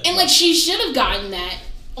had that. And, like, she should have gotten that.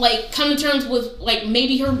 Like, come to terms with, like,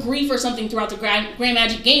 maybe her grief or something throughout the Grand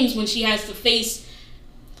Magic Games when she has to face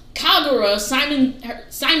Kagura,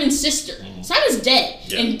 Simon's sister. Mm-hmm. Simon's dead.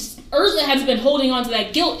 Yeah. And Urza has been holding on to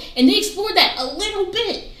that guilt. And they explored that a little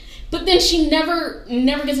bit. But then she never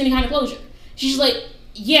gets any kind of closure. She's like,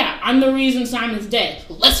 yeah, I'm the reason Simon's dead.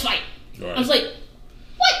 Let's fight. Right. I was like,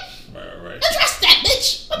 what? Right. Address that,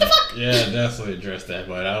 bitch. What the fuck? Yeah, definitely address that.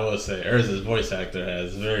 But I will say, Urza's voice actor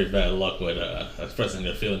has very bad luck with expressing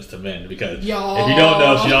their feelings to men. Because if you don't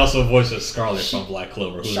know, she also voices Scarlet from Black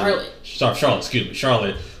Clover. Charlotte,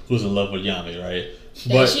 who's in love with Yami, right?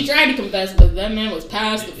 Yeah, she tried to confess, but that man was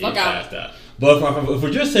passed the fuck out. But if we're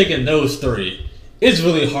just taking those three, it's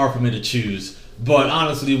really hard for me to choose. But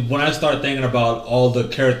honestly, when I start thinking about all the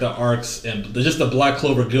character arcs and just the Black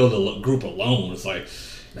Clover Guild group alone, it's like,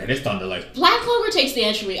 man, it's starting to like. Black Clover takes the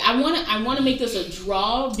entry. I want to make this a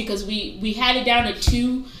draw because we had it down to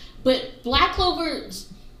 2, but Black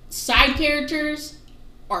Clover's side characters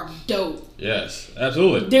are dope. Yes,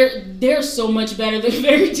 absolutely. They're so much better than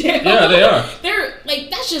Fairy Tail. Yeah, they are. They're like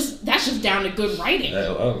that's just down to good writing.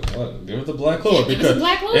 Give it to Black Clover because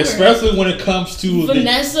Black Clover. Especially when it comes to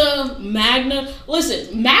Vanessa, Magna.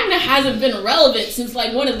 Listen, Magna hasn't been relevant since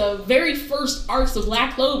like one of the very first arcs of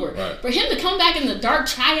Black Clover. Right. For him to come back in the Dark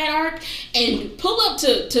Triad arc and pull up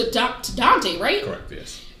to Dante, right? Correct.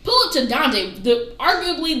 Yes. Pull up to Dante,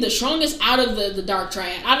 arguably the strongest out of the Dark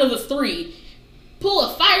Triad, out of the 3. pull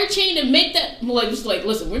a fire chain and make that just like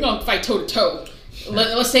listen, we're gonna fight toe to toe.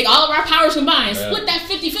 Let's take all of our powers combined, split that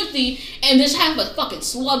 50-50, and just have a fucking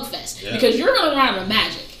slugfest. Yeah. Because you're gonna run out of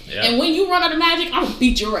magic. Yeah. And when you run out of magic, I'm gonna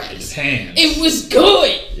beat your ass. His hands. It was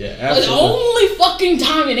good. Yeah, absolutely. The only fucking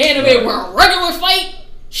time in anime where a regular fight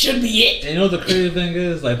should be it. And you know what the crazy thing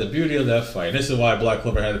is? Like, the beauty of that fight, this is why Black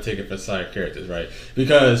Clover had to take it for side characters, right?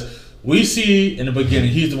 Because we see in the beginning,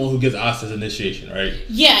 he's the one who gets Asta's initiation, right?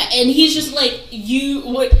 Yeah, and he's just like,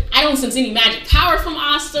 I don't sense any magic power from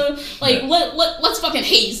Asta. Like, let's fucking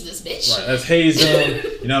haze this bitch. Right, let's haze him.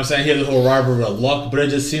 You know what I'm saying? He has a whole rivalry with luck, but it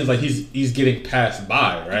just seems like he's getting passed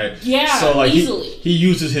by, right? Yeah, so like easily. He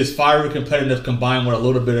uses his fiery competitive combined with a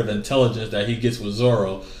little bit of intelligence that he gets with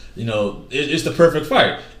Zoro. You know, it's the perfect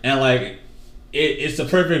fight. And like, it's the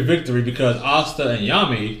perfect victory because Asta and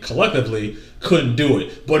Yami collectively couldn't do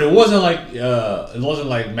it. But it wasn't like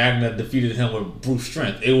Magna defeated him with brute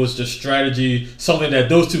strength. It was just strategy, something that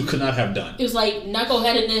those two could not have done. It was like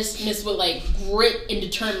knuckleheadedness mixed with like grit and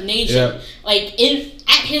determination. Yeah. Like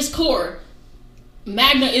at his core,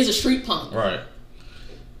 Magna is a street punk. Right.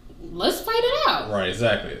 Let's fight it out. Right,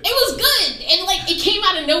 exactly. It was good. And like it came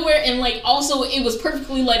out of nowhere and like also it was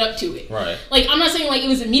perfectly led up to it. Right. Like I'm not saying like it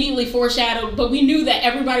was immediately foreshadowed, but we knew that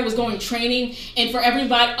everybody was going training and for every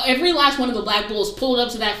last one of the Black Bulls pulled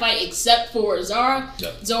up to that fight except for Zora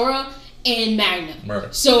and Magna.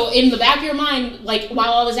 Right. So in the back of your mind, like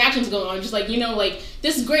while all this action's going on, just like, you know, like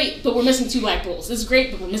this is great, but we're missing 2 Black Bulls. This is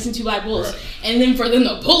great, but we're missing 2 Black Bulls. Right. And then for them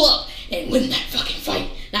to pull up and win that fucking fight.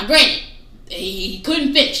 Now granted, he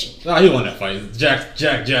couldn't finish it. No, he won that fight. Jack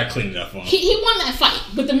cleaned it up for him. He won that fight,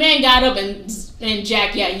 but the man got up and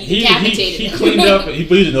Jack, he decapitated him. He cleaned up. He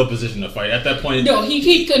was in no position to fight at that point. No,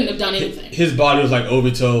 he couldn't have done anything. His body was like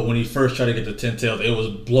Obito when he first tried to get the 10 tails. It was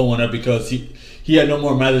blowing up because he had no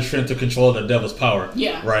more magic strength to control the devil's power.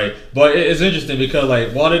 Yeah. Right. But it's interesting because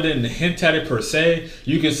like while they didn't hint at it per se,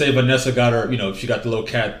 you can say Vanessa got her. You know, she got the little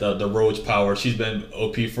cat, the roach power. She's been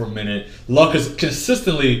OP for a minute. Luck has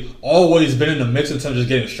consistently always been in the mix in terms of just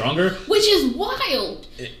getting stronger, which is wild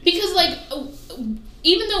because like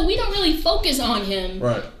even though we don't really focus on him,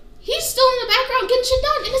 right? He's still in the background getting shit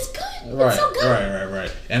done, and it's good. Right, it's so good.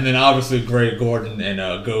 Right. And then obviously Grey Gordon and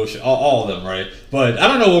Ghosh, all of them, right? But I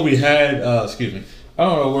don't know where we had, I don't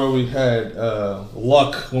know where we had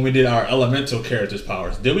Luck when we did our elemental characters'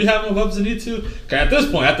 powers. Did we have them above Zenitsu? Okay, at this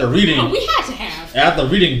point, after reading, we had to have. After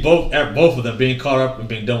reading both of them being caught up and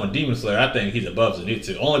being done with Demon Slayer, I think he's above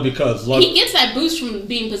Zenitsu only because Luck. He gets that boost from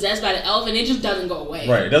being possessed by the elf, and it just doesn't go away.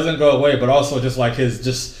 Right, it doesn't go away, but also just like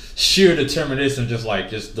his sheer determination, just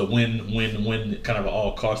the win kind of an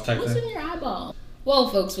all cost type What's thing. in your eyeball? Well,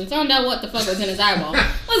 folks, we found out what the fuck was in his eyeball.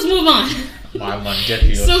 Let's move on.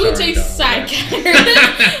 So who takes side character?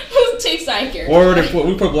 Who takes side character?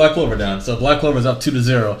 We put Black Clover down. So Black Clover's up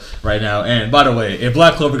 2-0 right now. And by the way, if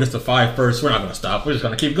Black Clover gets to 5 first, we're not going to stop. We're just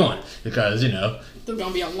going to keep going because It's going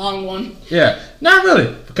to be a long one. Yeah, not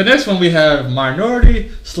really. Because next one we have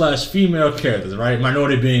minority/female characters, right?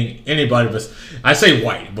 Minority being anybody, but I say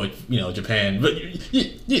white, but Japan. But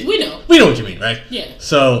we know what you mean, right? Yeah.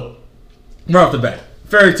 So right off the bat,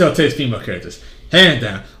 Fairy Tail takes female characters, hands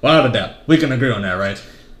down, without a doubt. We can agree on that, right?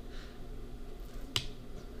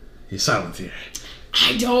 He's silent here.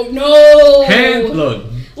 I don't know. Look.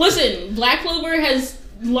 Listen, Black Clover has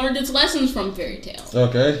learned its lessons from Fairy Tail.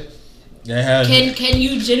 Okay. Can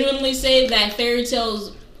you genuinely say that Fairy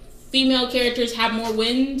Tail's female characters have more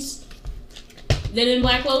wins than in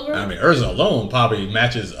Black Clover? I mean, Urza alone probably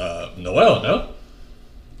matches Noelle, no?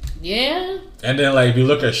 Yeah. And then, like, if you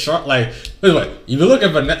look at if you look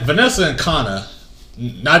at Vanessa and Kana,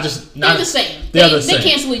 they're the same. They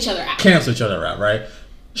cancel each other out. Right?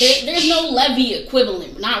 There's no Levy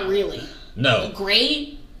equivalent. Not really. No.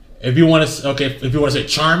 Gray. If you want to say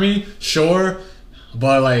Charmy, sure.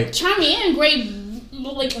 But like Charmy and Gray,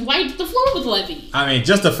 like wipe the floor with Levy. I mean,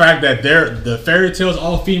 just the fact that the Fairy Tail's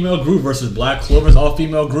all-female group versus Black Clover's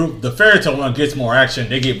all-female group, the Fairy Tail one gets more action.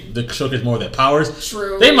 The show gets more of their powers.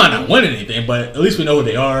 True. They might not win anything, but at least we know who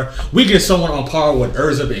they are. We get someone on par with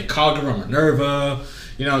Urza being Kagura, Minerva.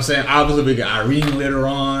 You know what I'm saying? Obviously, we get Irene later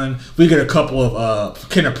on. We get a couple of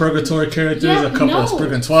King of Purgatory characters, a couple of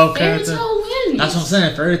Spriggan 12 characters. Fairy Tail wins. That's what I'm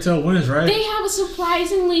saying. Fairy Tail wins, right? They have a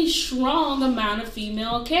surprisingly strong amount of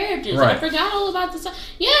female characters. Right. I forgot all about this.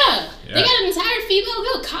 Yeah. They got an entire female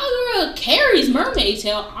girl. Kagura carries Mermaid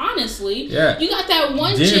Tail, honestly. Yeah. You got that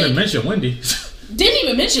one Didn't chick. even mention Wendy. Didn't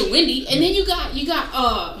even mention Wendy. And then you got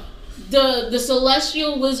the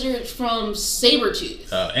Celestial Wizard from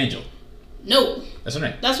Sabretooth. Angel. No. That's her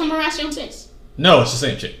name. That's from Horatio 6. No, it's the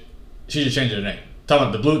same chick. She just changed her name. Talking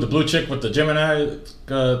about the blue chick with the Gemini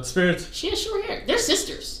spirits. She has short hair. They're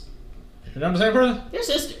sisters. You're not the same person? They're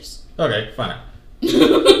sisters. Okay, fine.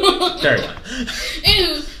 Carry on.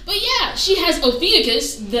 Anywho, but yeah, she has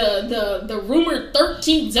Ophiuchus, the rumored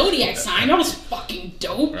 13th zodiac sign. That was fucking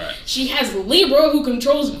dope. Right. She has Libra, who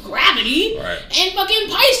controls gravity, Right. and fucking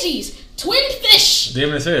Pisces, twin fish. Didn't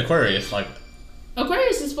even say Aquarius. Like,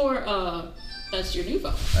 Aquarius is for that's your new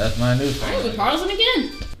phone. that's my new All right, phone. we're pausing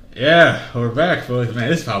again. Yeah, we're back, folks. Man,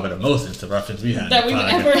 this is probably the most interruptions we had. That in we've the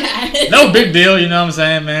podcast. ever had. No big deal, you know what I'm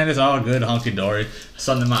saying, man? It's all good, hunky dory.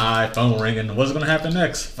 Sun in my eye, phone ringing. What's gonna happen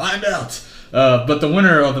next? Find out. But the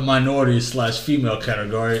winner of the minority/female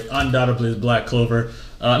category undoubtedly is Black Clover.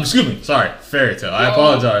 Excuse me, sorry, Fairy Tale. I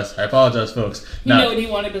apologize, folks. You know what he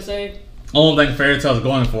wanted to say? Only thing Fairy Tale is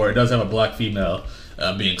going for, it does have a black female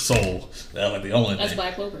being Soul. That's like the only That's thing.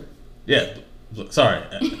 Black Clover. Yeah, sorry.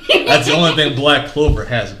 That's the only thing Black Clover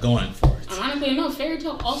has going for it. Ironically enough, Fairy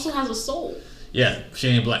Tale also has a soul. Yeah, she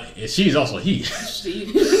ain't black. She's also he.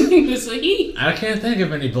 It's a he. I can't think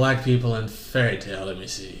of any black people in Fairy Tale. Let me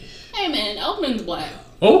see. Hey man, Elfman's black.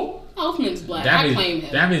 Oh, Elfman's black. that I means, claim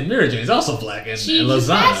him. that means Mary Jane's also black and She's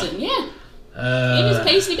Lasagna. passing, yeah. It was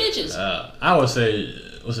pasty bitches. I would say,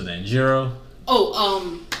 what's his name? Jiro?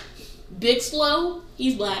 Oh, Big Slow,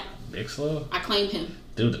 he's black. Big Slow? I claim him.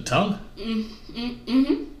 Dude, the tongue?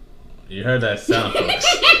 Mm-hmm. You heard that sound, folks.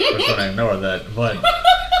 We're gonna ignore that. But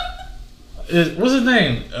what's his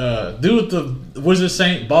name? Dude with the Wizard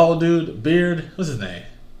Saint bald dude beard. What's his name?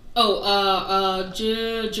 Oh,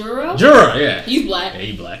 Juro? Jura, yeah. He's black. Yeah,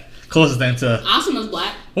 he black. Closest thing to Asuma's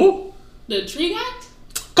black. who? The tree guy?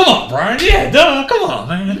 Come on, Brian. Yeah, duh. Come on,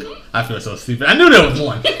 man. I feel so stupid. I knew there was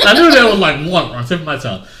one. I knew there was like one on the tip of my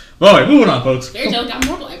tongue. But alright, moving on, folks. Fairy Tale got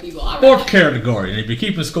more black people. All Fourth right. category, and if you're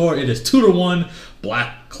keeping score, it is 2-1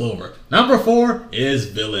 Black Clover. Number 4 is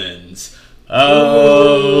villains.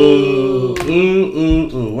 Oh,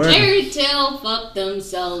 ooh. Fairy Tale fucked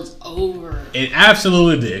themselves over. It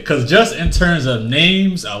absolutely did, because just in terms of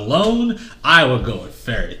names alone, I would go with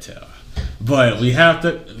Fairy Tale. But we have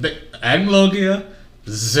to Agnologia,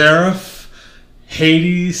 Zeref,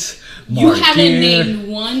 Hades. You haven't Martyr. named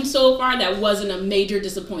one so far that wasn't a major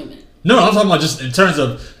disappointment. No, I'm talking about just in terms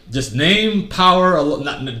of just name, power. Don't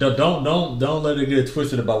let it get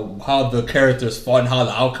twisted about how the characters fought and how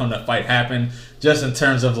the outcome of the fight happened. Just in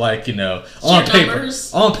terms of on paper,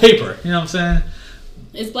 numbers. on paper. You know what I'm saying?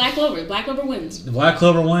 It's Black Clover. Black Clover wins. Black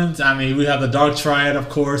Clover wins. I mean, we have the Dark Triad, of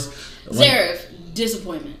course. Zeref,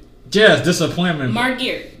 disappointment. Yes, disappointment.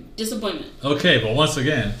 Margir, disappointment. Okay, but once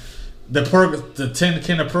again, the 10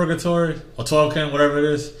 kin of purgatory or 12 kin, whatever it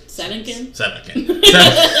is. 7 kin. 7 kin.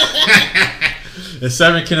 The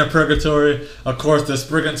 7 kin of purgatory. Of course, the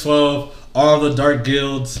Spriggan 12, all the dark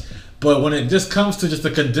guilds. But when it just comes to just the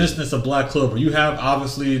condensedness of Black Clover, you have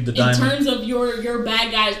obviously the In diamond. terms of your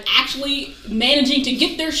bad guys actually managing to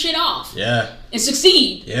get their shit off Yeah. and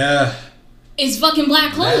succeed, Yeah. it's fucking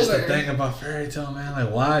Black Clover. That's the thing about Fairy Tale, man.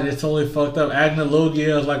 Like, why? It's totally fucked up.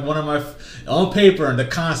 Agnologia is like one of my, on paper and the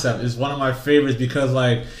concept is one of my favorites because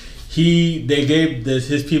like they gave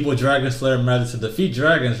his people Dragon Slayer methods to defeat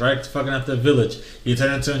dragons, right? Fucking up the village. He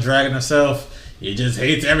turned into a dragon himself. He just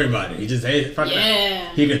hates everybody. He just hates fucking.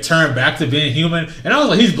 Yeah. He could turn back to being human, and I was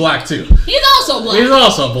like, he's black too. He's also black. He's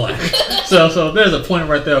also black. so there's a point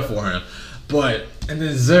right there for him. But and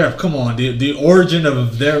then Zeref, come on, the origin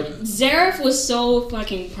of their Zeref was so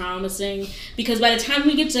fucking promising because by the time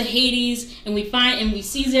we get to Hades and we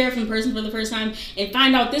see Zeref in person for the first time and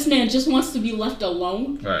find out this man just wants to be left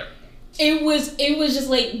alone. right. It was just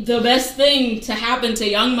like the best thing to happen to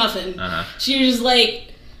Young Muffin. Uh-huh. She was just like,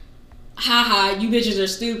 haha, you bitches are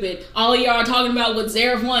stupid. All of y'all are talking about what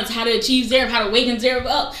Zeref wants, how to achieve Zeref, how to waken Zeref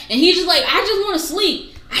up. And he's just like, I just want to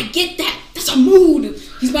sleep. I get that. That's a mood.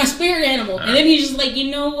 He's my spirit animal. And then he's just like,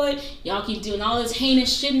 you know what? Y'all keep doing all this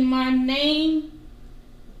heinous shit in my name.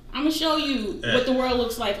 I'm going to show you what the world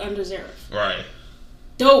looks like under Zeref. Right.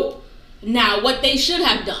 Dope. Now, what they should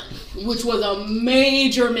have done, which was a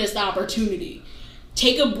major missed opportunity,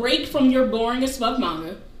 take a break from your boring as fuck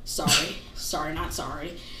manga. Sorry, not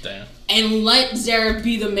sorry. Damn. And let Zeref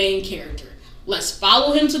be the main character. Let's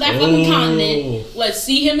follow him to that fucking continent. Let's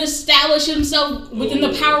see him establish himself within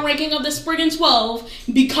the power ranking of the Spriggan 12,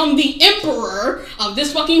 become the emperor of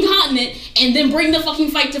this fucking continent, and then bring the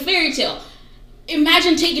fucking fight to Fairy Tale.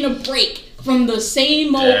 Imagine taking a break from the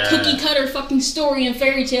same old cookie cutter fucking story in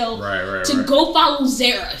Fairy Tale to go follow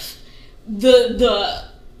Zeref, the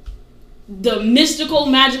mystical,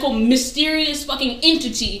 magical, mysterious fucking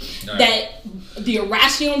entity that the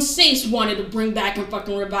Erasion Sace wanted to bring back and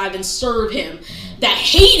fucking revive and serve him. That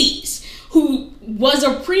Hades, who was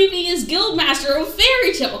a previous guildmaster of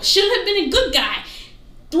Fairy Tail, should have been a good guy,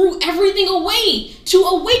 threw everything away to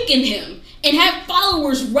awaken him and have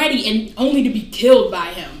followers ready and only to be killed by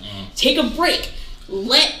him. Take a break.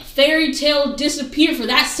 Let Fairy Tail disappear for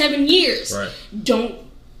that 7 years. Right. Don't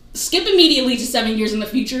skip immediately to 7 years in the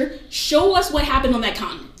future. Show us what happened on that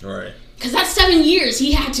continent. Right. Because that 7 years,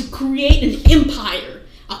 he had to create an empire,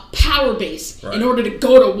 a power base, Right. in order to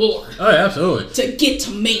go to war. Oh, yeah, absolutely. To get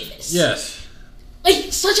to Mavis. Yes.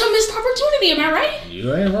 Like, such a missed opportunity, am I right?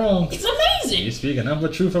 You ain't wrong. It's amazing. You speaking nothing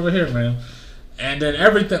but truth over here, man. And then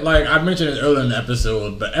everything, like I mentioned it earlier in the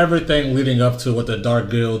episode, but everything leading up to what the Dark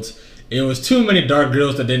Guilds, it was too many Dark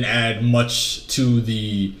Guilds that didn't add much to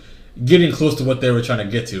the getting close to what they were trying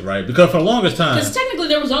to get to, right? Because for the longest time... Because technically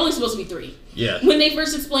there was only supposed to be 3. Yeah. When they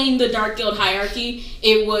first explained the Dark Guild hierarchy,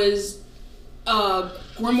 it was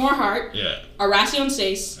Grimoire Heart, Yeah. Arasion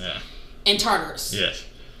Sace, Yeah. and Tartarus. Yes.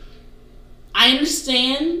 I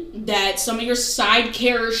understand that some of your side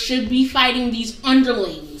characters should be fighting these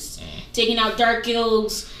underlings, taking out Dark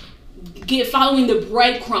Guilds, following the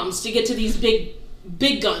breadcrumbs to get to these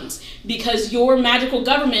big guns, because your magical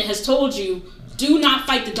government has told you, do not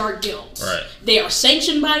fight the Dark Guilds. Right. They are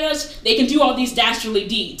sanctioned by us. They can do all these dastardly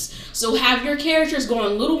deeds. So have your characters go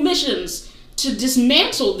on little missions to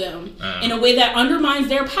dismantle them in a way that undermines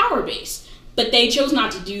their power base. But they chose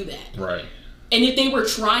not to do that. Right. And if they were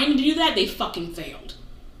trying to do that, they fucking failed.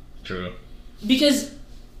 True. Because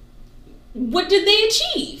what did they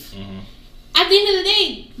achieve? At the end of the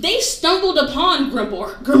day, they stumbled upon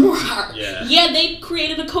Grimoire Heart. Yeah. They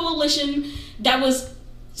created a coalition that was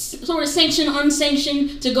sort of sanctioned,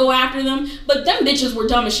 unsanctioned to go after them. But them bitches were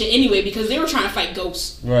dumb as shit anyway because they were trying to fight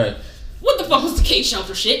ghosts. Right. What the fuck was the cave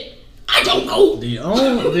shelter shit? I don't know.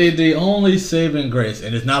 The only saving grace,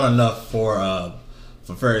 and it's not enough for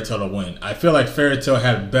Fairy Tail to win. I feel like Fairy Tail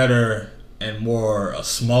had better and more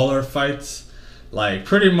smaller fights. Like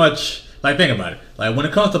pretty much, like think about it. Like when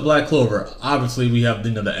it comes to Black Clover, obviously we have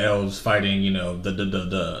the elves fighting,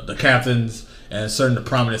 the captains and certain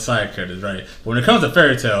prominent side characters, right? But when it comes to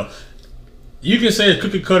Fairy Tail, you can say it's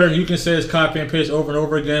cookie cutter and you can say it's copy and paste over and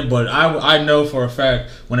over again, but I know for a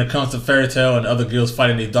fact when it comes to Fairy Tail and other guilds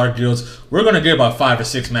fighting these dark guilds, we're gonna get about 5 or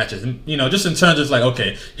 6 matches. And, just in terms of like,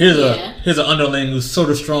 okay, here's an underling who's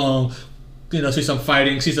sort of strong, see some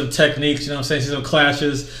fighting, see some techniques, see some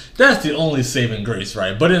clashes. That's the only saving grace,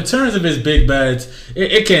 right? But in terms of his big bads,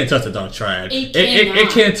 it can't touch the Dark Triad.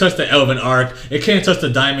 It can't touch the Elven Arc. It can't touch the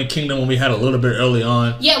Diamond Kingdom when we had a little bit early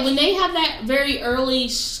on. Yeah, when they have that very early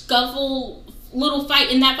scuffle little fight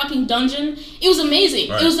in that fucking dungeon, it was amazing.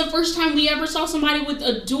 Right. It was the first time we ever saw somebody with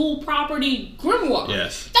a dual property grimoire.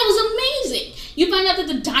 Yes. That was amazing. You find out that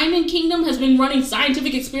the Diamond Kingdom has been running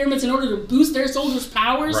scientific experiments in order to boost their soldiers'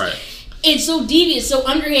 powers. Right. It's so devious, so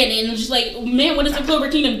underhanded, and just like, man, what is the Clover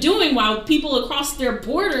Kingdom doing while people across their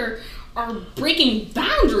border are breaking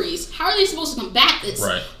boundaries? How are they supposed to combat this?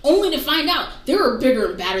 Right. Only to find out there are bigger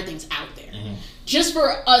and badder things out there. Just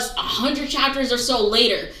for us 100 chapters or so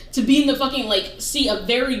later to be in the fucking, see a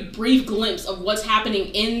very brief glimpse of what's happening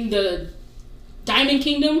in the Diamond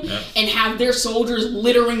Kingdom and have their soldiers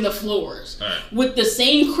littering the floors with the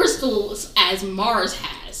same crystals as Mars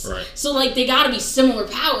has. Right. So, they gotta be similar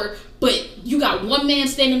power, but you got one man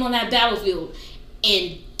standing on that battlefield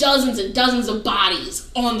and dozens and dozens of bodies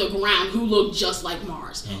on the ground who look just like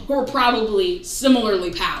Mars, who are probably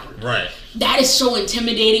similarly powered. Right. That is so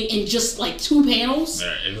intimidating in just 2 panels.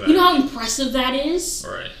 Yeah, exactly. You know how impressive that is?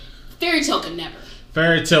 Right. Fairy Tail could never.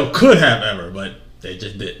 Fairy Tail could have ever, but they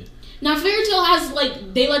just didn't. Now Fairy Tail has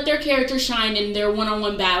they let their characters shine in their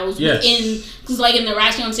one-on-one battles. Yes. Because in the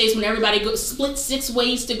Ration States, when everybody split 6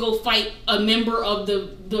 ways to go fight a member of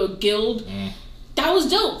the guild. That was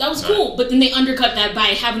dope. That was cool. But then they undercut that by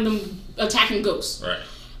having them attacking ghosts. Right.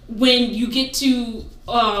 When you get to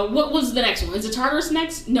what was the next one? Is it Tartarus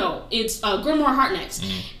next? No, it's Grimoire Heart next.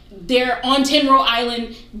 They're on Tenro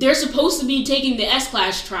Island. They're supposed to be taking the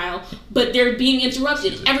S-Class trial, but they're being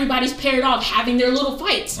interrupted. Everybody's paired off, having their little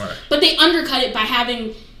fights. Right. But they undercut it by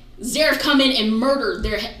having Zeref come in and murder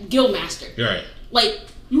their guildmaster. Right.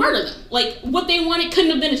 Murder them. What they wanted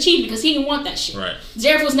couldn't have been achieved because he didn't want that shit. Right.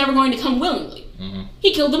 Zeref was never going to come willingly.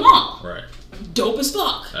 He killed them all. Right. Dope as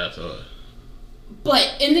fuck. Absolutely.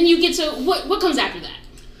 And then you get to, what comes after that?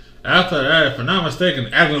 After that, if I'm not mistaken,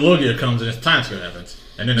 Agnologia comes and it's time skip happens.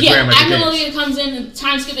 And then the Grand Magic Agnologia comes in and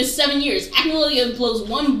time skip is 7 years. Agnologia blows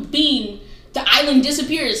one beam, the island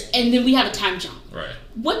disappears, and then we have a time jump. Right.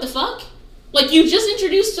 What the fuck? You just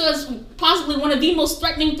introduced to us possibly one of the most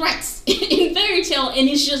threatening threats in Fairy Tail, and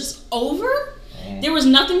it's just over? There was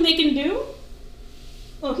nothing they can do?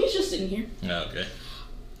 Oh, he's just sitting here. Okay.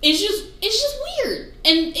 it's just weird,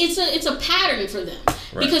 and it's a pattern for them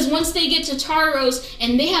because once they get to Tartaros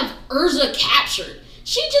and they have Urza captured,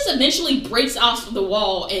 she just eventually breaks off the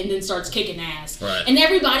wall and then starts kicking ass, and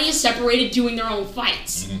everybody is separated doing their own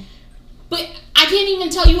fights. But I can't even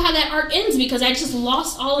tell you how that arc ends because I just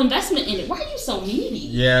lost all investment in it. Why are you so needy?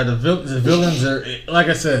 Yeah, the villains are, like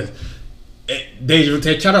I said, they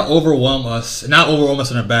try to overwhelm us. Not overwhelm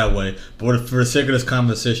us in a bad way, but for the sake of this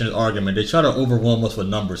conversation, this argument, they try to overwhelm us with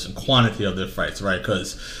numbers and quantity of their fights, right?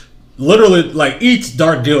 Because literally, like, each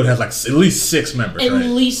Dark Guild has, like, at least 6 members, At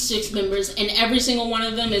least 6 members, and every single one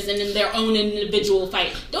of them is in their own individual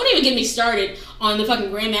fight. Don't even get me started on the fucking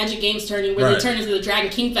Grand Magic Games tourney where they turn into the Dragon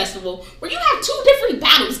King Festival, where you have 2 different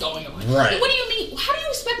battles going on. Right. Like, what do you mean? How do you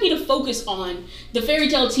expect me to focus on the Fairy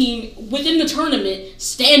Tail team within the tournament,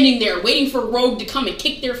 standing there, waiting for Rogue to come and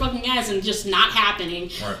kick their fucking ass and just not happening?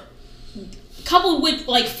 Right. Coupled with,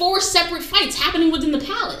 like, 4 separate fights happening within the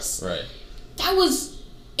palace. Right.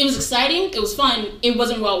 It was exciting. It was fun. It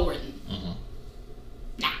wasn't well written.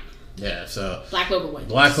 Nah. Yeah, so Black Clover wins.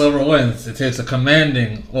 Black Clover wins. It takes a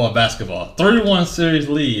commanding, basketball 3-1 series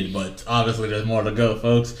lead, but obviously there's more to go,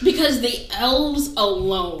 folks. Because the elves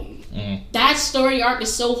alone, that story arc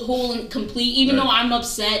is so whole and complete. Even though I'm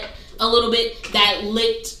upset a little bit that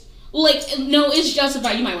Licht, like, no, it's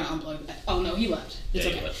justified. You might want to unplug that. Oh no, he left. It's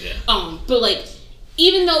okay. He left, but like,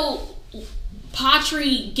 even though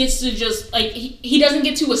Patry gets to just, like, he doesn't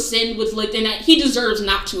get to ascend with Licht, and he deserves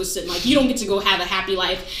not to ascend. Like, you don't get to go have a happy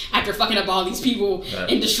life after fucking up all these people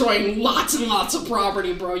and destroying lots and lots of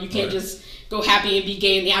property, bro. You can't just go happy and be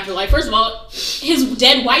gay in the afterlife. First of all, his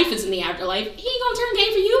dead wife is in the afterlife. He ain't gonna turn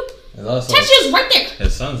gay for you. Tetsuya's right there.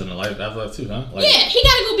 His son's in the afterlife too, huh? Like, yeah, he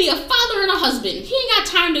gotta go be a father and a husband. He ain't got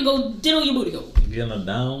time to go diddle your booty hole. Getting a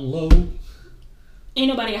down low. Ain't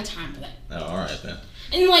nobody got time for that. Oh, alright then.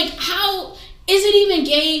 And like, how is it even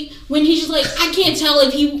gay when he's just like, I can't tell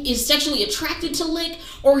if he is sexually attracted to Lick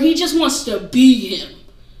or he just wants to be him.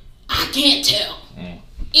 I can't tell.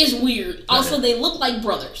 It's weird. Also, they look like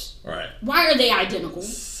brothers. Right. Why are they identical?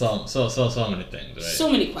 So many things, right? So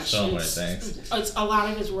many questions. So many things. It's a lot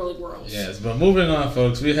of it's really gross. Yes, but moving on,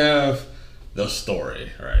 folks, we have the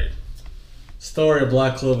story, right? Story of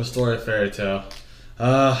Black Clover, story of Fairy Tail.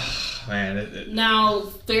 Man. Now,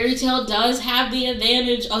 Fairy Tail does have the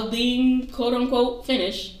advantage of being quote unquote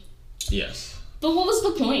finished. Yes. But what was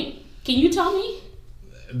the point? Can you tell me?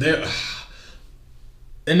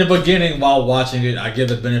 In the beginning, while watching it, I give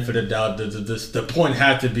the benefit of the doubt that the point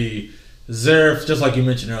had to be Zeref, just like you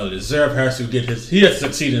mentioned earlier. Zeref has to he has to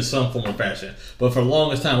succeed in some form or fashion. But for the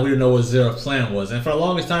longest time, we didn't know what Zeref's plan was. And for the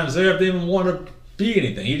longest time, Zeref didn't even want to be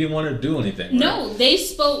anything. He didn't want to do anything. Right? No, they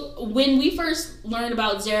spoke, when we first learned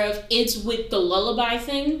about Zeref, it's with the lullaby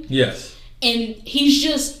thing. Yes. And he's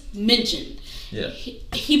just mentioned. Yeah.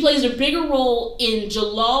 He plays a bigger role in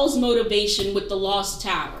Jalal's motivation with the Lost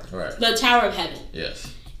Tower. Right. The Tower of Heaven.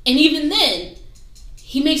 Yes. And even then,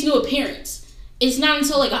 he makes no appearance. It's not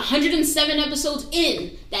until like 107 episodes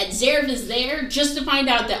in that Zeref is there just to find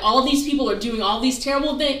out that all these people are doing all these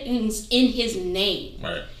terrible things in his name.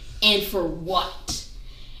 Right. And for what?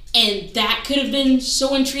 And that could have been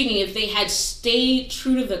so intriguing if they had stayed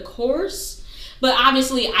true to the course. But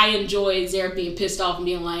obviously, I enjoy Zeref being pissed off and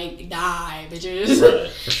being like, die, bitches.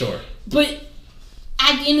 Right, for sure. But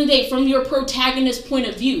at the end of the day, from your protagonist point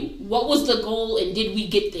of view, what was the goal and did we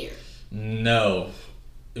get there? No.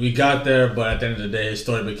 We got there, but at the end of the day, his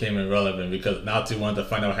story became irrelevant because Natsu wanted to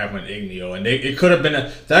find out what happened in Igneo. And that could have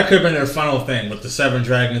been their final thing with the 7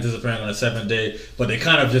 dragons disappearing on the 7th day. But they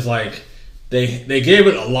kind of just like, They gave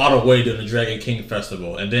it a lot away during the Dragon King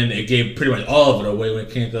Festival, and then it gave pretty much all of it away when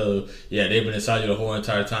it came to, they've been inside you the whole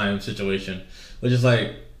entire time situation. Which is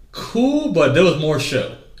like, cool, but there was more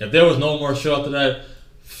show. If there was no more show after that,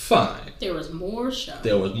 fine. There was more show.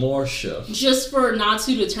 There was more show. Just for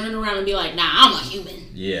Natsu to turn around and be like, nah, I'm a human.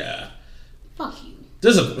 Yeah. Fuck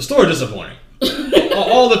you. Story disappointing.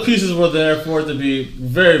 All the pieces were there for it to be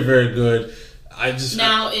very, very good.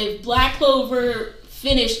 If Black Clover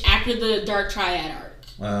finished after the Dark Triad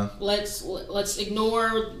arc, let's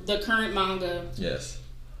ignore the current manga. Yes.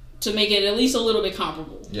 To make it at least a little bit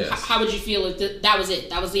comparable. Yes. How would you feel if that was it?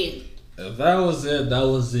 That was the end. If that was it, that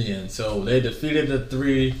was the end. So they defeated the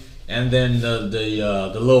 3, and then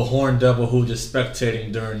the little horn devil who just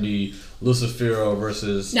spectating during the Lucifero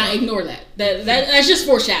versus. Now ignore that. That's just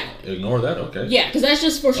foreshadowing. Ignore that, okay. Yeah, because that's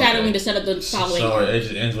just foreshadowing to set up the following. So it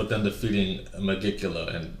just ends with them defeating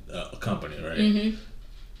Magicula and company, right? Mm-hmm.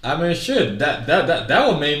 I mean, shit. That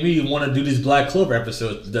would make me want to do these Black Clover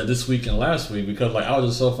episodes this week and last week because like I was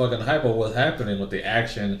just so fucking hype on what's happening with the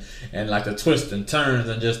action and like the twists and turns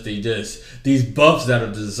and just these buffs that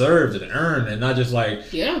are deserved and earned and not just like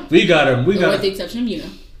we got them. We got with the exception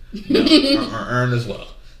of earned as well.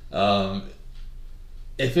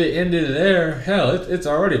 If it ended there, hell, it's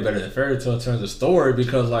already better than Fairy Tail in terms of story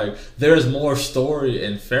because like there's more story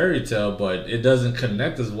in Fairy Tail, but it doesn't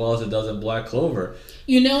connect as well as it does in Black Clover.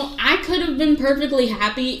 You know, I could have been perfectly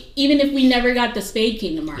happy even if we never got the Spade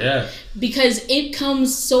Kingdom arc. Yeah. Because it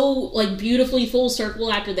comes so like beautifully full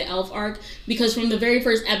circle after the Elf arc. Because from the very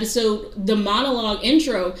first episode, the monologue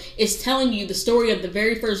intro is telling you the story of the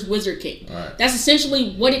very first Wizard King. Right. That's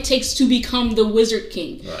essentially what it takes to become the Wizard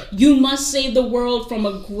King. Right. You must save the world from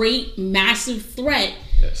a great, massive threat.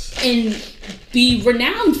 Yes. And be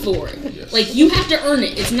renowned for it. Yes. Like, you have to earn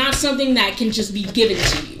it. It's not something that can just be given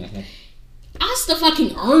to you. Mm-hmm. Asta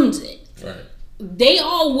fucking earns it. Right. They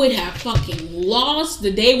all would have fucking lost.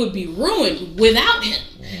 The day would be ruined without him.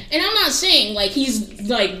 Mm-hmm. And I'm not saying, like, he's,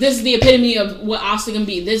 like, this is the epitome of what Asta can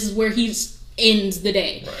be. This is where he ends the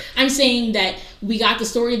day. Right. I'm saying that we got the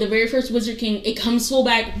story of the very first Wizard King. It comes full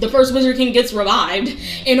back. The first Wizard King gets revived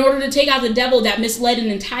in order to take out the devil that misled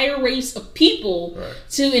an entire race of people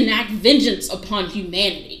to enact vengeance upon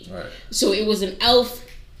humanity. Right. So it was an elf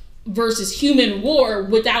versus human war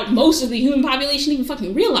without most of the human population even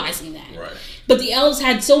fucking realizing that. Right. But the elves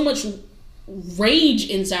had so much rage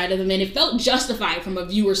inside of them and it felt justified from a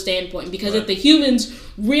viewer standpoint because if the humans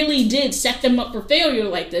really did set them up for failure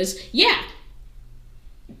like this,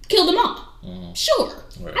 kill them all. Sure.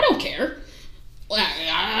 Right. I don't care.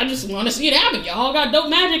 I just want to see it happen. Y'all got dope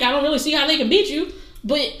magic. I don't really see how they can beat you.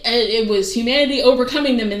 But it was humanity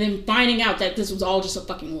overcoming them and then finding out that this was all just a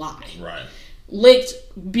fucking lie. Right.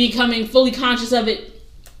 Licked becoming fully conscious of it,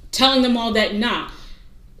 telling them all that, nah,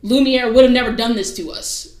 Lumiere would have never done this to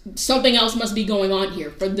us. Something else must be going on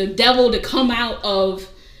here. For the devil to come out of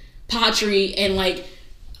Patry and like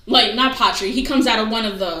not Patry, he comes out of one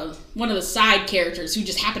of the side characters who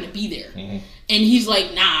just happened to be there. Mm-hmm. And he's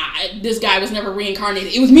like, nah, this guy was never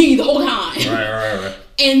reincarnated. It was me the whole time. Right.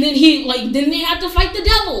 And then then they have to fight the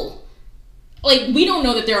devil. Like, we don't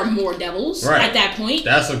know that there are more devils at that point.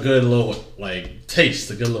 That's a good little, like,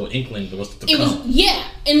 taste, a good little inkling of what's to come.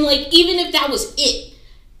 And, like, even if that was it,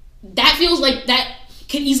 that feels like that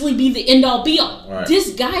could easily be the end-all, be-all. Right.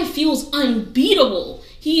 This guy feels unbeatable.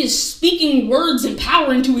 He is speaking words and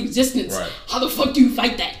power into existence. Right. How the fuck do you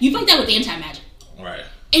fight that? You fight that with anti-magic. Right.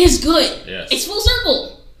 And it's good. Yes. It's full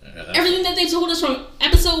circle. Yeah, everything that they told us from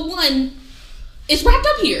episode 1 is wrapped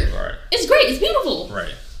up here. Right. It's great. It's beautiful.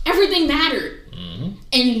 Right. Everything mattered. Mm-hmm.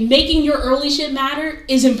 And making your early shit matter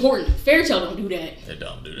is important. Fairy Tail don't do that. It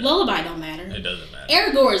don't do that. Lullaby don't matter. It doesn't matter.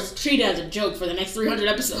 Aragorn is treated as a joke for the next 300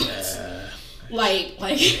 episodes. Like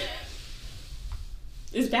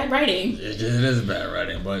it's bad writing. It is bad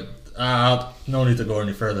writing, but no need to go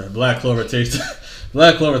any further. Black Clover takes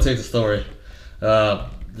the story.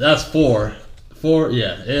 That's 4. 4,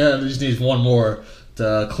 it just needs one more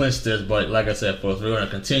to clinch this, but like I said, folks, we're going to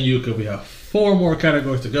continue because we have 4 more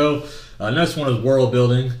categories to go. Next one is world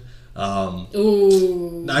building.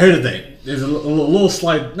 Ooh. Now here's the thing. There's a little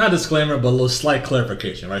slight, not disclaimer, but a little slight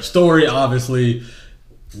clarification, right? Story, obviously,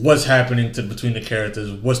 what's happening between the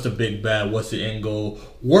characters, what's the big bad, what's the end goal.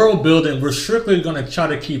 World building, we're strictly going to try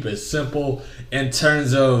to keep it simple in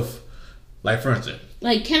terms of, like, for instance.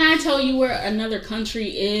 Like, can I tell you where another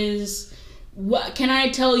country is? What can I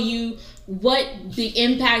tell you what the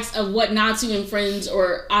impacts of what Natsu and friends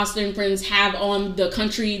or Asta and friends have on the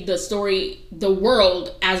country, the story, the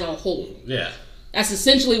world as a whole? Yeah. That's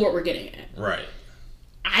essentially what we're getting at. Right.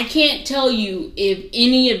 I can't tell you if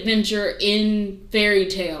any adventure in Fairy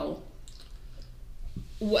Tail,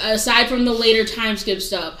 aside from the later time skip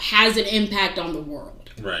stuff, has an impact on the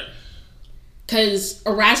world. Right. Because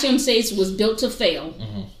Erasium States was built to fail.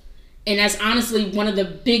 Mm-hmm. And that's honestly one of the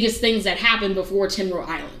biggest things that happened before Tenro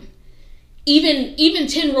Island. Even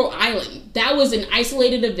Tenro Island, that was an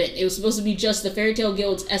isolated event. It was supposed to be just the Fairy Tail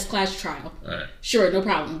Guild's S-Class trial. Right. Sure, no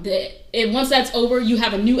problem. Once that's over, you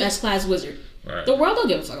have a new S-Class wizard. Right. The world don't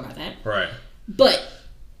give a fuck about that. Right. But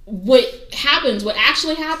what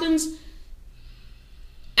actually happens,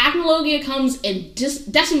 Acnologia comes and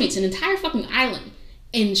decimates an entire fucking island.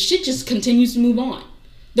 And shit just continues to move on.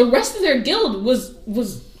 The rest of their guild was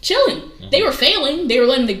chilling. Mm-hmm. They were failing. They were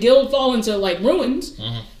letting the guild fall into, like, ruins.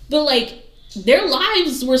 Mm-hmm. But, like, their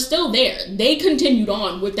lives were still there. They continued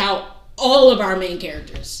on without all of our main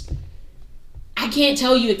characters. I can't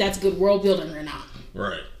tell you if that's good world building or not.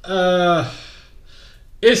 Right.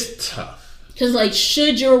 It's tough. Because, like,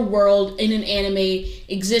 should your world in an anime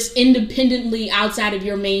exist independently outside of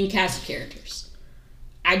your main cast of characters?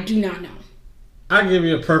 I do not know. I'll give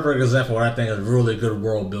you a perfect example where I think is really good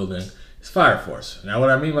world building. It's Fire Force. Now,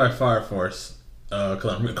 what I mean by Fire Force,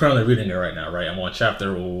 because I'm currently reading it right now, right? I'm on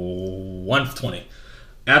chapter 120.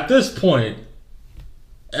 At this point,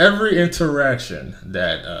 every interaction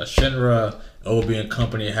that Shinra, Obi, and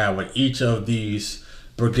company have with each of these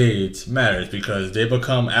brigades matters because they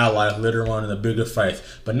become allies later on in the bigger fights.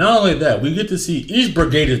 But not only that, we get to see each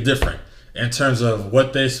brigade is different in terms of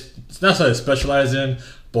what they not necessarily specialize in,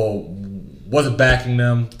 but what's backing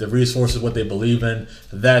them, the resources, what they believe in,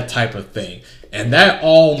 that type of thing. And that's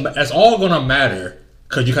all going to matter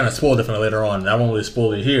because you kind of spoiled it from later on, and I won't really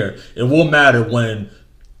spoil it here. It will matter when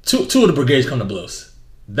two of the brigades come to blows.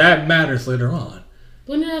 That matters later on.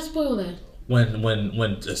 When did I spoil that?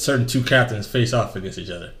 When certain two captains face off against each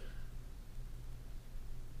other.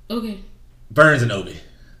 Okay. Burns and Obi.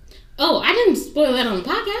 Oh, I didn't spoil that on the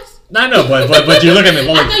podcast. I know, but you look at me.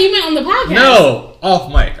 I thought you meant on the podcast. No,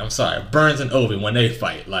 off mic. I'm sorry. Burns and Obi, when they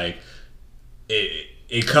fight, like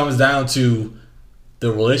it comes down to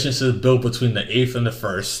the relationship built between the 8th and the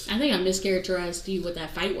 1st. I think I mischaracterized to you what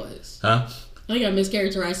that fight was. Huh? I think I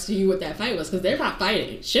mischaracterized to you what that fight was because they're not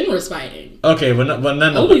fighting. Shinra's fighting. Okay, but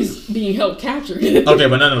nonetheless, Obi's being held captured. Okay,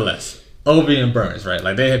 but nonetheless, Obi and Burns, right?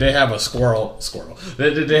 Like they have a squirrel.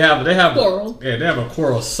 They have Quarrel. Yeah, they have a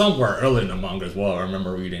quarrel somewhere early in the manga as well. I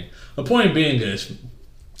remember reading. The point being is,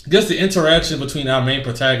 just the interaction between our main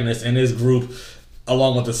protagonist and his group,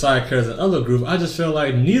 along with the side characters and other group. I just feel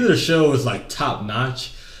like neither show is like top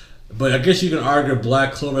notch. But I guess you can argue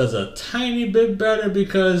Black Clover is a tiny bit better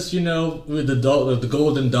because, you know, with the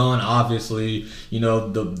Golden Dawn, obviously, you know,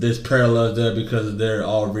 there's parallels there because they're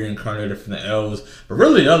all reincarnated from the elves. But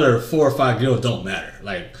really, the other 4 or 5 guilds don't matter.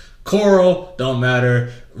 Like, Coral don't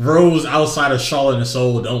matter. Rose outside of Charlotte and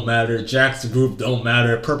Soul don't matter. Jack's group don't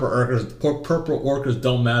matter. Purple Orcas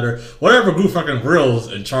don't matter. Whatever group fucking Real's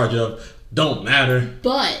in charge of don't matter.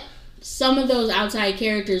 But some of those outside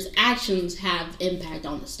characters' actions have impact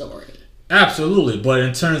on the story. Absolutely, but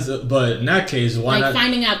in that case, why like not?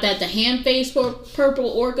 Finding out that the hand face for Purple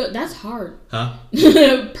Orca, that's hard. Huh?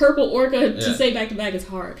 Purple Orca to say back to back is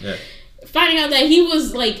hard. Yeah. Finding out that he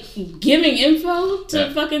was like giving info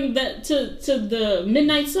to fucking to the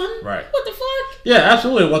Midnight Sun. Right. What the fuck? Yeah,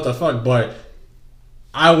 absolutely. What the fuck? But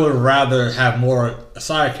I would rather have more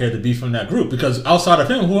side character be from that group because outside of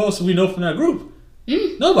him, who else do we know from that group?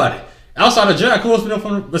 Nobody. Outside of Jack, who else we know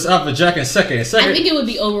from besides of Jack and second? I think it would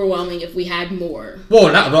be overwhelming if we had more.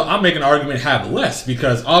 Well, I'm making an argument have less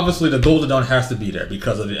because obviously the Golden Dawn has to be there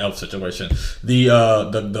because of the elf situation. The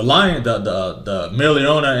Lion, the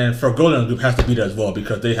Meliona and Fergolian group has to be there as well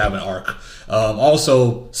because they have an arc.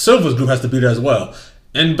 Also, Silver's group has to be there as well.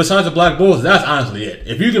 And besides the Black Bulls, that's honestly it.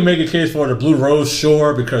 If you can make a case for the Blue Rose,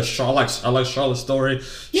 sure, because I like Charlotte's story.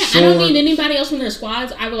 Yeah, sure. I don't need anybody else from their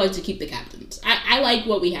squads. I would like to keep the captains. I like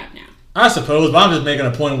what we have now. I suppose, but I'm just making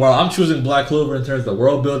a point where I'm choosing Black Clover in terms of the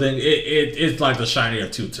world building. It's like the shinier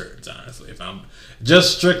of two turds, honestly. If I'm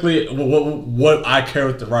just strictly what I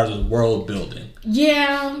characterize as world building.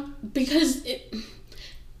 Yeah, because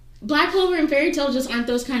Black Clover and Fairy Tail just aren't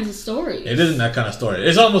those kinds of stories. It isn't that kind of story.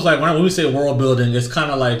 It's almost like when we say world building, it's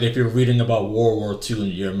kind of like if you're reading about World War II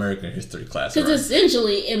in your American history class. Because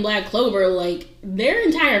essentially in Black Clover, like their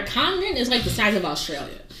entire continent is like the size of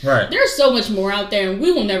Australia. Right. There's so much more out there, and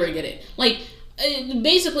we will never get it. Like,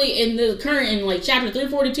 basically, in the current, in like chapter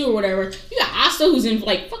 342 or whatever, you got Asta who's in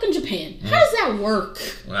like fucking Japan. How does that work?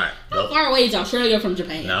 Right. How far away is Australia from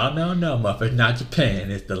Japan? No, Muff. It's not Japan.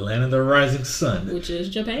 It's the land of the rising sun. Which is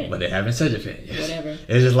Japan. But they haven't said Japan yet. Whatever.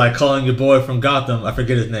 It's just like calling your boy from Gotham. I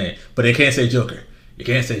forget his name. But they can't say Joker. You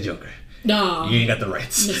can't say Joker. No. You ain't got the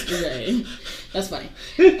rights. Mr. J. That's funny.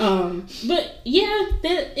 But yeah,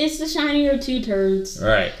 it's the shinier two turds.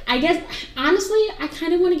 Right. I guess, honestly, I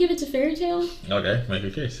kind of want to give it to Fairy Tail. Okay, make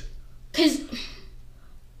your case. Because,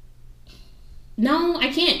 no,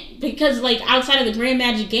 I can't. Because, like, outside of the Grand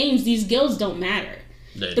Magic Games, these guilds don't matter.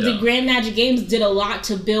 But the Grand Magic Games did a lot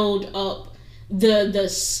to build up the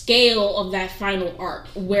scale of that final arc,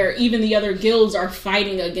 where even the other guilds are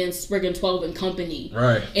fighting against Spriggan 12 and company,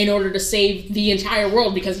 right, in order to save the entire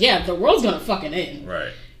world, because the world's gonna fucking end,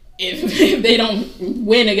 right, if they don't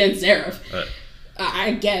win against Zeref. Right.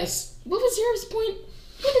 I guess. What was Zeref's point?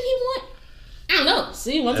 What did he want? I don't know.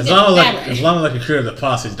 See, once As again, long as like a creator of the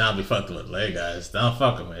posse's down be fucked with. Like, hey guys, don't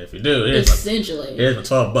fuck with me. If you do, here's my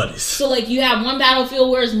 12 buddies. So like you have one battlefield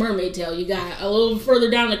where it's Mermaid Tail. You got a little further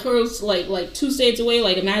down the coast, like 2 states away,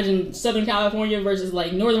 like imagine Southern California versus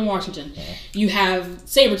like Northern Washington. You have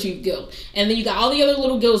Sabretooth Guild. And then you got all the other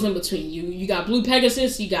little guilds in between. You got Blue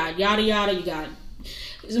Pegasus, you got yada yada, you got...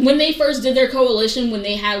 When they first did their coalition, when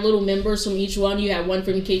they had little members from each one, you had 1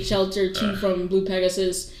 from Cape Shelter, 2 from Blue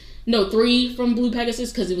Pegasus... No, 3 from Blue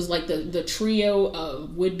Pegasus, because it was like the trio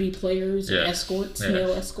of would-be players, escorts,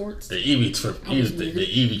 male escorts. The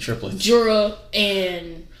Eevee triplets. Jura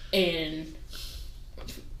and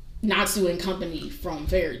Natsu and company from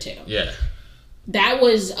Fairy Tail. Yeah. That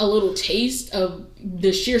was a little taste of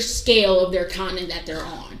the sheer scale of their continent that they're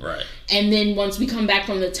on. Right. And then once we come back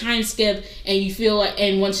from the time skip, and you feel like,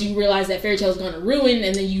 and once you realize that Fairy Tail is going to ruin,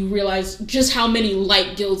 and then you realize just how many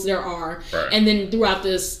light guilds there are, and then throughout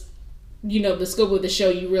this, the scope of the show,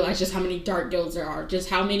 you realize just how many dark guilds there are, just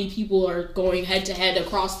how many people are going head to head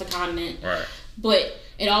across the continent. Right. But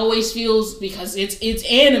it always feels, because it's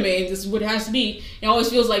anime, and this is what it has to be, it always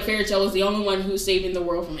feels like Fairy Tail is the only one who's saving the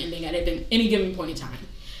world from ending at any given point in time.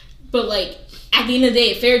 But like, at the end of the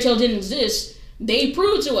day, if Fairy Tail didn't exist, they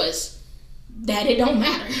proved to us that it don't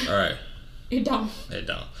matter. All right. It don't.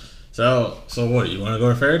 So what, you want to go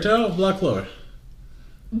to Fairy Tail or Black Clover?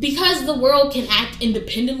 Because the world can act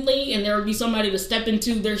independently and there would be somebody to step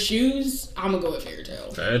into their shoes, I'm going to go with Fairy Tail.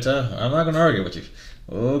 Fairy Tail? I'm not going to argue with you.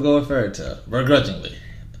 We'll go with Fairy Tail. Begrudgingly.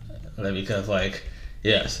 Because,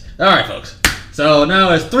 yes. Alright, folks. So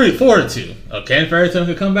now it's 4-2. Okay, and Fairy Tail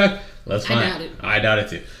can come back? Let's find out. I doubt it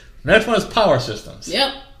too. Next one is power systems.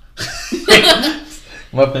 Yep.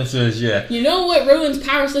 Weapons is, You know what ruins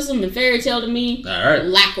power system and Fairy Tail to me? Alright.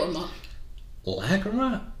 Lacrima.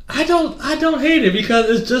 Lacrima? I don't hate it because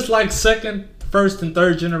it's just like second, first, and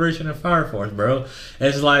third generation of Fire Force, bro.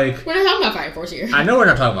 It's like... We're not talking about Fire Force here. I know we're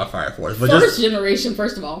not talking about Fire Force, but first generation,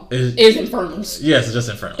 first of all, is Infernals. Yes, it's just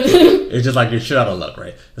Infernals. It's just like you're shit out of luck,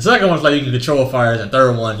 right? The second one's like you can control fires, and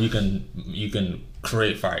third one you can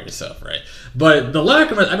create fire yourself, right? But the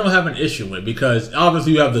Lacrima I don't have an issue with because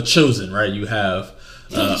obviously you have the Chosen, right? You have...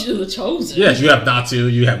 the Chosen? Yes, you have Natsu,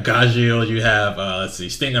 you have Gajil, you have,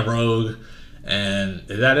 Sting and Rogue. And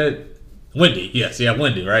is that it? Wendy, yes, you have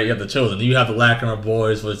Wendy, right? You have the Chosen. You have the Lacrima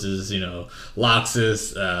Boys, which is,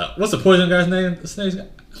 Loxus. What's the poison guy's name?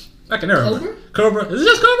 I can never remember. Cobra? Is it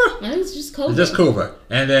just Cobra? I think it's just Cobra. It's just Cobra.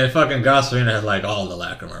 And then fucking Gosserina has like all the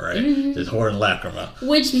Lacrima, right? Mm-hmm. Just hoarding Lacrima.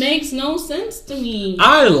 Which makes no sense to me.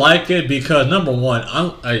 I like it because, number one,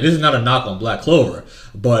 this is not a knock on Black Clover,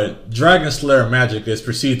 but Dragon Slayer magic is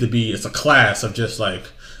perceived to be, it's a class of just like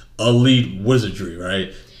elite wizardry,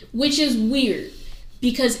 right? Which is weird,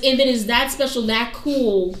 because if it is that special, that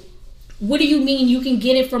cool, what do you mean you can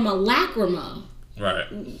get it from a Lacrima? Right.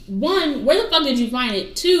 1, where the fuck did you find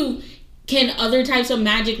it? 2, can other types of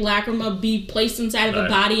magic Lacrima be placed inside of a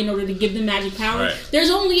body in order to give them magic power? Right.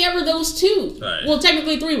 There's only ever those 2. Right. Well,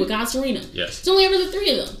 technically 3 with Gosserina. Yes. It's only ever the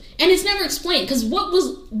 3 of them. And it's never explained, because what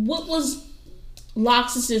was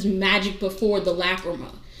Loxus's magic before the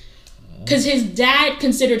Lacrima? Because his dad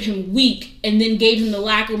considered him weak and then gave him the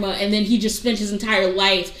Lacrima, and then he just spent his entire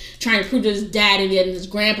life trying to prove to his dad and then his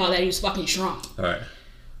grandpa that he was fucking strong. Alright.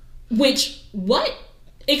 Which, what?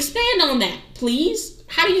 Expand on that, please.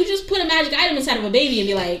 How do you just put a magic item inside of a baby and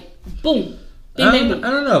be like, boom, bing, bang, boom?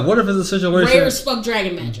 I don't know. What if it's a situation... Rare as fuck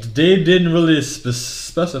dragon magic. They didn't really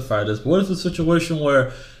specify this. What if it's a situation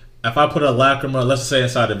where if I put a Lacrima, let's say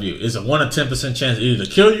inside of you, is it 1 in 10% chance either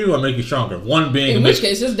to kill you or make you stronger? One being... In which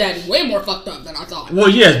case, his dad is way more fucked up than I thought. Well,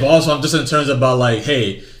 yes, but also I'm just in terms about like,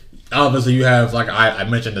 hey, obviously you have, like I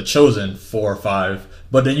mentioned the Chosen 4 or 5,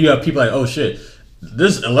 but then you have people like, oh shit,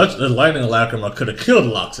 this lightning Lacrima could have killed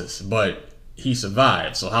Loxus, but he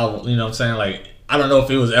survived. So how, you know what I'm saying? Like, I don't know if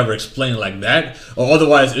it was ever explained like that, or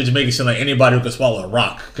otherwise it just makes it seem like anybody who can swallow a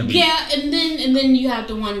rock can be. Yeah, and then you have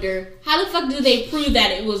to wonder, how the fuck do they prove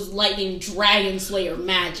that it was lightning dragon slayer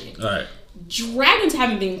magic? Right. Dragons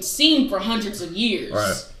haven't been seen for hundreds of years.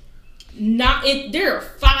 Right. There are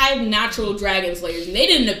 5 natural dragon slayers, and they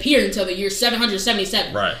didn't appear until the year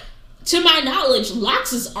 777. Right. To my knowledge,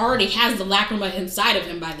 Loxus already has the Lacrima inside of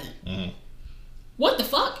him by then. Mm-hmm. What the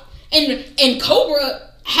fuck? And Cobra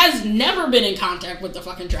has never been in contact with the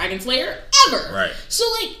fucking Dragon Slayer ever. Right. So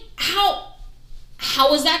like, how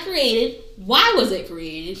was that created? Why was it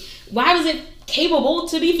created? Why was it capable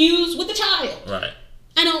to be fused with a child? Right.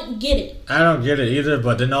 I don't get it. I don't get it either.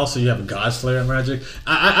 But then also you have God Slayer magic.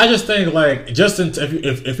 I just think like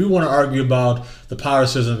if we want to argue about the power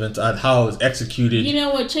system and how it's executed, you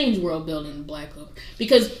know what? Change world building in Black Clover,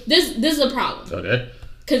 because this is a problem. Okay.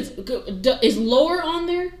 Because is Lower on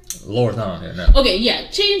there? Lower's not on here, no. Okay, yeah.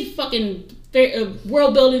 Change fucking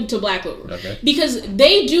world building to Black Clover. Okay. Because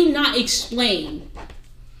they do not explain.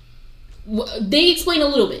 They explain a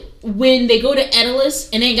little bit. When they go to Edelus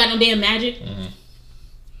and they ain't got no damn magic,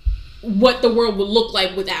 what the world would look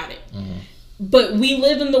like without it. But we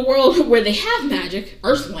live in the world where they have magic,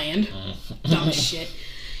 Earthland, dumb shit,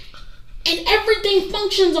 and everything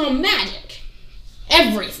functions on magic.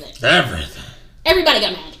 Everything. Everybody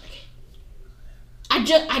got magic.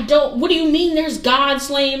 I don't. What do you mean? There's gods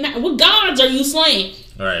slaying magic? What gods are you slaying?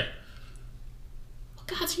 Right. What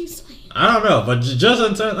gods are you slaying? I don't know, but just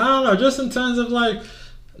in terms, I don't know, just in terms of like,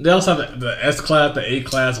 they also have the S class, the A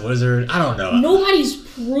class wizard. I don't know. Nobody's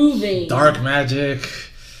proving Dark magic.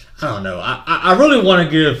 I don't know. I really want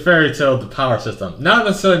to give Fairy Tail the power system, not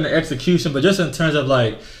necessarily in the execution, but just in terms of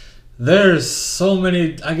like, there's so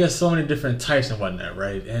many different types and whatnot,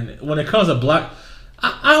 right? And when it comes to Black,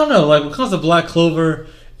 I don't know. Like when it comes to Black Clover,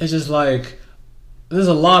 it's just like there's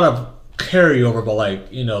a lot of carryover, but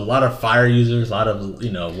like, a lot of fire users, a lot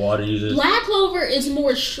of water users. Black Clover is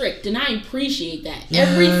more strict, and I appreciate that. Yeah.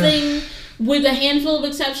 Everything, with a handful of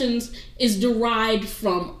exceptions, is derived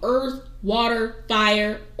from earth, water,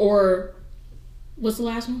 fire, or what's the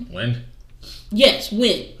last one? Wind. Yes,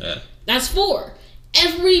 wind. Yeah. That's 4.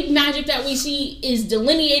 Every magic that we see is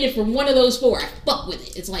delineated from one of those 4. I fuck with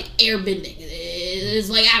it. It's like airbending. It's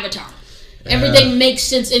like Avatar. Yeah. Everything makes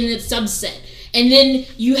sense in its subset. And then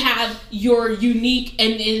you have your unique,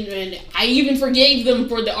 and I even forgave them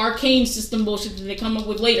for the arcane system bullshit that they come up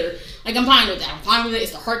with later. Like, I'm fine with that. I'm fine with it.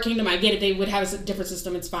 It's the Heart Kingdom. I get it. They would have a different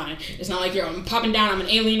system. It's fine. It's not like I'm popping down. I'm an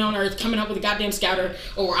alien on Earth coming up with a goddamn scouter,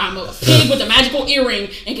 or I'm a pig with a magical earring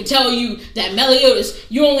and can tell you that Meliodas,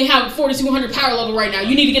 you only have a 4,200 power level right now.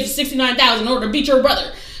 You need to get to 69,000 in order to beat your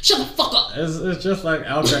brother. Shut the fuck up. It's just like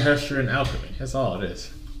alchemy and alchemy. That's all it is.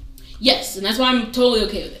 Yes, and that's why I'm totally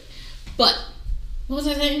okay with it. But what was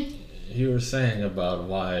I saying? You were saying about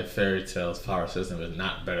why Fairy Tail's power system is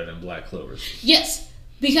not better than Black Clover's. Yes,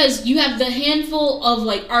 because you have the handful of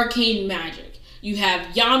like arcane magic. You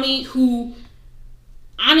have Yami, who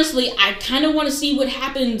honestly, I kind of want to see what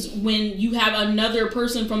happens when you have another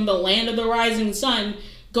person from the land of the rising sun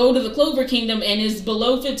go to the Clover Kingdom and is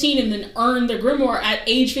below 15 and then earn the grimoire at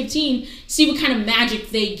age 15. See what kind of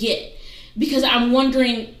magic they get, because I'm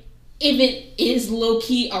wondering if it is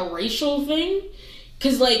low-key a racial thing.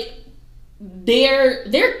 Because, like,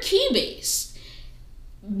 they're key-based.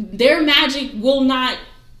 Their magic will not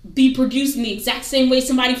be produced in the exact same way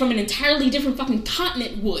somebody from an entirely different fucking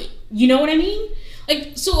continent would. You know what I mean?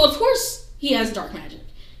 Like, so, of course, he has dark magic.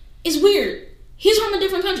 It's weird. He's from a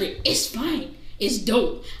different country. It's fine. It's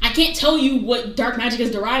dope. I can't tell you what dark magic is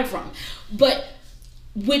derived from. But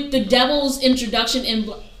with the devil's introduction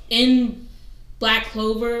in Black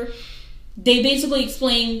Clover, they basically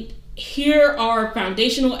explain, here are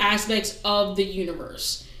foundational aspects of the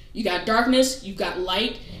universe. You got darkness, you've got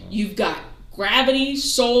light, you've got gravity,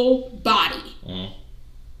 soul, body.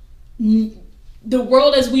 The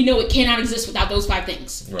world as we know it cannot exist without those 5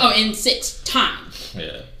 things. Right. Oh, and 6, time.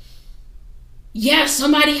 Yeah. Yeah,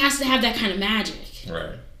 somebody has to have that kind of magic.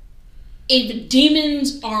 Right. If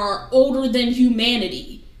demons are older than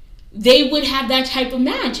humanity, they would have that type of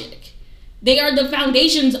magic. They are the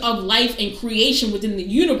foundations of life and creation within the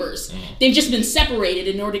universe. They've just been separated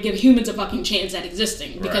in order to give humans a fucking chance at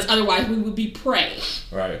existing. Because otherwise we would be prey.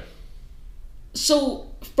 Right. So,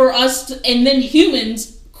 for us, and then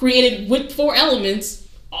humans created with 4 elements,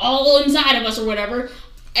 all inside of us or whatever,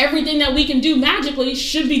 everything that we can do magically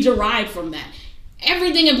should be derived from that.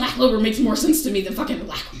 Everything in Black Clover makes more sense to me than fucking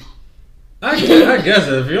Lacrima. I guess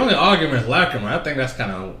if your only argument is Lacrima, I think that's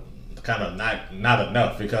kind of not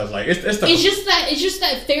enough, because like it's just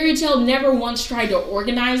that Fairy Tail never once tried to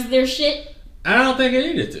organize their shit. I don't think it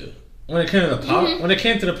needed to when it came to the power when it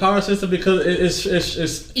came to the power system, because it's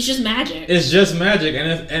just magic. It's just magic,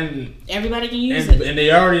 and everybody can use it. And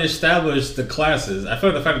they already established the classes. I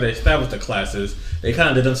feel like the fact that they established the classes, they kind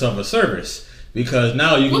of did themselves a service. Because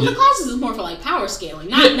now you can the classes is more for like power scaling,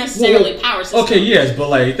 not necessarily power system. Okay, yes, but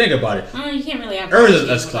like think about it. You can't really have Urza's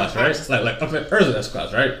S class, right? Like Urza's S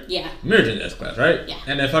class, right? Yeah. Miragen's S class, right? Yeah.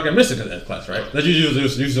 And then fucking Mystica's S class, right? Let's use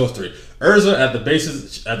those 3. Urza at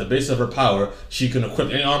the base of her power, she can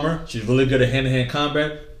equip any armor. She's really good at hand-to-hand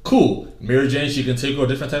combat. Cool. Miragen, she can take over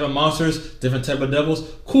different type of monsters, different type of devils.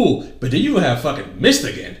 Cool. But then you have fucking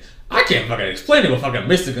Mystican. I can't fucking explain it what fucking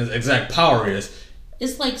Mystican's exact power is.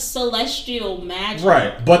 It's like celestial magic.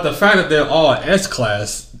 Right, but the fact that they're all S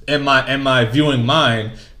class, in my viewing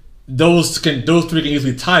mind, those 3 can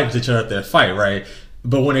easily tie to each other at their fight, right?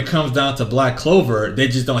 But when it comes down to Black Clover, they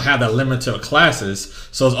just don't have that limit to the classes.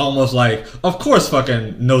 So it's almost like, of course,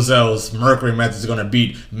 fucking Nozelle's Mercury magic is gonna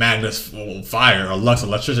beat Magnus Fire or Lux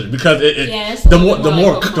Electricity because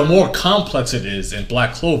the more complex it is in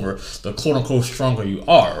Black Clover, the quote unquote stronger you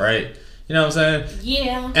are, right? You know what I'm saying?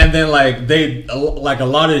 Yeah. And then a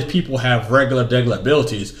lot of these people have regular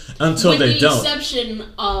abilities until they don't. With the exception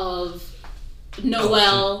of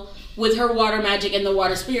Noelle. With her water magic and the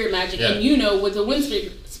water spirit magic, and with the wind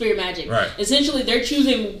spirit magic. Right. Essentially, they're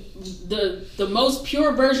choosing the most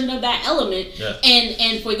pure version of that element,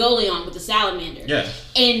 and Fuegoleon with the salamander. Yeah.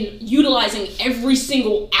 And utilizing every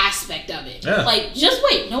single aspect of it. Yeah. Like, just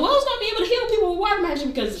wait. Noelle's going to be able to heal people with water magic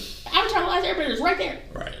because Avatar: The Last Airbender is right there.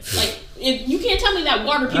 Right. Like, you can't tell me that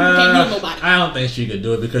water people can't heal nobody. I don't think she could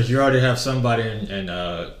do it because you already have somebody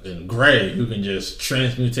in Gray who can just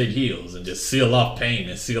transmutate heals and just seal off pain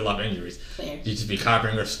and seal off injuries. Fair. You just be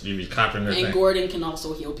copying her. And thing. Gordon can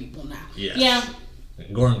also heal people now. Yes. Yeah.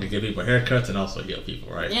 And Gordon can give people haircuts and also heal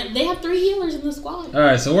people, right? Yeah, they have 3 healers in the squad. All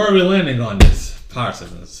right, so where are we landing on this power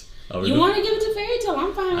systems? You want to give it to Fairy Tail?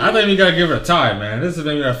 I'm fine with it. I think we gotta give it a tie, man. This is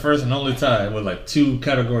maybe our first and only tie with like 2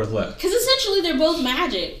 categories left. Because essentially they're both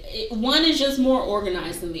magic. One is just more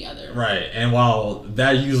organized than the other. Right, and while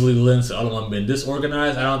that usually lends to the other one being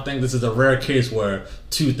disorganized, I don't think this is a rare case where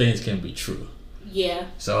 2 things can be true. Yeah.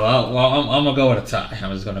 So I'm gonna go with a tie.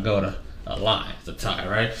 I'm just gonna go with a line. It's a tie,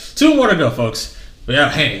 right? 2 more to go, folks. We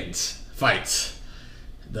have hands, fights.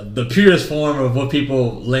 The purest form of what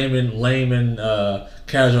people layman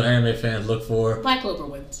casual anime fans look for. Black Clover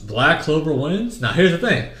wins. Black Clover wins? Now here's the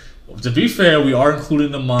thing. To be fair, we are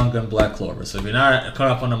including the manga in Black Clover. So if you're not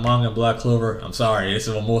caught up on the manga in Black Clover, I'm sorry. This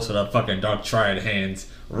is where most of the fucking Dark Triad hands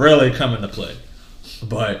really come into play.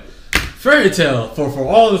 But Fairy Tail, for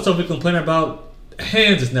all the stuff we complain about,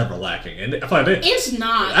 hands is never lacking. And I feel like it's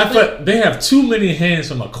not. I feel like they have too many hands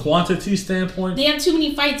from a quantity standpoint. They have too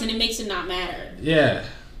many fights and it makes it not matter. Yeah.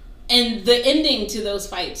 And the ending to those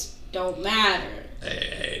fights don't matter.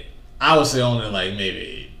 Hey, I would say only like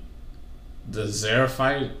maybe the Zera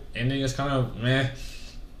fight ending is kind of meh,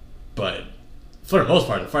 but for the most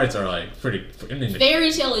part the fights are like pretty ending.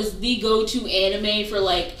 Fairy Tail is the go-to anime for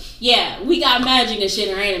like, yeah, we got magic and shit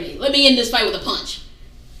in our anime. Let me end this fight with a punch.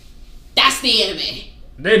 That's the anime.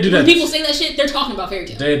 They do that. When people say that shit, they're talking about Fairy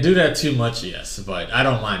Tail. They do that too much, yes, but I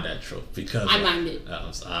don't mind that trope because I mind it.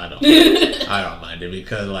 I don't. I don't mind it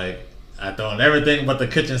because like I thrown everything but the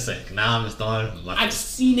kitchen sink. Now I'm just throwing. I've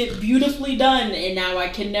seen it beautifully done, and now I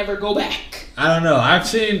can never go back. I don't know. I've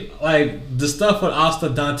seen like the stuff with Asta,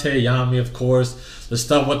 Dante, Yami, of course. The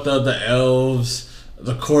stuff with the elves.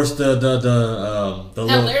 Of course, their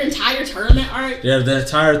entire tournament arc. Yeah, the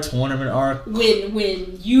entire tournament arc.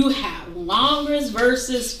 When you have Longris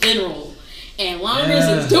versus Finral, and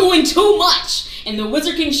Longris is doing too much. And the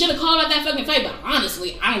Wizard King should have called out that fucking fight, but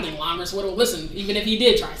honestly, I don't think Longris would have listened, even if he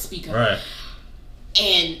did try to speak up. Right.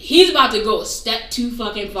 And he's about to go a step too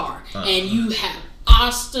fucking far. And you have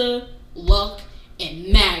Asta, Luck, and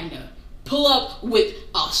Magna pull up with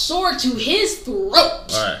a sword to his throat.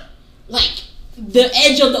 Right. Like the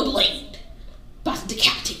edge of the blade. About to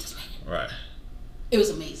decapitate this man. Right. It was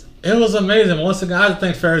amazing. It was amazing. Once again, I just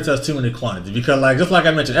think Fairy Tail has too many quantities because, like, just like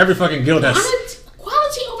I mentioned, every fucking guild has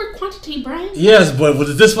quality over quantity, Brian. Yes, but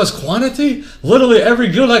with this much quantity, literally every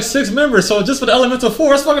guild like 6 members. So just for the elemental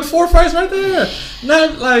 4, it's fucking 4 fights right there.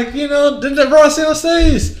 Not like then the Raw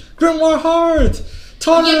says Grimoire Heart,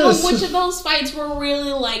 Taurus. Yeah, but which of those fights were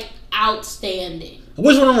really like outstanding?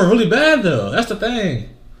 Which one of them were really bad though? That's the thing.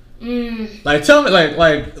 Like tell me,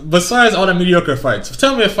 like besides all the mediocre fights,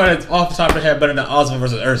 tell me a fight that's off the top of your head better than Ozma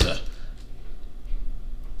versus Urza.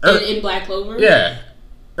 In Black Clover? Yeah.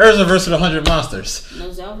 Urza versus 100 monsters.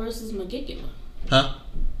 Nozelle versus Magicula. Huh?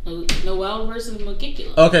 Noelle versus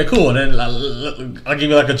Magicula. Okay, cool. Then I'll give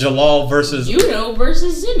you like a Jalal versus Juno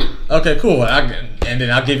versus Zena. Okay, cool. And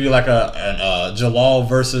then I'll give you like a Jalal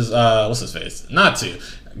versus what's his face? Natsu.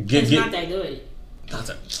 It's not that good.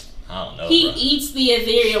 I don't know. He eats the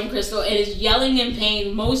Ethereum crystal and is yelling in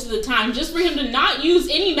pain most of the time just for him to not use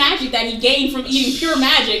any magic that he gained from eating pure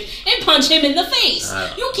magic and punch him in the face.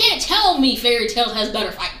 You can't tell me Fairy Tail has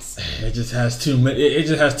better fights. It just has too many. It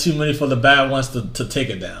just has too many for the bad ones to take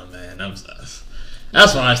it down, man.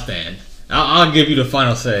 That's where I stand. I'll give you the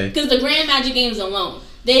final say. Because the Grand Magic Games alone,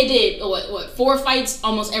 they did what 4 fights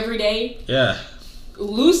almost every day. Yeah.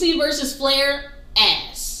 Lucy versus Flare,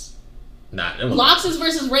 ass. Loxus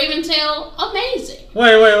versus Raventail, amazing.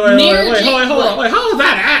 Wait, hold on. Wait, how was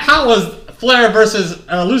that? How was Flare versus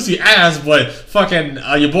Lucy ass, but fucking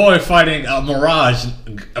your boy fighting Mirage,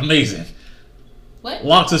 amazing? What?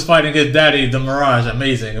 Loxus fighting his daddy, the Mirage,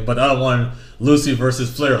 amazing, but the other one, Lucy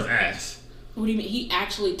versus Flair's ass. What do you mean? He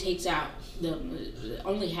actually takes out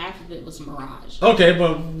only half of it was Mirage. Okay,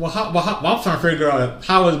 but I'm trying to figure out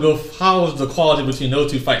how is the quality between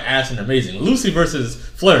those two fight ass and amazing. Lucy versus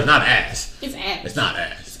Flair is not ass. It's ass. It's not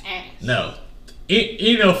ass. It's ass. No.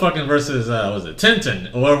 Eno fucking versus was it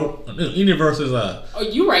Tintin or Eno versus Oh,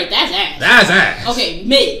 you right. That's ass. That's ass. Okay,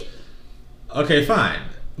 mid. Okay, fine.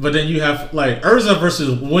 But then you have like Urza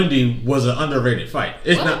versus Wendy was an underrated fight.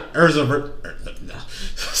 It's What? not Urza versus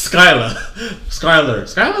Skylar.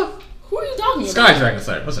 Who are you talking Sky about? Dragon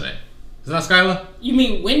Slayer. What's her name? Is it not Skylar? You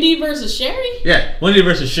mean Wendy versus Sherry? Yeah, Wendy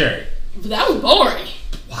versus Sherry. That was boring.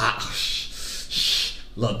 Wow.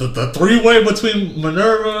 Look, the three-way between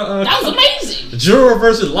Minerva, That was amazing. Jura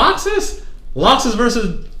versus Loxus? Loxus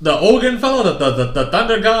versus the Ogun fellow, the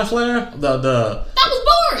Thunder God Slayer? That was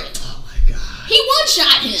boring. Oh my god. He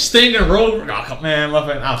one-shot him. Sting and Rogue. Oh, man,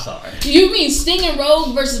 I'm sorry. You mean Sting and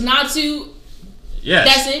Rogue versus Natsu? Yes.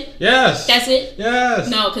 That's it? Yes. That's it? Yes.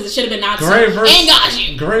 No, because it should have been Natsu Gray versus and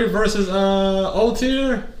Gaji. Gray versus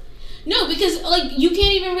O-Tier? No, because like you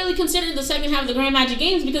can't even really consider the second half of the Grand Magic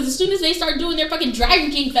Games because as soon as they start doing their fucking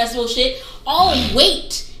Dragon King Festival shit, all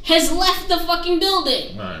weight has left the fucking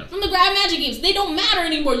building. Right. From the Grand Magic Games. They don't matter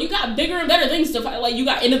anymore. You got bigger and better things to fight. Like you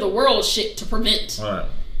got end of the world shit to prevent. Right.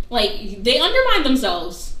 Like they undermined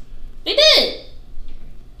themselves. They did.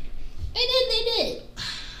 They did.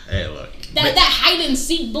 Hey, look. That hide and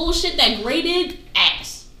seek bullshit that Gray did,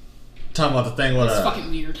 ass. Talking about the thing with It's fucking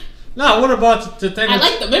weird. No, what about the thing? I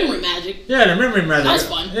like the memory magic. Yeah, the memory magic. That was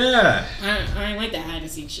fun. Yeah. I ain't like that hide and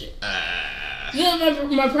seek shit. Yeah,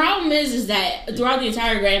 my problem is that throughout the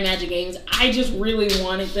entire Grand Magic Games, I just really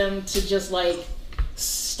wanted them to just like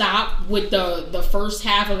stop with the first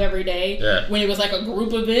half of every day. Yeah. When it was like a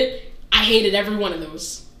group of it. I hated every one of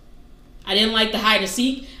those. I didn't like the hide and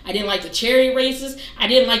seek. I didn't like the chariot races. I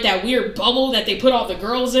didn't like that weird bubble that they put all the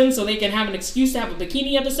girls in so they can have an excuse to have a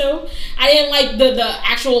bikini episode. I didn't like the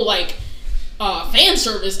actual like fan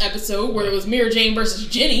service episode where it was Mira Jane versus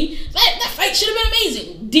Jenny. That fight should have been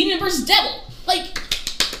amazing. Demon versus Devil. Like,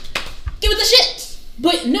 give it the shit.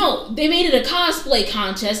 But no, they made it a cosplay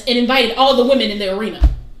contest and invited all the women in the arena.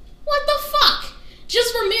 What the fuck?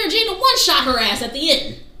 Just for Mira Jane to one-shot her ass at the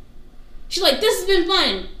end. She's like, this has been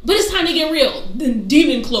fun, but it's time to get real. Then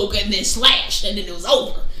Demon Cloak and then Slash, and then it was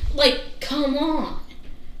over. Like, come on.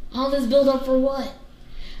 All this build up for what?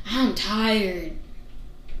 I'm tired.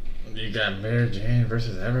 You got Mary Jane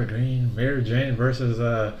versus Evergreen. Mary Jane versus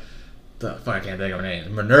I can't think of her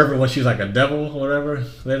name. Minerva when she was like a devil or whatever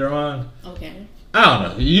later on. Okay. I don't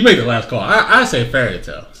know. You make the last call. I say Fairy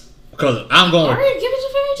Tail because I'm going. Alright, give it to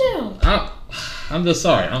Fairy Tail. I'm just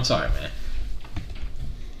sorry. I'm sorry, man.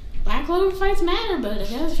 Black Clover fights matter, but I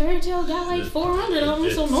guess Fairy Tail got like 400 of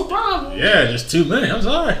them, so no problem. Yeah, just too many. I'm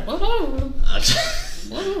sorry. Whatever.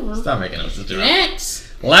 Stop making those decisions.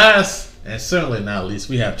 Next. Last, and certainly not least,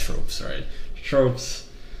 we have tropes, right? Tropes.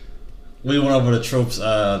 We went over the tropes,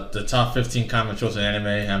 the top 15 common tropes in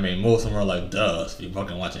anime. I mean, most of them are like, duh, if you're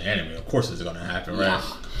fucking watching anime, of course it's going to happen, right? Yeah.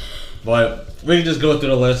 But we can just go through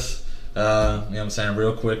the list, you know what I'm saying,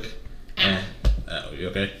 real quick. And, you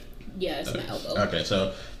okay? Yeah, it's my elbow. Okay,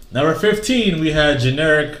 so number 15, we had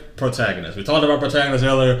generic protagonists. We talked about protagonists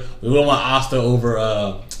earlier. We went with Asta over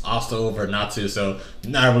Natsu, so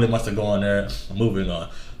not really much to go on there. Moving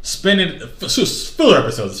on. Filler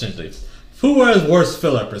episodes, essentially. Who has worse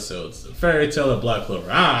filler episodes? Fairy Tail or Black Clover?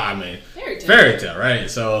 I mean, Fairy Tail, right?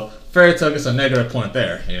 So Fairy Tail gets a negative point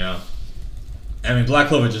there, you know. I mean, Black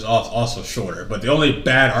Clover just also shorter, but the only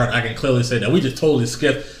bad arc I can clearly say that we just totally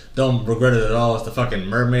skipped, don't regret it at all, is the fucking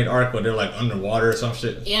mermaid arc where they're like underwater or some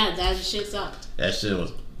shit. Yeah, that shit sucked. That shit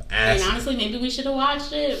was ass. And honestly, maybe we should have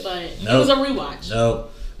watched it, but Nope. it was a rewatch.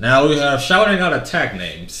 Nope. Now we have shouting out attack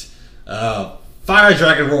names. Fire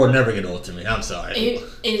Dragon Roar would never get old to me. I'm sorry. It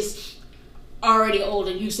is already old,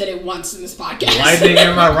 and you said it once in this podcast. Lightning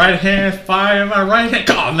in my right hand, fire in my right hand.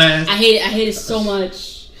 Come on, man. I hate it so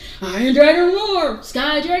much. Iron Dragon Roar,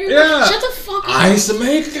 Sky Dragon Roar. Yeah. Shut the fuck up. Ice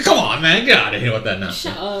Make. Come on, man. Get out of here with that now.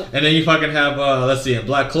 Shut up. And then you fucking have, let's see, in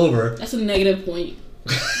Black Clover. That's a negative point.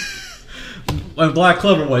 In Black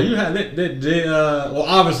Clover, well, you have well,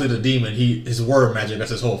 obviously the demon, his word magic,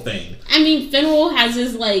 that's his whole thing. I mean, Fenrir has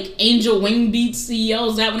his like angel wing beats. He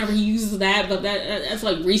yells that whenever he uses that, but that's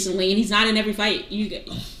like recently, and he's not in every fight. You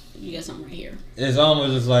got something right here. It's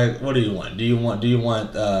almost just like, what do you want? Do you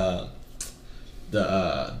want the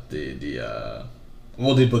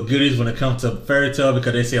goodies when it comes to Fairy Tail,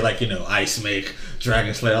 because they say like, you know, Ice Make,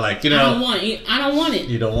 Dragon Slayer, like, you know. I don't want it.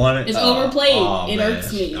 You don't want it? It's overplayed. It man.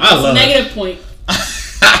 irks me. I love it's a it. negative point.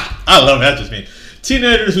 I love that. Just me.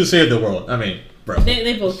 Teenagers who saved the world. I mean, bro.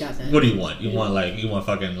 They both got that. What do you want? You want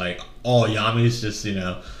fucking like all Yamis just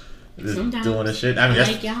just Sometimes doing this shit. I mean,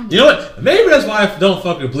 like you know what? Maybe that's why I don't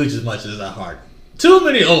fuck with Bleach as much as that hard. Too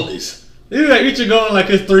many oldies. You got each going like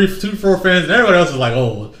his 3, 2, 4 fans, and everyone else is like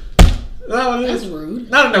old. That's rude.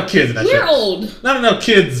 Not enough kids in that shit. We're old. Not enough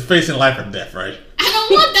kids facing life or death, right? I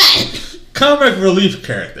don't want that. Comic relief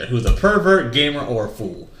character who's a pervert, gamer, or a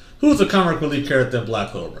fool. Who's a comic relief character in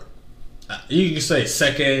Black Clover? You can say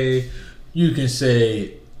Seke. You can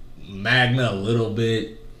say Magna a little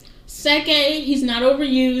bit. Seke, he's not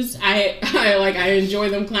overused. I enjoy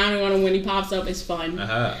them clowning on him when he pops up. It's fun.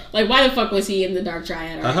 Like, why the fuck was he in the Dark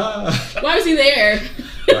Triad? Why was he there?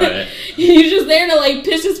 Right. He's just there to like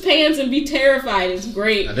piss his pants and be terrified. It's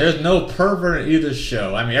great. Now, there's no pervert in either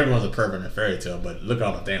show. I mean, everyone's a pervert in Fairy Tail, but look at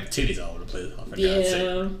all the damn titties all over the place.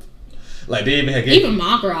 Yeah. Like they even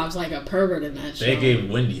Makarov's like a pervert in that show. They gave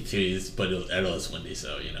Wendy titties, but it was Edda's Wendy,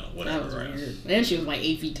 so whatever. That was weird. And she was like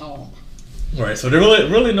 8 feet tall. Right, so there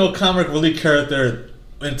really no comic relief character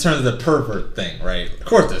in terms of the pervert thing, right? Of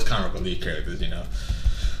course, there's comic relief characters,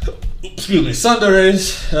 Excuse me,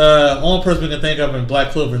 Sundays. Only person we can think of in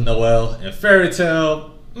Black Clover is Noelle. In Fairy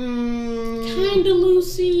Tail, kinda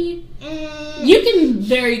Lucy. You can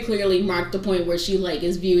very clearly mark the point where she like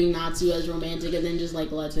is viewing Natsu as romantic and then just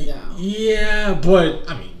like lets it go. Yeah, but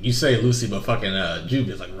I mean, you say Lucy, but fucking Juby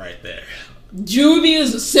is like right there. Juby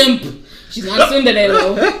is a simp. She's not a tsundere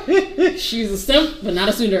though. She's a simp, but not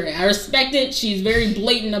a tsundere. I respect it. She's very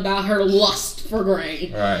blatant about her lust for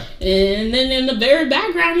Gray. Right. And then in the very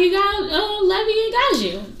background, you got Levy and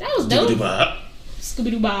Gaju. That was dope.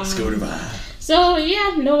 Scooby-Doo-Bah. Scooby-Doo-Bah. So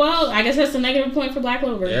yeah, Noelle. I guess that's the negative point for Black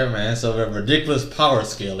Clover. Yeah, man. So the ridiculous power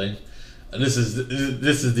scaling. This is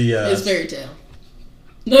the. It's Fairy Tail.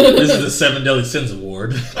 This is the 7 Deadly Sins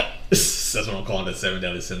Award. That's what I'm calling the 7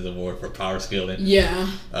 Deadly Sins Award for power scaling. Yeah.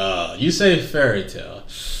 You say Fairy Tail.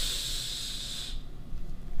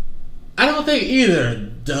 I don't think either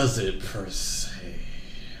does it per se,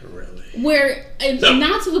 really. Where,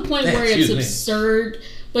 not to the point where it's absurd,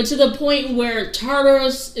 but to the point where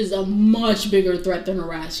Tartarus is a much bigger threat than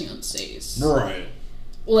Harassment stays. Right.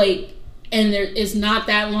 Like, and there is not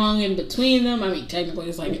that long in between them. I mean, technically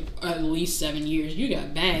it's like at least 7 years. You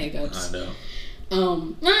got bag ups. I know.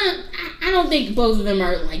 I don't think both of them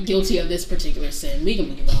are like guilty of this particular sin. We can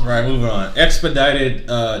move on. Right, moving on. Expedited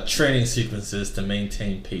training sequences to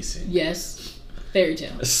maintain pacing. Yes, Fairy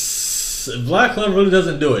Tail. Black Clover really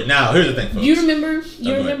doesn't do it. Now, here's the thing, folks. You remember?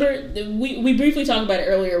 We briefly talked about it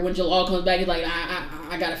earlier when Jalal comes back. He's like,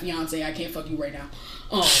 I got a fiance. I can't fuck you right now.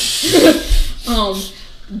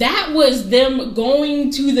 That was them going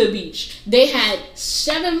to the beach. They had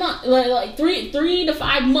 7 months, like 3 to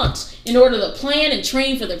 5 months in order to plan and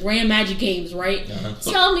train for the Grand Magic Games, right?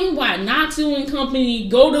 Tell me why Natsu and company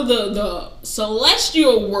go to the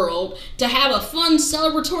celestial world to have a fun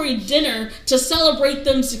celebratory dinner to celebrate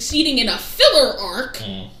them succeeding in a filler arc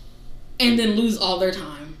and then lose all their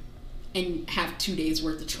time and have 2 days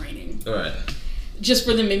worth of training. Right. Just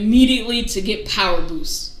for them immediately to get power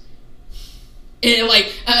boosts. And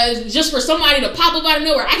just for somebody to pop up out of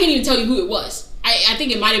nowhere, I can't even tell you who it was. I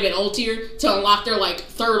think it might have been Ultier to unlock their like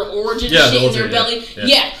third origin shit in their belly.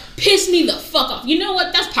 Yeah, piss me the fuck off. You know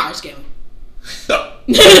what? That's power scaling. Power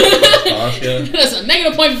scaling? That's a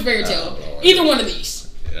negative point for Fairy Tail. Either one of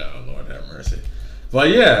these. Yeah, Lord have mercy. But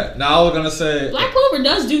yeah, now I was gonna say Black Clover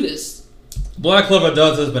does do this. Black Clover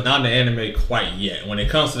does this, but not in the anime quite yet. When it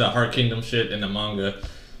comes to the Heart Kingdom shit in the manga.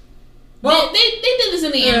 Well, they did this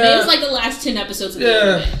in the anime. It was like the last 10 episodes of the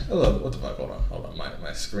anime. Hello, what the fuck? Hold on.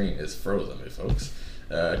 My screen is frozen, folks.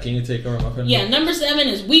 Can you take over my phone? Yeah, number 7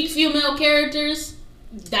 is weak female characters.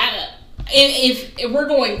 That if we're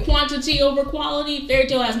going quantity over quality, Fairy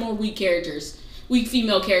Tail has more weak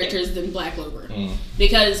female characters than Black Clover.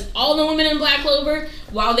 Because all the women in Black Clover,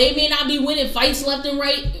 while they may not be winning fights left and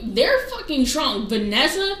right, they're fucking strong.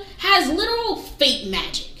 Vanessa has literal fate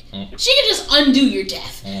magic. She can just undo your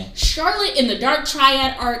death. Charlotte in the Dark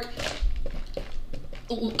Triad arc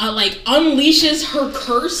unleashes her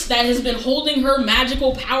curse that has been holding her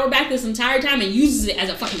magical power back this entire time and uses it as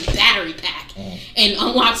a fucking battery pack and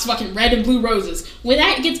unlocks fucking red and blue roses. When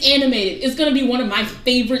that gets animated, it's gonna be one of my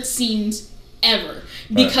favorite scenes ever.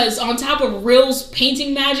 Because on top of Rill's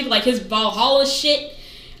painting magic, like his Valhalla shit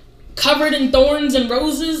covered in thorns and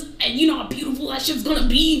roses, and you know how beautiful that shit's gonna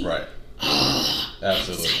be. Right.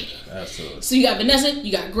 Absolutely. So you got Vanessa,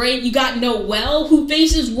 you got Gray, you got Noelle, who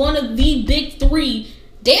faces one of the big 3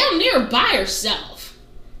 damn near by herself.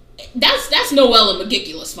 That's Noelle and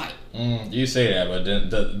Magiculous fight. You say that, but then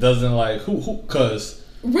doesn't who? Because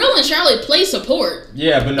Real and Charlotte play support.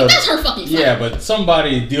 Yeah, but no. But that's her fucking fight. Yeah, but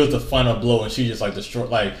somebody deals the final blow and she just like destroy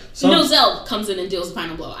Nozel comes in and deals the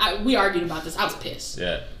final blow. We argued about this. I was pissed.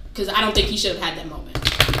 Yeah. Because I don't think he should have had that moment.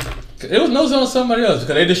 It was Nozel and somebody else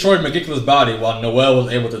because they destroyed McGickler's body while Noelle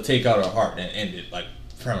was able to take out her heart and end it like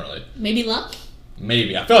permanently. Maybe luck?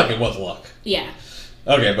 Maybe. I feel like it was luck. Yeah.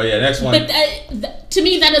 Okay, but yeah, next one. But to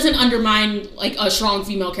me, that doesn't undermine like a strong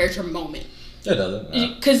female character moment. It doesn't.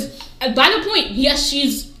 Because by the point, yes,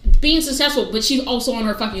 she's being successful, but she's also on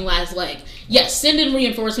her fucking last leg. Yes, send in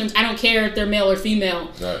reinforcements. I don't care if they're male or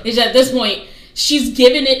female. Right. It's at this point, she's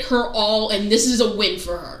given it her all, and this is a win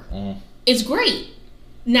for her. It's great.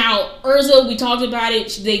 Now, Urza, we talked about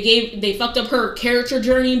it. They fucked up her character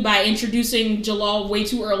journey by introducing Jalal way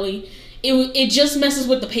too early. It just messes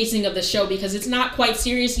with the pacing of the show because it's not quite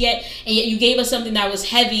serious yet, and yet you gave us something that was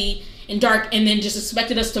heavy and dark, and then just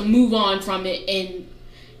expected us to move on from it and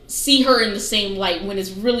see her in the same light when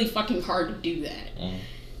it's really fucking hard to do that.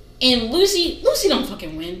 And Lucy don't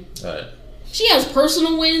fucking win. Right. She has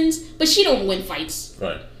personal wins, but she don't win fights.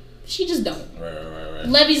 Right. She just don't. Right.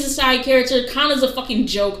 Levy's a side character. Kanna's a fucking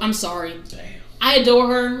joke. I'm sorry. Damn. I adore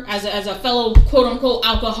her as a fellow quote-unquote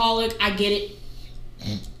alcoholic. I get it.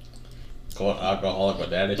 Alcoholic with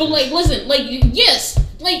daddy. But like, listen, like, yes,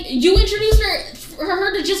 like you introduced her for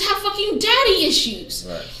her to just have fucking daddy issues,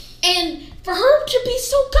 right? And for her to be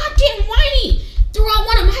so goddamn whiny throughout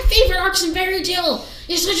one of my favorite arcs in Fairy Tail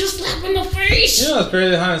is such a slap in the face. You know, it's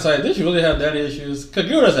crazy hindsight. Did she really have daddy issues?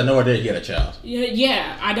 Kagura doesn't know her dad he had a child.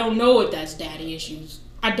 Yeah, I don't know if that's daddy issues.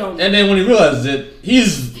 I don't know. And then when he realizes it,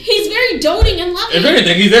 he's very doting and loving. If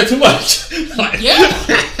anything, he's there too much.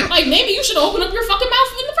 Yeah, like maybe you should open up your fucking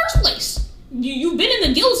mouth in the first place. You've been in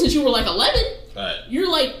the guild since you were like 11. Right.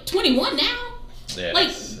 You're like 21 now. Yeah. Like,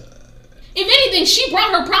 if anything, she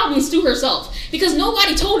brought her problems to herself because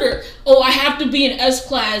nobody told her, "Oh, I have to be in S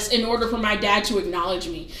class in order for my dad to acknowledge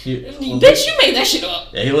me." Bitch, you made that shit up.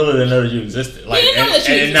 Yeah, he literally didn't know that you existed. Like, he didn't know that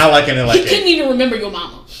you existed. And not like in it like he couldn't even remember your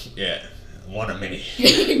mama. Yeah. One of many.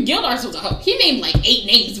 Gildars was a hoe. He named like 8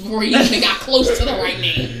 names before he even got close to the right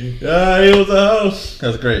name. Yeah, he was a hoe.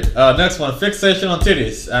 That's great. Next one, fixation on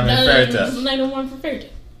titties. I mean, Fairy Tail. This is another one for Fairy Tail.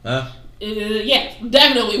 Huh? Yeah,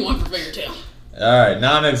 definitely one for Fairy Tail. Alright,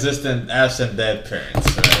 non-existent, absent, dead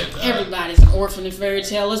parents. Right? Everybody's an orphan in Fairy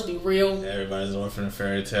Tail, let's be real. Everybody's an orphan in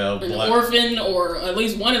Fairy Tail. An orphan, or at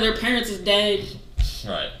least one of their parents is dead.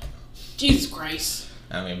 Right. Jesus Christ.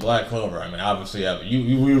 I mean, Black Clover. I mean, obviously,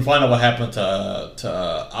 we find out what happened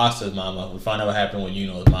to Asta's mama. We find out what happened with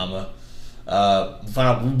Yuno's mama. We find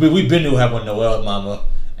out we've been to what happened with Noelle's mama.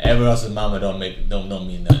 Everyone else's mama don't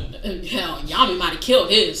mean nothing. Hell, Yami might have killed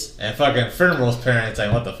his. And fucking Fenrir's parents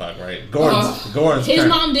ain't what the fuck, right? Gordon's his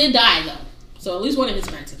mom did die though, so at least one of his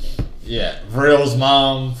parents is dead. Yeah, Vrill's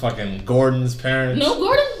mom, fucking Gordon's parents. No,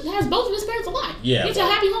 Gordon has both of his parents alive. Yeah, he's a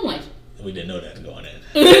happy home life. We didn't know that going in.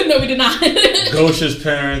 No, we did not. Gosha's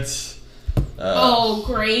parents.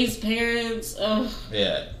 Gray's parents.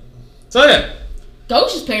 Yeah. So yeah.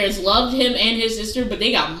 Gosha's parents loved him and his sister, but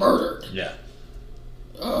they got murdered. Yeah.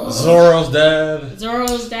 Zoro's dad.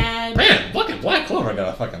 Man, fucking Black Clover got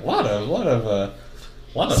a fucking lot of.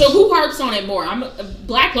 So who harps on it more?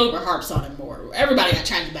 Black Clover harps on it more. Everybody got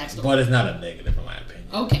tragic backstory. But it's not a negative in my opinion.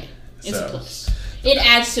 Okay. It's a plus. It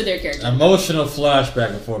adds to their character. Emotional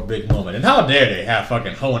flashback before a big moment. And how dare they have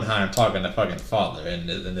fucking Hohenheim talking to fucking father in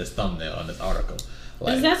this thumbnail on this article?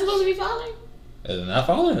 Like, is that supposed to be father? Is it not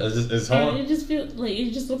father? It just feels like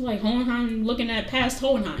it just looks like Hohenheim looking at past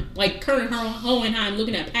Hohenheim, like current Hohenheim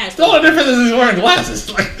looking at past. The only difference is he's wearing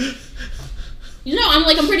glasses. Like, you know,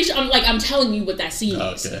 I'm pretty sure. I'm telling you what that scene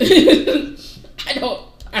is. Okay. I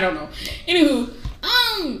don't know. Anywho,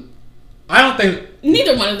 I don't think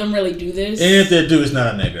neither one of them really do this. And if they do, it's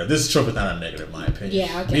not a negative. This trope is not a negative, in my opinion.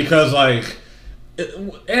 Yeah, okay. Because like,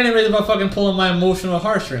 anime is about fucking pulling my emotional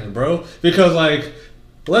heartstrings, bro. Because like,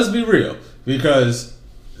 let's be real. Because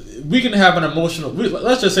we can have an emotional.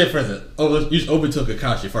 Let's just say, for instance, let's use Obito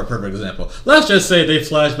Kakashi for a perfect example. Let's just say they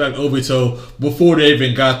flashback Obito before they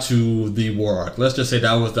even got to the war arc. Let's just say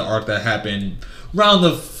that was the arc that happened around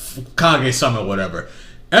the Kage Summit, whatever.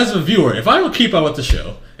 As a viewer, if I don't keep up with the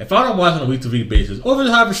show, if I don't watch on a week-to-week basis, or if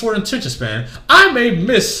I have a short attention span, I may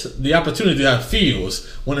miss the opportunity that feels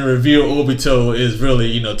when they reveal Obito is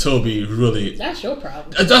really, Toby really. That's your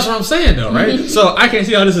problem. That's what I'm saying, though, right? So I can't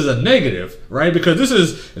see how this is a negative, right? Because this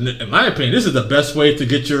is, in my opinion, this is the best way to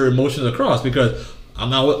get your emotions across. Because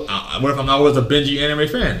what if I'm not with a Benji anime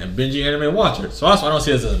fan and Benji anime watcher? So that's why I don't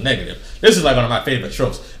see this as a negative. This is like one of my favorite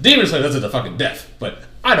tropes. Demon Slayer does it to fucking death, but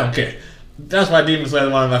I don't care. That's why Demon Slayer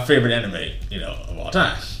is one of my favorite anime, of all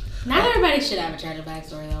time. Not everybody should have a tragic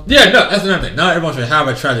backstory, though. Yeah, no, that's another thing. Not everyone should have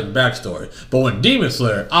a tragic backstory. But when Demon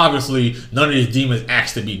Slayer, obviously, none of these demons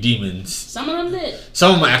asked to be demons. Some of them did.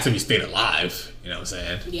 Some of them asked to be stayed alive. You know what I'm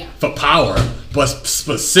saying? Yeah. For power. But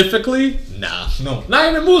specifically, nah. No.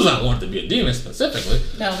 Not even Muzan wanted to be a demon specifically.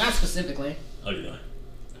 No, not specifically. What are you doing?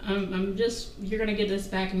 I'm just... You're going to get this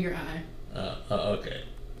back in your eye. Okay.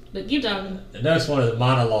 But keep talking. And that's one of the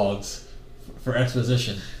monologues for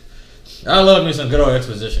exposition. I love me some good old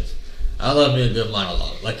exposition. I love me a good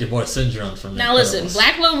monologue, like your boy Syndrome from. Now listen,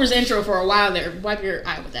 Black Clover's intro for a while there. Wipe your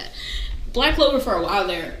eye with that. Black Clover for a while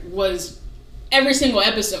there was every single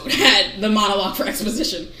episode had the monologue for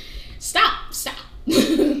exposition. Stop.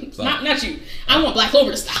 Not you. I want Black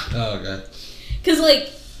Clover to stop. Oh, okay. Cause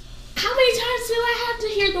like, how many times do I have to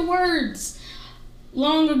hear the words?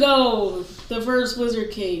 Long ago, the first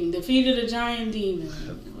Wizard King defeated a giant demon.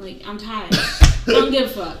 Like, I'm tired. I don't give a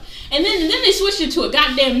fuck. And then they switched it to a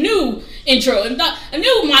goddamn new intro and a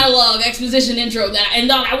new monologue exposition intro that I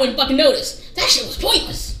thought I wouldn't fucking notice. That shit was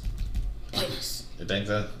pointless. Pointless. You think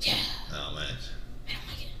so? Yeah. Oh man. I don't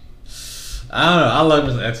like it. I don't know. I love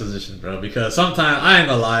me some exposition, bro, because sometimes I ain't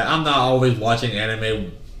gonna lie. I'm not always watching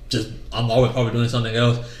anime. I'm always probably doing something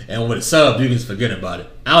else, and with a sub, you can just forget about it.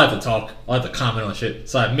 I like to talk, I like to comment on shit,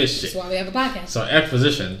 so I miss shit. That's why we have a podcast. So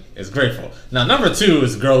exposition is grateful. Now number 2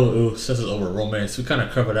 is a girl who obsesses over romance. We kind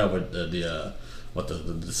of covered that with the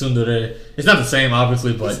tsundere. It's not the same,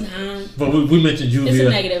 obviously, but it's not. But we mentioned Juvia. It's a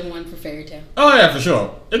negative one for Fairy Tail. Oh yeah, for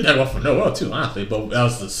sure. It's negative one for Noelle too, honestly. But that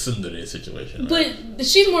was the tsundere situation. Right? But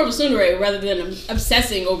she's more of a tsundere rather than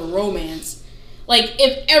obsessing over romance. Like,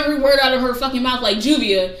 if every word out of her fucking mouth, like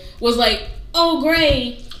Juvia, was like, oh,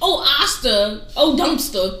 Gray, oh, Asta, oh,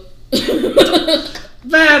 Dumpster.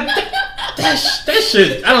 Man, that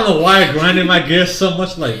shit, I don't know why it grinded my gears so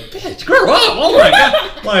much. Like, bitch, grow up. Oh my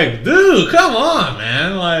god. Like, dude, come on,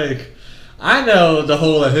 man. Like, I know the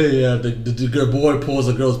whole, like, hey, the boy pulls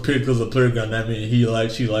a girl's pig because of the playground. That means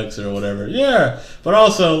she likes her or whatever. Yeah. But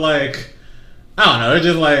also, like, I don't know. It's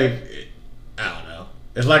just like, I don't know.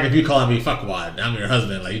 It's like if you calling me fuckwad, I'm your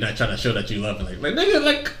husband. Like, you're not trying to show that you love me. Like nigga,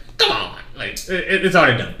 like, come on. Like, it's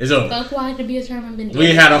already done. It's over. Fuckwad could be a term I've been.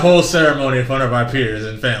 We had a whole ceremony in front of our peers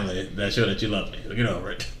and family that showed that you love me. So get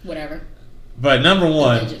over it. Whatever. But number 1,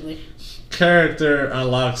 allegedly, character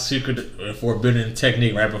unlocks secret forbidden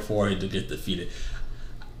technique right before he gets defeated.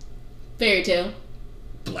 Fairy Tail.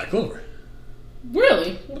 Black Clover.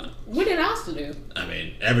 Really? What did Asta do? I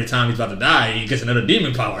mean, every time he's about to die, he gets another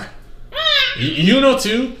demon power. You know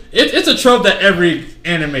too. It's a trope that every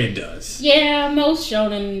anime does. Yeah, most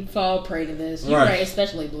shonen fall prey to this. You're right,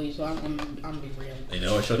 especially Bleach. So I'm gonna be real. You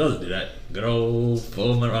know what show doesn't do that? Good old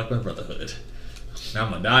Full Metal Alchemist Brotherhood.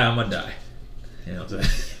 I'm gonna die. You know what I'm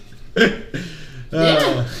saying?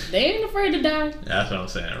 Yeah, they ain't afraid to die. That's what I'm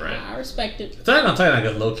saying, right? I respect it. Attack on Titan, I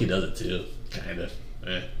guess low key does it too, kind of.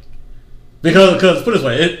 Yeah. Because put it this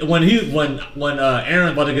way, when Aaron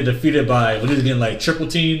about to get defeated when he was getting like triple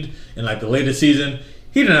teamed in like the latest season,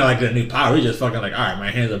 he didn't like get a new power. He just fucking like, all right, my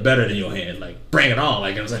hands are better than your hands. Like, bring it on.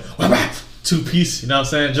 Like, it was like, bah, 2 piece. You know what I'm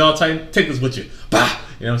saying? Jaw Titan, take this with you. Bah.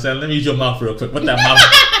 You know what I'm saying? Let me use your mouth real quick. What that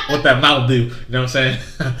mouth do? You know what I'm saying?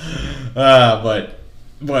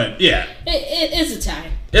 But yeah, it's a tie.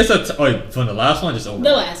 From the last one, just overall.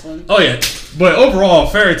 The last one. Oh yeah, but overall,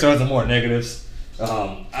 Fairy Tail has the more negatives.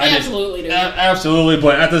 Absolutely, absolutely.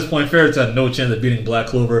 But at this point, Fairy Tail had no chance of beating Black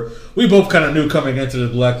Clover. We both kind of knew coming into the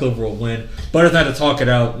Black Clover will win, but it's nice to talk it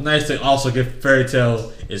out. Nice to also give Fairy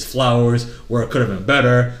Tail its flowers where it could have been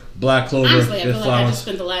better. Black Clover, honestly, I feel flowers. like I just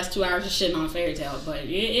spent the last 2 hours just shitting on Fairy Tail, but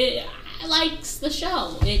it likes the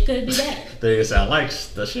show. It could be better. There you go. I likes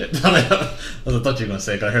the shit. I thought you were gonna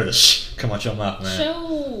say. Cause I heard the shh come out your mouth,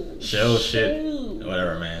 man. Show shit.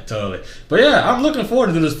 Whatever, man. Totally. But yeah, I'm looking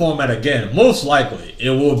forward to this format again. Most likely,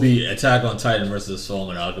 it will be Attack on Titan versus Full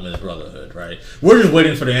Metal Alchemist Brotherhood, right? We're just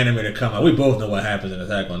waiting for the anime to come out. We both know what happens in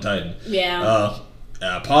Attack on Titan. Yeah.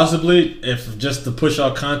 Possibly, if just to push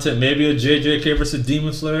out content, maybe a JJK versus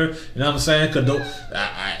Demon Slayer. You know what I'm saying?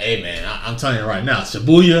 Hey man, I'm telling you right now,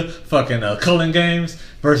 Shibuya, fucking Culling Games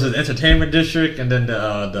versus Entertainment District, and then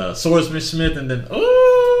the Swordsman Smith, and then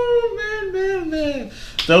man,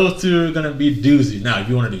 those 2 are gonna be doozy. Now, if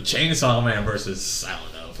you want to do Chainsaw Man versus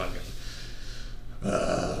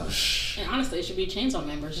and honestly, it should be Chainsaw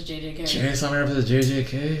Man versus JJK. Chainsaw Man versus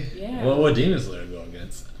JJK. Yeah. Well, what Demon Slayer go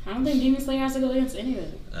against? I don't think Demon Slayer has to go against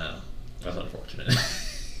anything. Oh, that's unfortunate.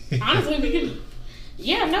 Honestly, we could.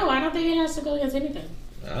 Yeah, no, I don't think it has to go against anything.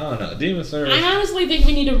 I don't know. Demon Slayer. I honestly think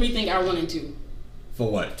we need to rethink our 1 and 2.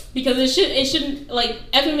 For what? Because it shouldn't like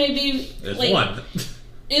FMAB. It's like, 1.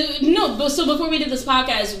 So before we did this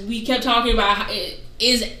podcast, we kept talking about how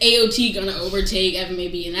is AOT gonna overtake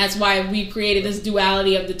FMAB, and that's why we created this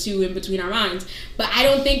duality of the two in between our minds. But I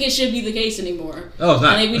don't think it should be the case anymore. Oh, it's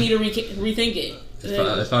not. I think we need to rethink it.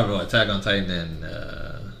 It's probably Attack on Titan and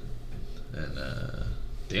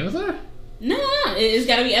Demon Slayer? No, it's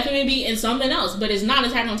got to be FMAB and something else, but it's not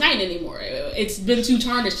Attack on Titan anymore. It's been too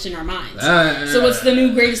tarnished in our minds. So what's the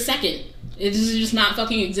new greatest second? Does it just not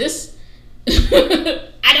fucking exist?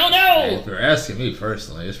 I don't know. If you're asking me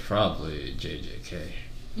personally, it's probably JJK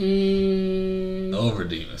over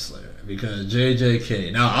Demon Slayer, because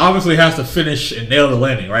JJK now obviously has to finish and nail the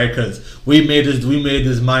landing, right? Because we made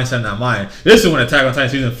this mindset in our mind. This is when Attack on Titan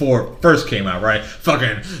season 4 first came out, right?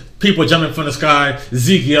 Fucking people jumping from the sky,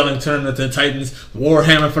 Zeke yelling, turning into the Titans,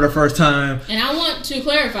 Warhammer for the first time. And I want to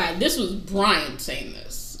clarify, this was Brian saying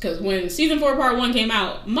this. Because when season 4 part 1 came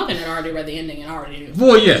out, Muffin had already read the ending and already knew.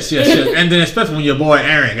 Well, yes. And then especially when your boy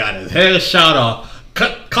Aaron got his head shot off.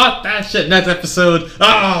 Caught that shit next episode.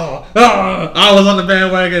 I was on the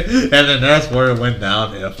bandwagon. And then that's where it went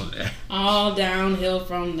downhill from there. All downhill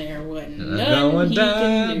from there. Wasn't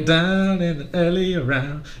going down in the early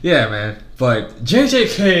round. Yeah, man. But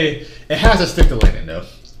JJK, it has to stick to landing, though.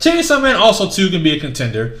 Chainsaw Man also, too, can be a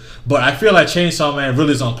contender. But I feel like Chainsaw Man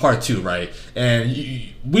really is on part 2, right? And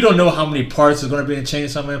we don't know how many parts is going to be in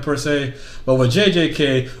Chainsaw Man, per se. But with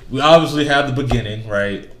JJK, we obviously have the beginning,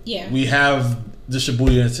 right? Yeah. We have the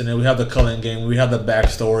Shibuya incident, we have the culling game, we have the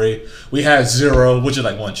backstory, we had Zero, which is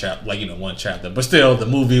like one chapter, but still the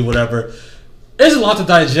movie, whatever. There's a lot to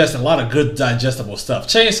digest and a lot of good digestible stuff.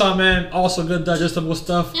 Chainsaw Man, also good digestible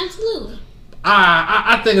stuff. Absolutely.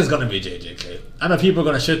 I think it's gonna be JJK. I know people are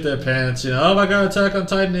gonna shit their pants, oh my god, Attack on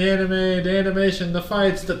Titan, the anime, the animation, the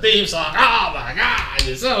fights, the theme song, oh my god,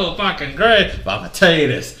 it's so fucking great. But I'm gonna tell you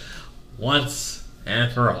this, once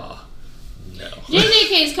and for all, no.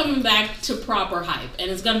 JJK is coming back to proper hype,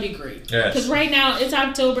 and it's gonna be great. Yes. Because right now, it's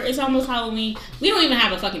October, it's almost Halloween. We don't even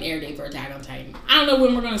have a fucking air date for Attack on Titan. I don't know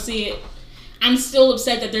when we're gonna see it. I'm still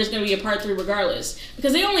upset that there's gonna be a part 3 regardless.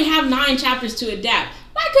 Because they only have 9 chapters to adapt.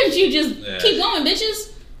 Why couldn't you just keep going,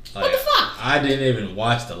 bitches? What the fuck? I didn't even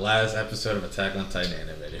watch the last episode of Attack on Titan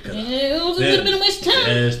animated. Because it would have been a waste of time.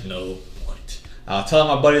 There's no point. I'll tell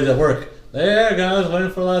my buddies at work, yeah, guys,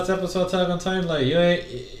 waiting for the last episode of Attack on Titan. Like, you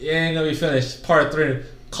ain't gonna be finished. Part 3,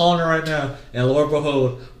 calling it right now. And Lord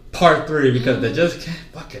behold, part 3, because they just can't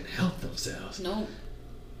fucking help themselves. No.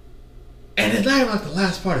 And it's not even like the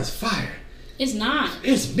last part is fire. It's not.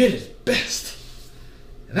 It's mid at best.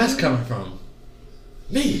 And that's coming from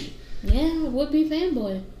me. Yeah, would-be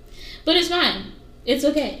fanboy. But it's fine. It's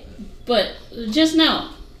okay. But just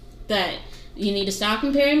know that you need to stop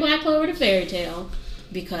comparing Black Clover to Fairy Tail.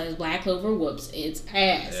 Because Black Clover whoops its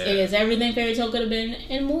ass. Yeah. It is everything Fairy Tail could have been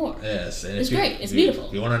and more. Yes. And it's great. It's beautiful.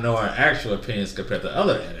 If you want to know our actual opinions compared to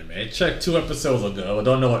other anime, check 2 episodes ago. I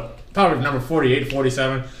don't know what, probably number 48,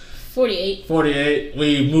 47. 48. 48.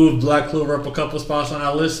 We moved Black Clover up a couple spots on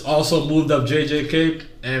our list. Also moved up JJK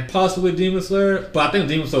and possibly Demon Slayer. But I think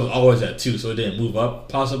Demon Slayer was always at 2, so it didn't move up,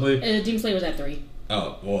 possibly. Demon Slayer was at 3.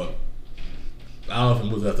 Oh, well. I don't know if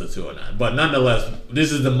it moved up to 2 or not. But nonetheless,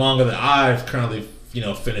 this is the manga that I've currently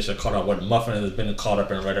finished or caught up with. Muffin has been caught up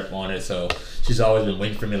and read up on it, so she's always been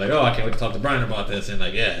waiting for me, like, oh, I can't wait to talk to Brian about this. And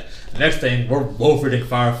like, yeah. Next thing, we're both reading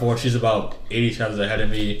Fire Force. She's about 80 chapters ahead of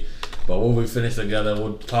me. But when we finish together,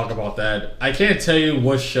 we'll talk about that. I can't tell you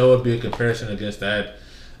what show would be a comparison against that.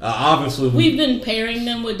 Obviously, we've been pairing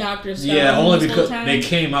them with Dr. Stone. Yeah, only because they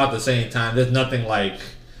came out at the same time. There's nothing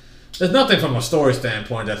from a story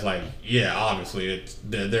standpoint that's like, yeah, obviously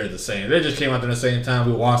they're the same. They just came out during the same time.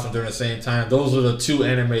 We watched them during the same time. Those are the 2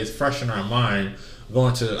 animes fresh in our mind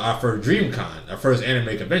going to our first DreamCon, our first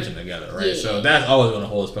anime convention together, right? Yeah. So that's always going to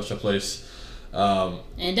hold a special place.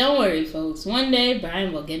 And don't worry, folks. One day,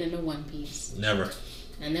 Brian will get into One Piece. Never.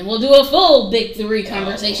 And then we'll do a full Big 3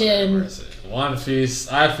 conversation. One Piece.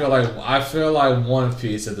 I feel like One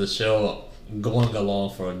Piece is the show going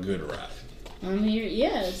along for a good ride. I'm here,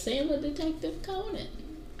 yeah, same with Detective Conan.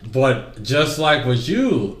 But just like with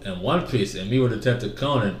you and One Piece and me with Detective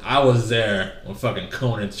Conan, I was there when fucking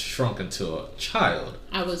Conan shrunk into a child.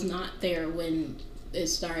 I was not there when it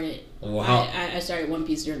started. Well, I started One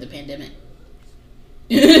Piece during the pandemic.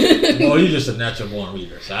 Well, you're just a natural born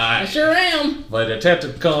reader. So I sure am. But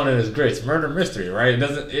Detective Conan is great. It's murder mystery, right?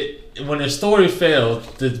 When the story fails,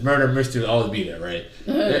 the murder mystery will always be there, right?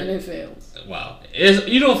 And it fails. Wow.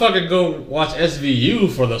 You don't fucking go watch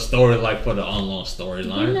SVU for the story, like for the unknown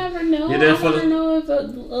storyline. You never know. You're there I want to know if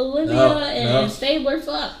Olivia and Stabler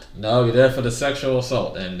fucked. No, you're there for the sexual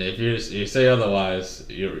assault, and if you say otherwise,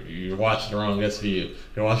 you're watching the wrong SVU.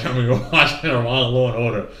 You're watching the wrong Law and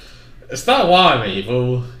Order. Stop lying, me,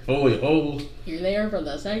 fool. You're there for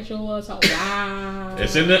the sexual assault. Wow.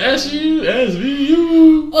 It's in the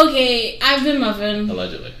SVU. Okay, I've been Muffin.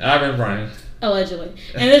 Allegedly. I've been Brian. Allegedly.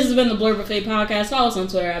 And this has been the Blur Buffet Podcast. Follow us on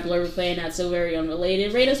Twitter at Blur Buffet, not so very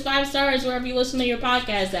unrelated. Rate us 5 stars wherever you listen to your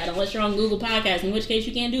podcast at, unless you're on Google Podcasts, in which case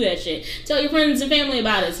you can't do that shit. Tell your friends and family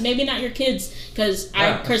about us. Maybe not your kids, because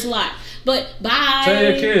I curse a lot. But bye. Tell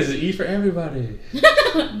your kids to eat for everybody.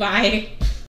 Bye.